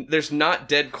 there's not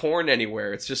dead corn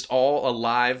anywhere. It's just all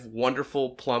alive,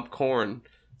 wonderful, plump corn.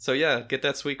 So yeah, get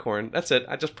that sweet corn. That's it.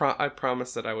 I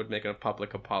promised that I would make a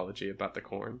public apology about the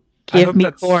corn. Give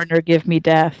me corn or give me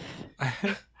death.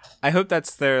 I hope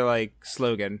that's their, like,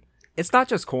 slogan. It's not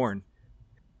just corn.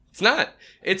 It's not.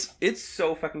 It's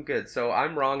so fucking good. So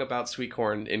I'm wrong about sweet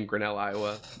corn in Grinnell,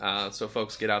 Iowa. So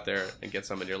folks, get out there and get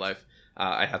some in your life.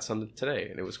 I had some today,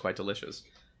 and it was quite delicious.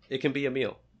 It can be a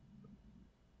meal.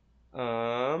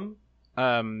 The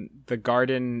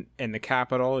garden in the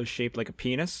Capitol is shaped like a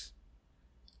penis.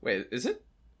 Wait, is it?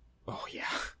 Oh yeah,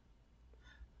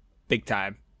 big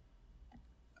time.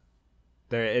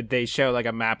 They show like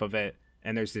a map of it,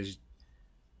 and there's this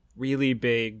really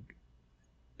big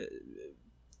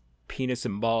penis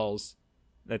and balls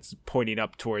that's pointing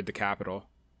up toward the Capitol.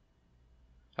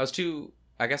 I was too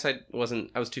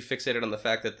fixated on the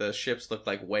fact that the ships looked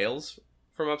like whales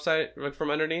from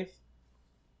underneath,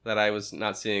 that I was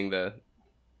not seeing the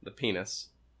penis.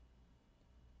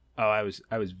 Oh, I was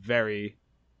very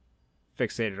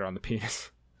fixated on the penis.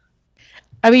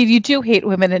 I mean, you do hate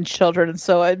women and children,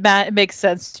 so it makes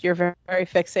sense you're very, very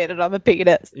fixated on the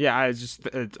penis. Yeah,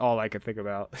 it's all I could think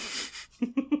about.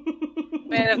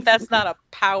 Man, if that's not a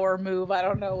power move, I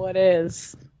don't know what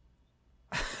is.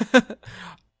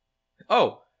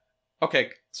 Oh,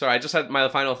 okay. Sorry, I just had my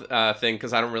final thing,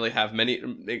 because I don't really have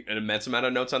an immense amount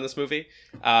of notes on this movie.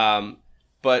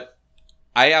 But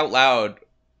I out loud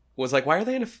was like, why are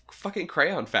they in a fucking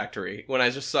crayon factory? When I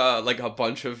just saw like a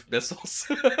bunch of missiles,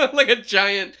 like a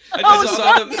giant. I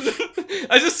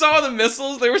just saw the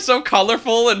missiles. They were so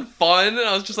colorful and fun, and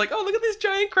I was just like, oh, look at these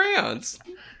giant crayons.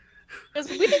 Because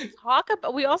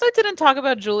we also didn't talk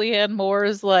about Julianne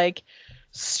Moore's, like,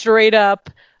 straight up,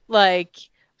 like,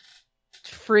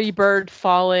 free bird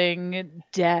falling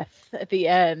death at the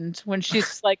end, when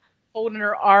she's like holding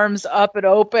her arms up and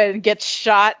open and gets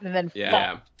shot and then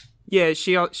falls. Yeah,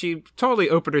 she totally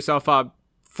opened herself up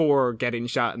for getting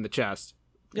shot in the chest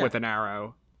with an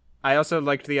arrow. I also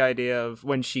liked the idea of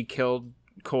when she killed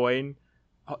Coin,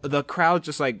 the crowd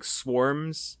just like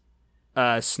swarms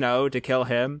Snow to kill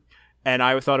him, And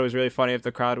I thought it was really funny if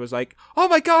the crowd was like, "Oh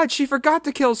my God, she forgot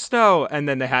to kill Snow," and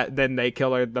then they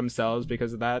kill her themselves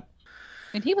because of that.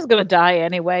 And he was gonna die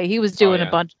anyway. He was doing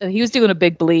He was doing a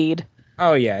big bleed.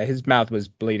 Oh yeah, his mouth was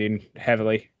bleeding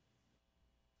heavily.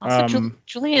 Also,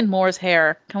 Julianne Moore's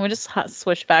hair. Can we just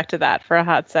switch back to that for a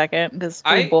hot second? Because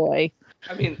oh boy.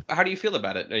 I mean, how do you feel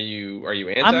about it? Are you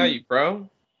anti? Are you pro?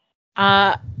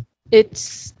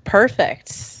 It's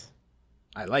perfect.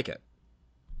 I like it.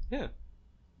 Yeah.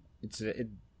 It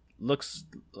looks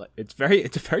it's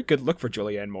a very good look for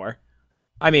Julianne Moore.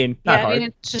 I mean, not hard. I mean,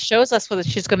 it just shows us what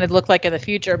she's going to look like in the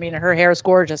future. I mean, her hair is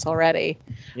gorgeous already.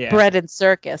 Yeah. Bread and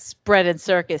circus,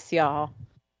 y'all.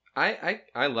 I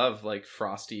love like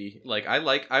frosty. Like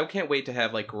I can't wait to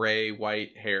have like gray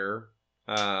white hair.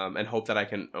 And hope that I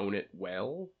can own it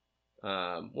well.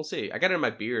 We'll see. I got it in my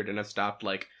beard, and I've stopped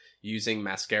like using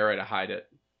mascara to hide it.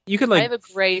 You could like. I have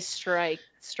a gray stripe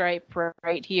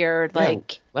right here,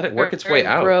 like let it work its way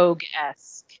out.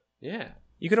 Rogue-esque. Yeah.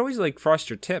 You could always like frost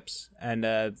your tips, and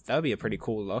that would be a pretty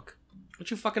cool look.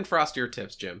 Would you fucking frost your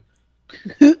tips, Jim?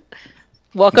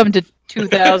 Welcome to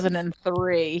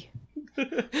 2003.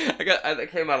 I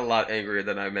came out a lot angrier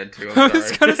than I meant to. I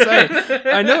was gonna say,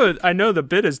 I know the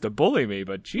bit is to bully me,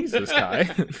 but Jesus, Kai.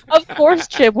 Of course,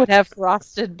 Jim would have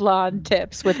frosted blonde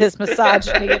tips with his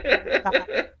misogyny.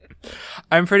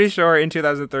 I'm pretty sure in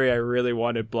 2003 I really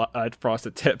wanted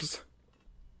frosted tips.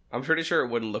 I'm pretty sure it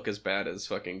wouldn't look as bad as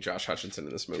fucking Josh Hutcherson in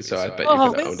this movie. So I bet you could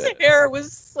have owned it. His hair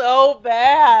was so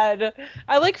bad.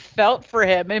 I like felt for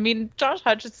him. I mean, Josh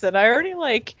Hutcherson. I already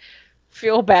like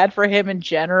feel bad for him in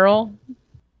general.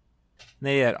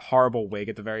 They had a horrible wig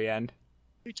at the very end.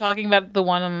 You're talking about the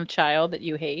one on the child that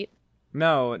you hate?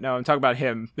 No, I'm talking about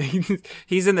him.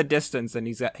 He's in the distance, and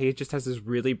he just has this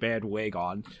really bad wig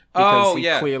on. Because he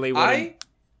clearly wouldn't... I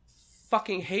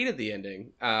fucking hated the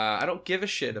ending. I don't give a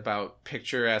shit about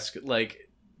picturesque, like,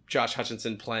 Josh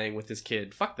Hutcherson playing with his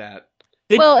kid. Fuck that.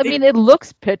 I mean, it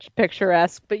looks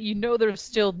picturesque, but you know they're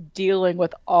still dealing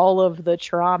with all of the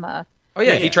trauma. Oh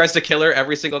yeah, he tries to kill her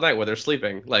every single night while they're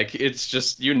sleeping. Like, it's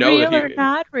just, you know, real or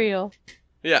not real.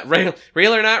 Yeah,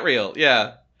 real or not real.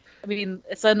 Yeah. I mean,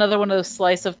 it's another one of those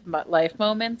slice of life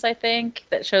moments, I think,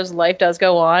 that shows life does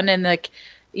go on, and like,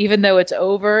 even though it's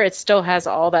over, it still has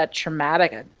all that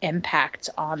traumatic impact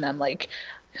on them. Like,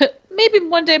 maybe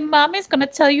one day Mommy's gonna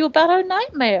tell you about her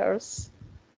nightmares.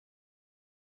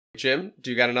 Jim, do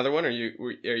you got another one, or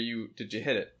did you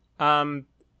hit it?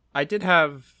 I did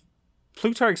have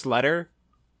Plutarch's letter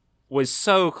was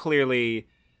so clearly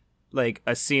like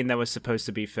a scene that was supposed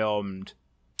to be filmed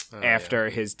after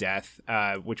his death,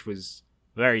 which was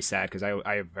very sad because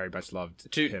I very much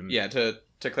loved him. Yeah,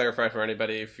 to clarify for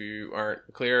anybody if you aren't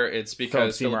clear, it's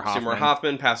because Seymour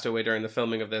Hoffman passed away during the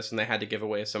filming of this, and they had to give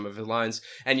away some of his lines.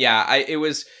 And yeah,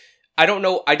 I don't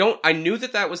know. I knew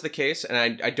that was the case, and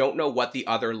I don't know what the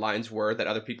other lines were that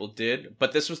other people did,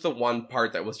 but this was the one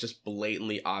part that was just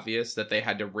blatantly obvious that they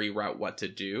had to reroute what to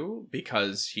do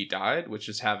because he died, which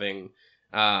is having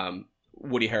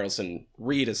Woody Harrelson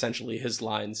read essentially his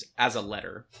lines as a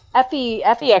letter. Effie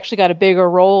actually got a bigger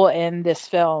role in this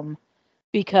film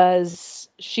because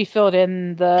she filled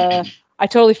in I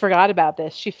totally forgot about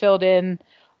this. She filled in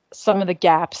some of the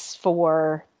gaps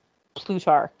for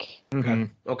Plutarch. Mm-hmm.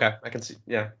 Okay, I can see.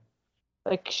 Yeah,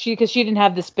 like because she didn't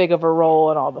have this big of a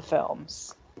role in all the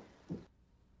films.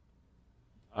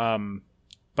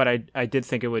 But I did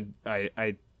think it would.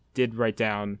 I did write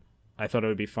down. I thought it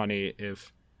would be funny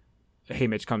if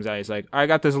Haymitch comes out. He's like, I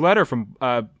got this letter from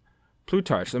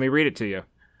Plutarch. Let me read it to you.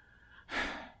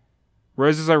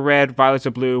 Roses are red, violets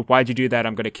are blue. Why'd you do that?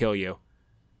 I'm gonna kill you.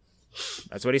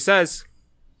 That's what he says.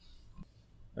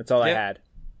 That's all I had.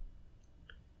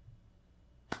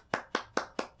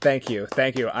 Thank you.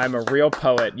 I'm a real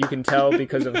poet. You can tell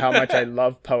because of how much I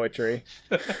love poetry.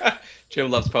 Jim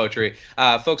loves poetry.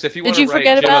 Folks, if you want to write Jim a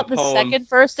poem... Did you forget about the second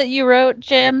verse that you wrote,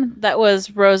 Jim? That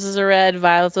was roses are red,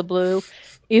 violets are blue.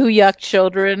 Ew, yuck,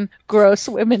 children. Gross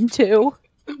women, too.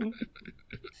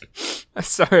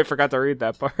 Sorry, I forgot to read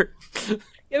that part.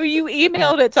 You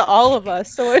emailed it to all of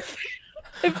us, so I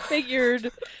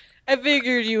figured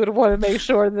you would want to make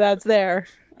sure that's there.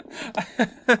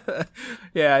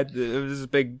 Yeah, it was a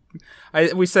big.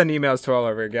 We send emails to all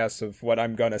of our guests of what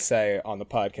I'm gonna say on the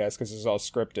podcast because it's all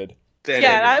scripted.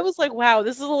 Yeah, and I was like, "Wow,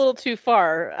 this is a little too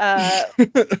far." Yeah,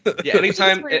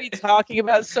 anytime we're talking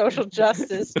about social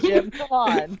justice, Jim, come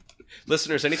on.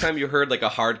 Listeners, anytime you heard like a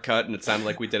hard cut and it sounded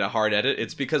like we did a hard edit,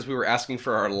 it's because we were asking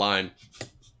for our line.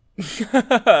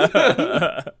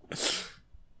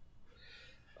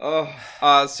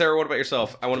 Sarah, what about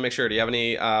yourself? I want to make sure. Do you have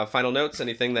any final notes?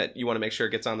 Anything that you want to make sure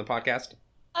gets on the podcast?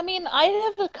 I mean, I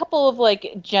have a couple of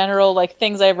like general like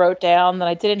things I wrote down that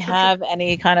I didn't have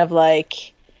any kind of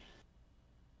like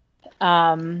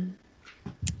um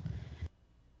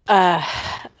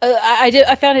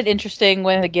I found it interesting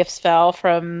when the gifts fell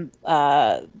from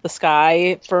the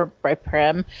sky by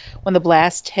Prim. When the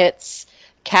blast hits,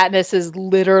 Katniss is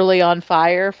literally on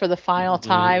fire for the final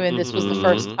time, and this was the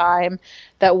first time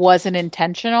that wasn't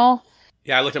intentional.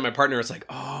 Yeah, I looked at my partner. It's like,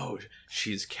 oh,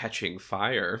 she's catching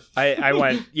fire. I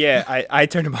went, yeah. I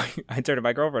turned to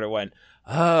my girlfriend and went,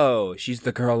 oh, she's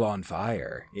the girl on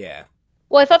fire. Yeah.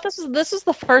 Well, I thought this was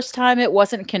the first time it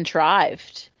wasn't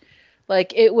contrived.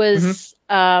 Like it was,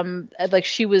 like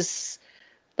she was,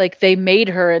 like they made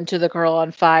her into the girl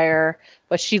on fire,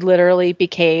 but she literally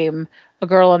became a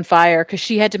girl on fire because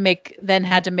she had to make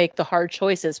the hard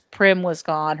choices. Prim was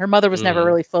gone. Her mother was never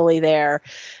really fully there.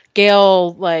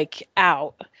 Gale like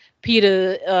out.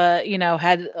 Peeta,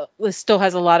 still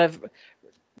has a lot of,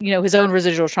 his own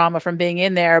residual trauma from being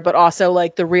in there, but also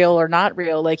like the real or not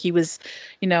real. Like he was,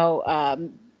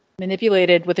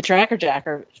 manipulated with the tracker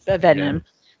jacker venom. Yeah.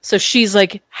 So she's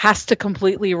like has to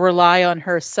completely rely on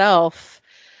herself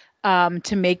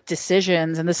to make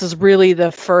decisions. And this is really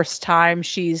the first time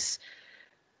she's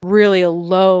really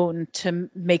alone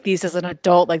to make these as an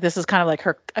adult. Like this is kind of like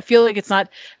her, I feel like it's not,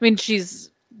 I mean,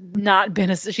 she's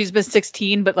been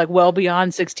 16, but like well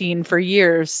beyond 16 for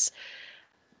years.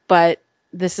 But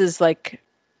this is like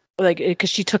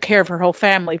because she took care of her whole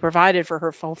family, provided for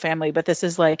her whole family. But this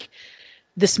is like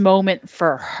this moment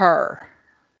for her.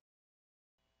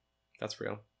 That's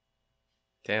real.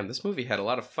 Damn, this movie had a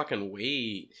lot of fucking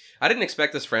weight. I didn't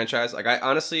expect this franchise. Like, I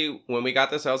honestly, when we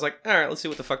got this, I was like, all right, let's see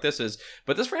what the fuck this is.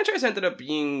 But this franchise ended up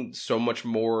being so much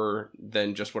more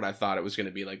than just what I thought it was going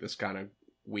to be. Like this kind of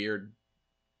weird,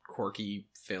 quirky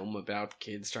film about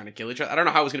kids trying to kill each other. I don't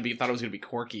know how it was going to be. Thought it was going to be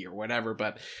quirky or whatever.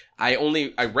 But I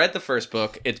read the first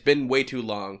book. It's been way too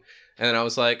long. And then I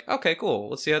was like, okay,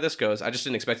 cool. Let's see how this goes. I just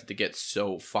didn't expect it to get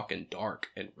so fucking dark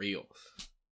and real.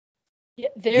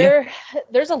 Yeah,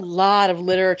 there's a lot of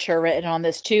literature written on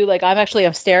this too. Like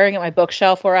I'm staring at my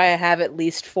bookshelf where I have at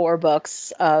least 4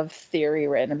 books of theory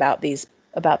written about these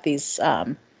about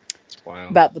the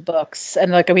books.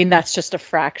 And like, I mean, that's just a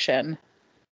fraction.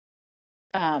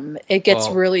 It gets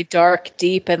really dark,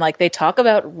 deep, and like they talk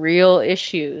about real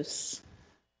issues.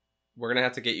 We're going to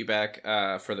have to get you back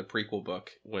for the prequel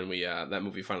book when we that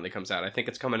movie finally comes out. I think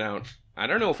it's coming out. I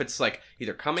don't know if it's like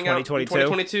either coming out in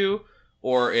 2022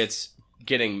 or it's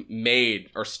getting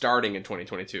made or starting in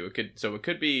 2022. It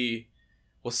could be.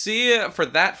 We'll see for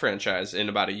that franchise in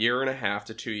about 1.5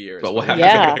 to 2 years. But we'll have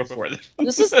to go before that.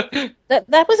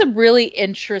 That was a really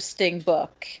interesting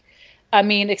book. I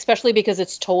mean, especially because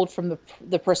it's told from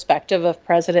the perspective of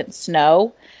President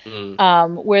Snow,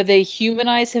 where they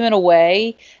humanize him in a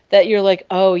way that you're like,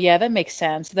 oh yeah, that makes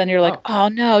sense. Then you're like, oh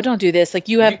no, don't do this. Like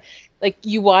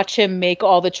you watch him make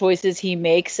all the choices he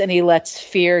makes, and he lets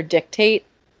fear dictate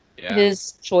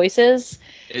his choices.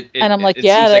 And I'm like,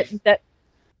 that.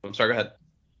 I'm sorry. Go ahead.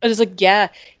 I was like, yeah,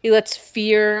 he lets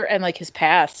fear and like his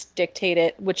past dictate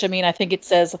it, which I mean, I think it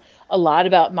says a lot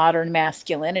about modern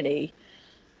masculinity.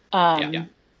 When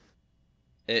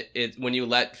you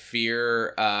let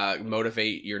fear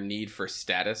motivate your need for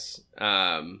status,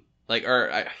 I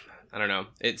don't know,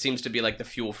 it seems to be like the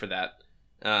fuel for that.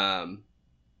 I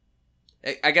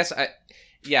guess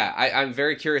I'm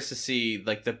very curious to see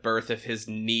like the birth of his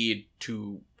need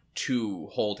to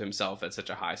hold himself at such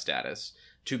a high status,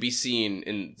 to be seen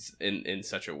in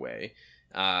such a way.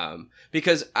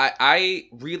 Because I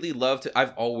really love to,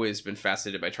 I've always been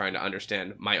fascinated by trying to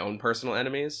understand my own personal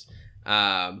enemies.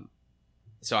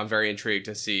 So I'm very intrigued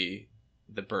to see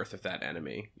the birth of that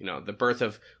enemy, the birth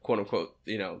of quote unquote,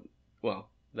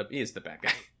 he is the bad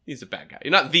guy. He's a bad guy.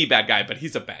 Not the bad guy, but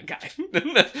he's a bad guy.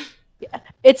 Yeah.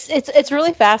 It's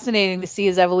really fascinating to see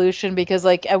his evolution, because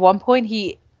like at one point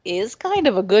he is kind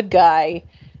of a good guy,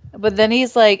 but then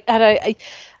he's like, and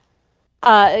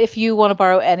if you want to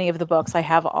borrow any of the books, I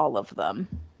have all of them.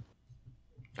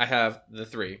 I have the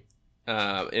 3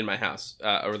 in my house,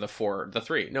 or the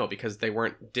 3. No, because they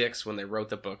weren't dicks when they wrote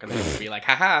the book, and they would be like,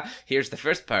 haha, here's the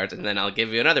first part, and then I'll give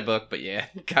you another book, but yeah,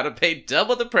 gotta pay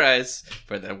double the price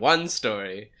for the one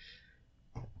story.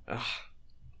 Ugh.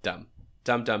 Dumb.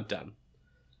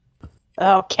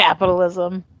 Oh,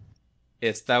 capitalism.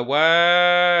 It's the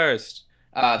worst.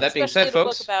 That being said,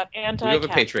 folks, we have a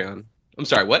Patreon. I'm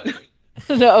sorry, what?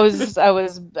 No,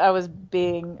 I was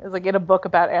being like in a book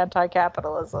about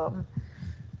anti-capitalism.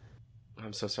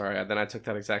 I'm so sorry. Then I took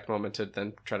that exact moment to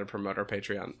then try to promote our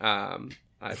Patreon. I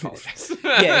apologize.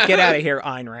 Yeah, get out of here,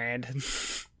 Ayn Rand.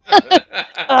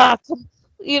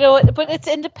 You know, but it's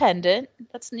independent.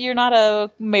 You're not a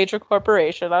major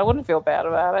corporation. I wouldn't feel bad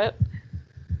about it.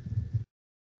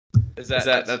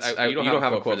 You don't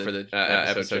have a quote for the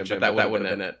episode, Jim, but that wouldn't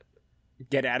have been it.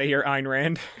 Get out of here, Ayn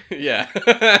Rand. Yeah.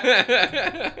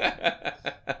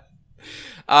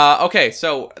 Okay,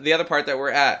 so the other part that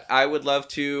we're at, I would love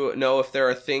to know if there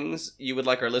are things you would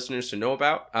like our listeners to know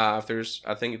about. If there's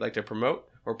a thing you'd like to promote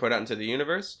or put out into the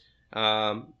universe,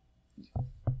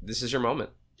 this is your moment.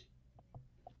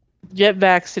 Get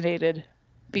vaccinated.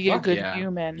 Be a good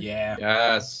human. Yeah.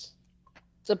 Yes.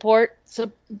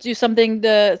 Do something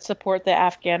to support the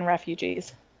Afghan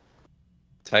refugees.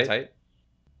 Tight.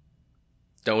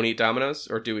 Don't eat Domino's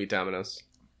or do eat Domino's?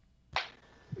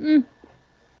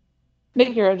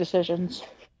 Make your own decisions.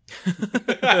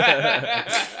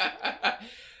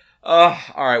 All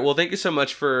right. Well, thank you so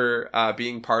much for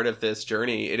being part of this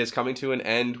journey. It is coming to an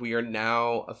end. We are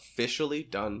now officially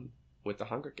done with the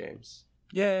Hunger Games.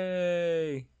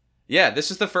 Yay! Yeah,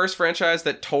 this is the first franchise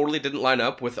that totally didn't line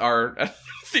up with our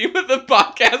theme of the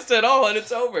podcast at all, and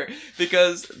it's over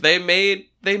because they made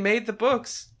the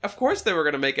books. Of course, they were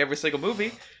going to make every single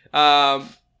movie.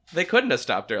 They couldn't have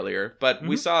stopped earlier, but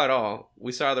we saw it all.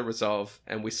 We saw the resolve,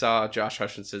 and we saw Josh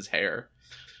Hutchinson's hair.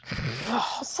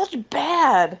 Oh, such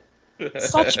bad. Thank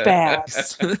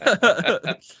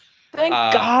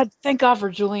God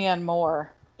for Julianne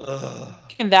Moore.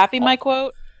 Can that be my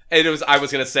quote? I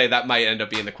was gonna say that might end up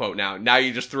being the quote now. Now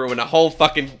you just threw in a whole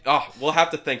fucking. Oh, we'll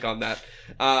have to think on that.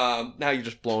 Now you're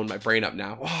just blowing my brain up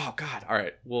now. Oh God. All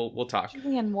right, we'll talk.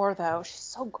 Julianne Moore though, she's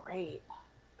so great.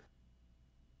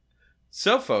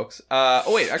 So, folks.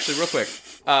 Oh wait, actually, real quick.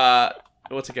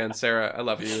 Once again, Sarah, I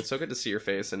love you. It's so good to see your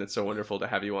face, and it's so wonderful to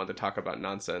have you on to talk about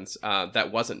nonsense.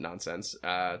 That wasn't nonsense.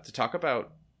 To talk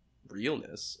about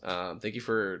realness. Thank you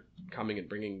for coming and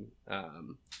bringing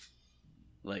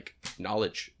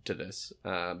knowledge to this.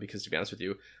 Because to be honest with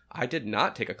you, I did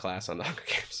not take a class on the Hunger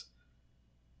Games.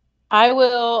 I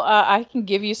will. I can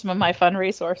give you some of my fun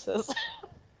resources.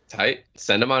 Tight.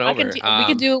 Send them on over. We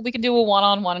can do a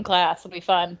one-on-one class. It'll be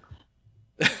fun.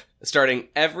 Starting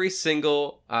every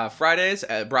single Fridays,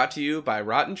 brought to you by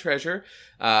Rotten Treasure.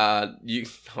 I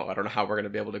don't know how we're gonna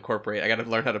be able to incorporate. I gotta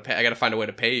learn how to pay. I gotta find a way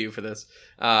to pay you for this.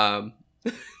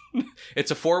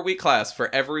 It's a 4-week class for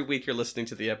every week you're listening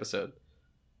to the episode.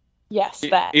 Yes,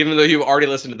 that. Even though you've already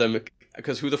listened to them,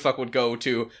 because who the fuck would go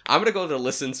to? I'm gonna go to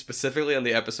listen specifically on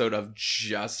the episode of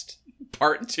just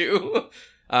part 2.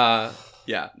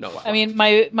 Yeah, no. I mean,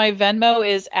 my Venmo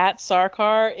is at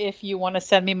Sarkar if you want to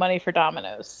send me money for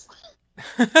Domino's.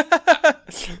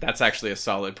 That's actually a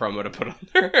solid promo to put on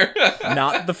there.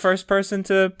 Not the first person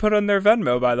to put on their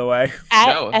Venmo, by the way.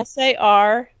 At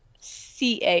SARCAR.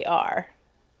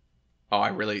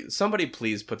 Oh, somebody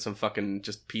please put some fucking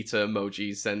just pizza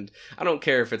emojis, and I don't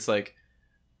care if it's like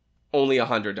only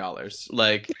 $100.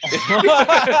 Like.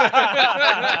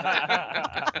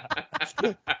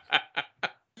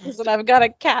 Listen, I've got a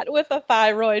cat with a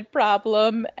thyroid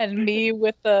problem and me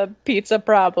with a pizza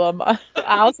problem.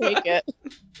 I'll take it.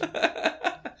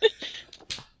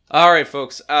 All right,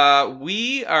 folks.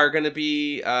 We are going to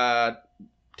be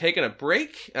taking a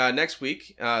break next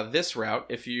week, this route,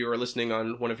 if you are listening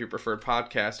on one of your preferred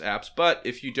podcast apps. But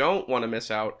if you don't want to miss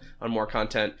out on more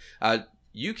content,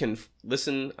 you can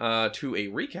listen to a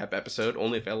recap episode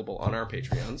only available on our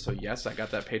Patreon. So yes, I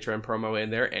got that Patreon promo in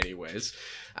there anyways.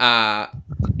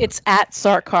 It's at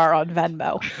Sarkar on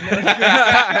Venmo.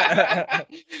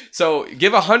 So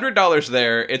give $100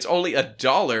 there. It's only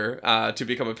 $1 to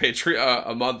become a Patreon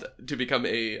a month to become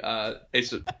a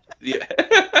yeah.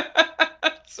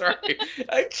 Sorry,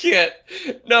 I can't.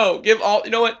 No, give all.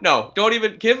 You know what? No, don't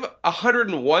even give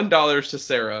 $101 to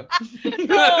Sarah.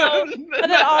 No, and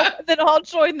then I'll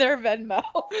join their Venmo.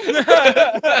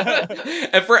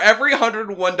 And for every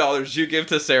 $101 you give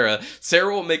to Sarah,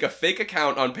 Sarah will make a fake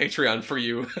account on Patreon for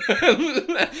you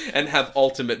and have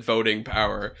ultimate voting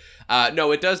power.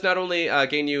 No, it does not only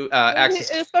gain you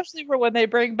access, especially for when they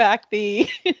bring back the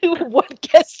 "What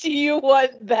guest do you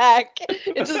want back?"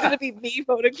 It's just going to be me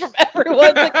voting from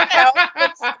everyone's account.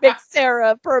 Make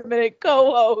Sarah permanent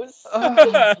co-host.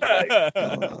 Oh my God.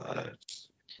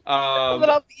 But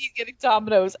I'll be getting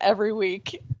Domino's every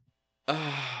week.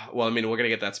 Well, I mean, we're gonna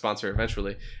get that sponsor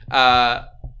eventually.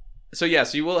 So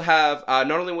yes, you will have,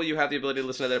 not only will you have the ability to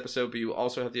listen to that episode, but you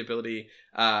also have the ability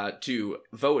to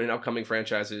vote in upcoming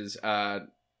franchises.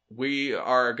 We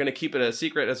are going to keep it a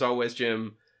secret, as always,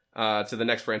 Jim, to the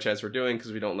next franchise we're doing,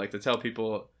 because we don't like to tell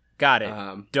people. Got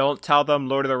it. Don't tell them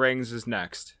Lord of the Rings is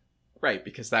next. Right,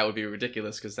 because that would be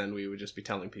ridiculous, because then we would just be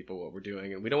telling people what we're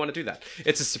doing, and we don't want to do that.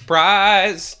 It's a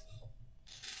surprise!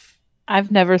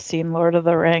 I've never seen Lord of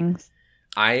the Rings.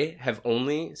 I have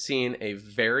only seen a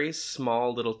very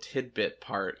small little tidbit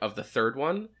part of the third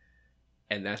one,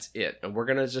 and that's it. And we're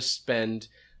going to just spend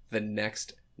the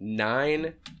next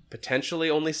 9, potentially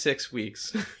only 6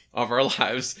 weeks of our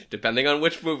lives, depending on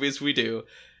which movies we do,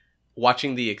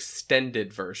 watching the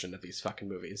extended version of these fucking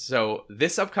movies. So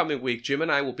this upcoming week, Jim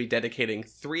and I will be dedicating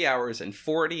 3 hours and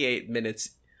 48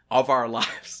 minutes of our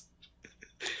lives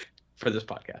for this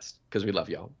podcast, because we love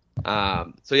y'all.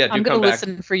 So yeah, I'm gonna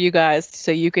listen for you guys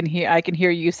so you can hear. I can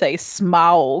hear you say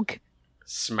Smaug.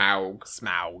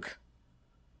 Smaug.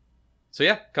 So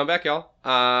yeah, come back, y'all.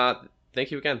 Thank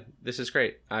you again. This is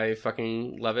great. I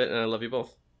fucking love it, and I love you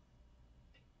both.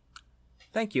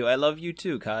 Thank you. I love you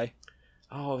too, Kai.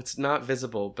 Oh, it's not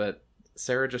visible, but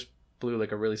Sarah just blew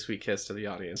like a really sweet kiss to the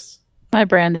audience. My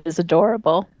brand is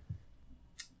adorable.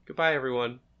 Goodbye,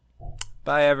 everyone.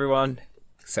 Bye, everyone.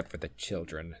 Except for the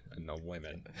children and the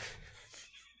women.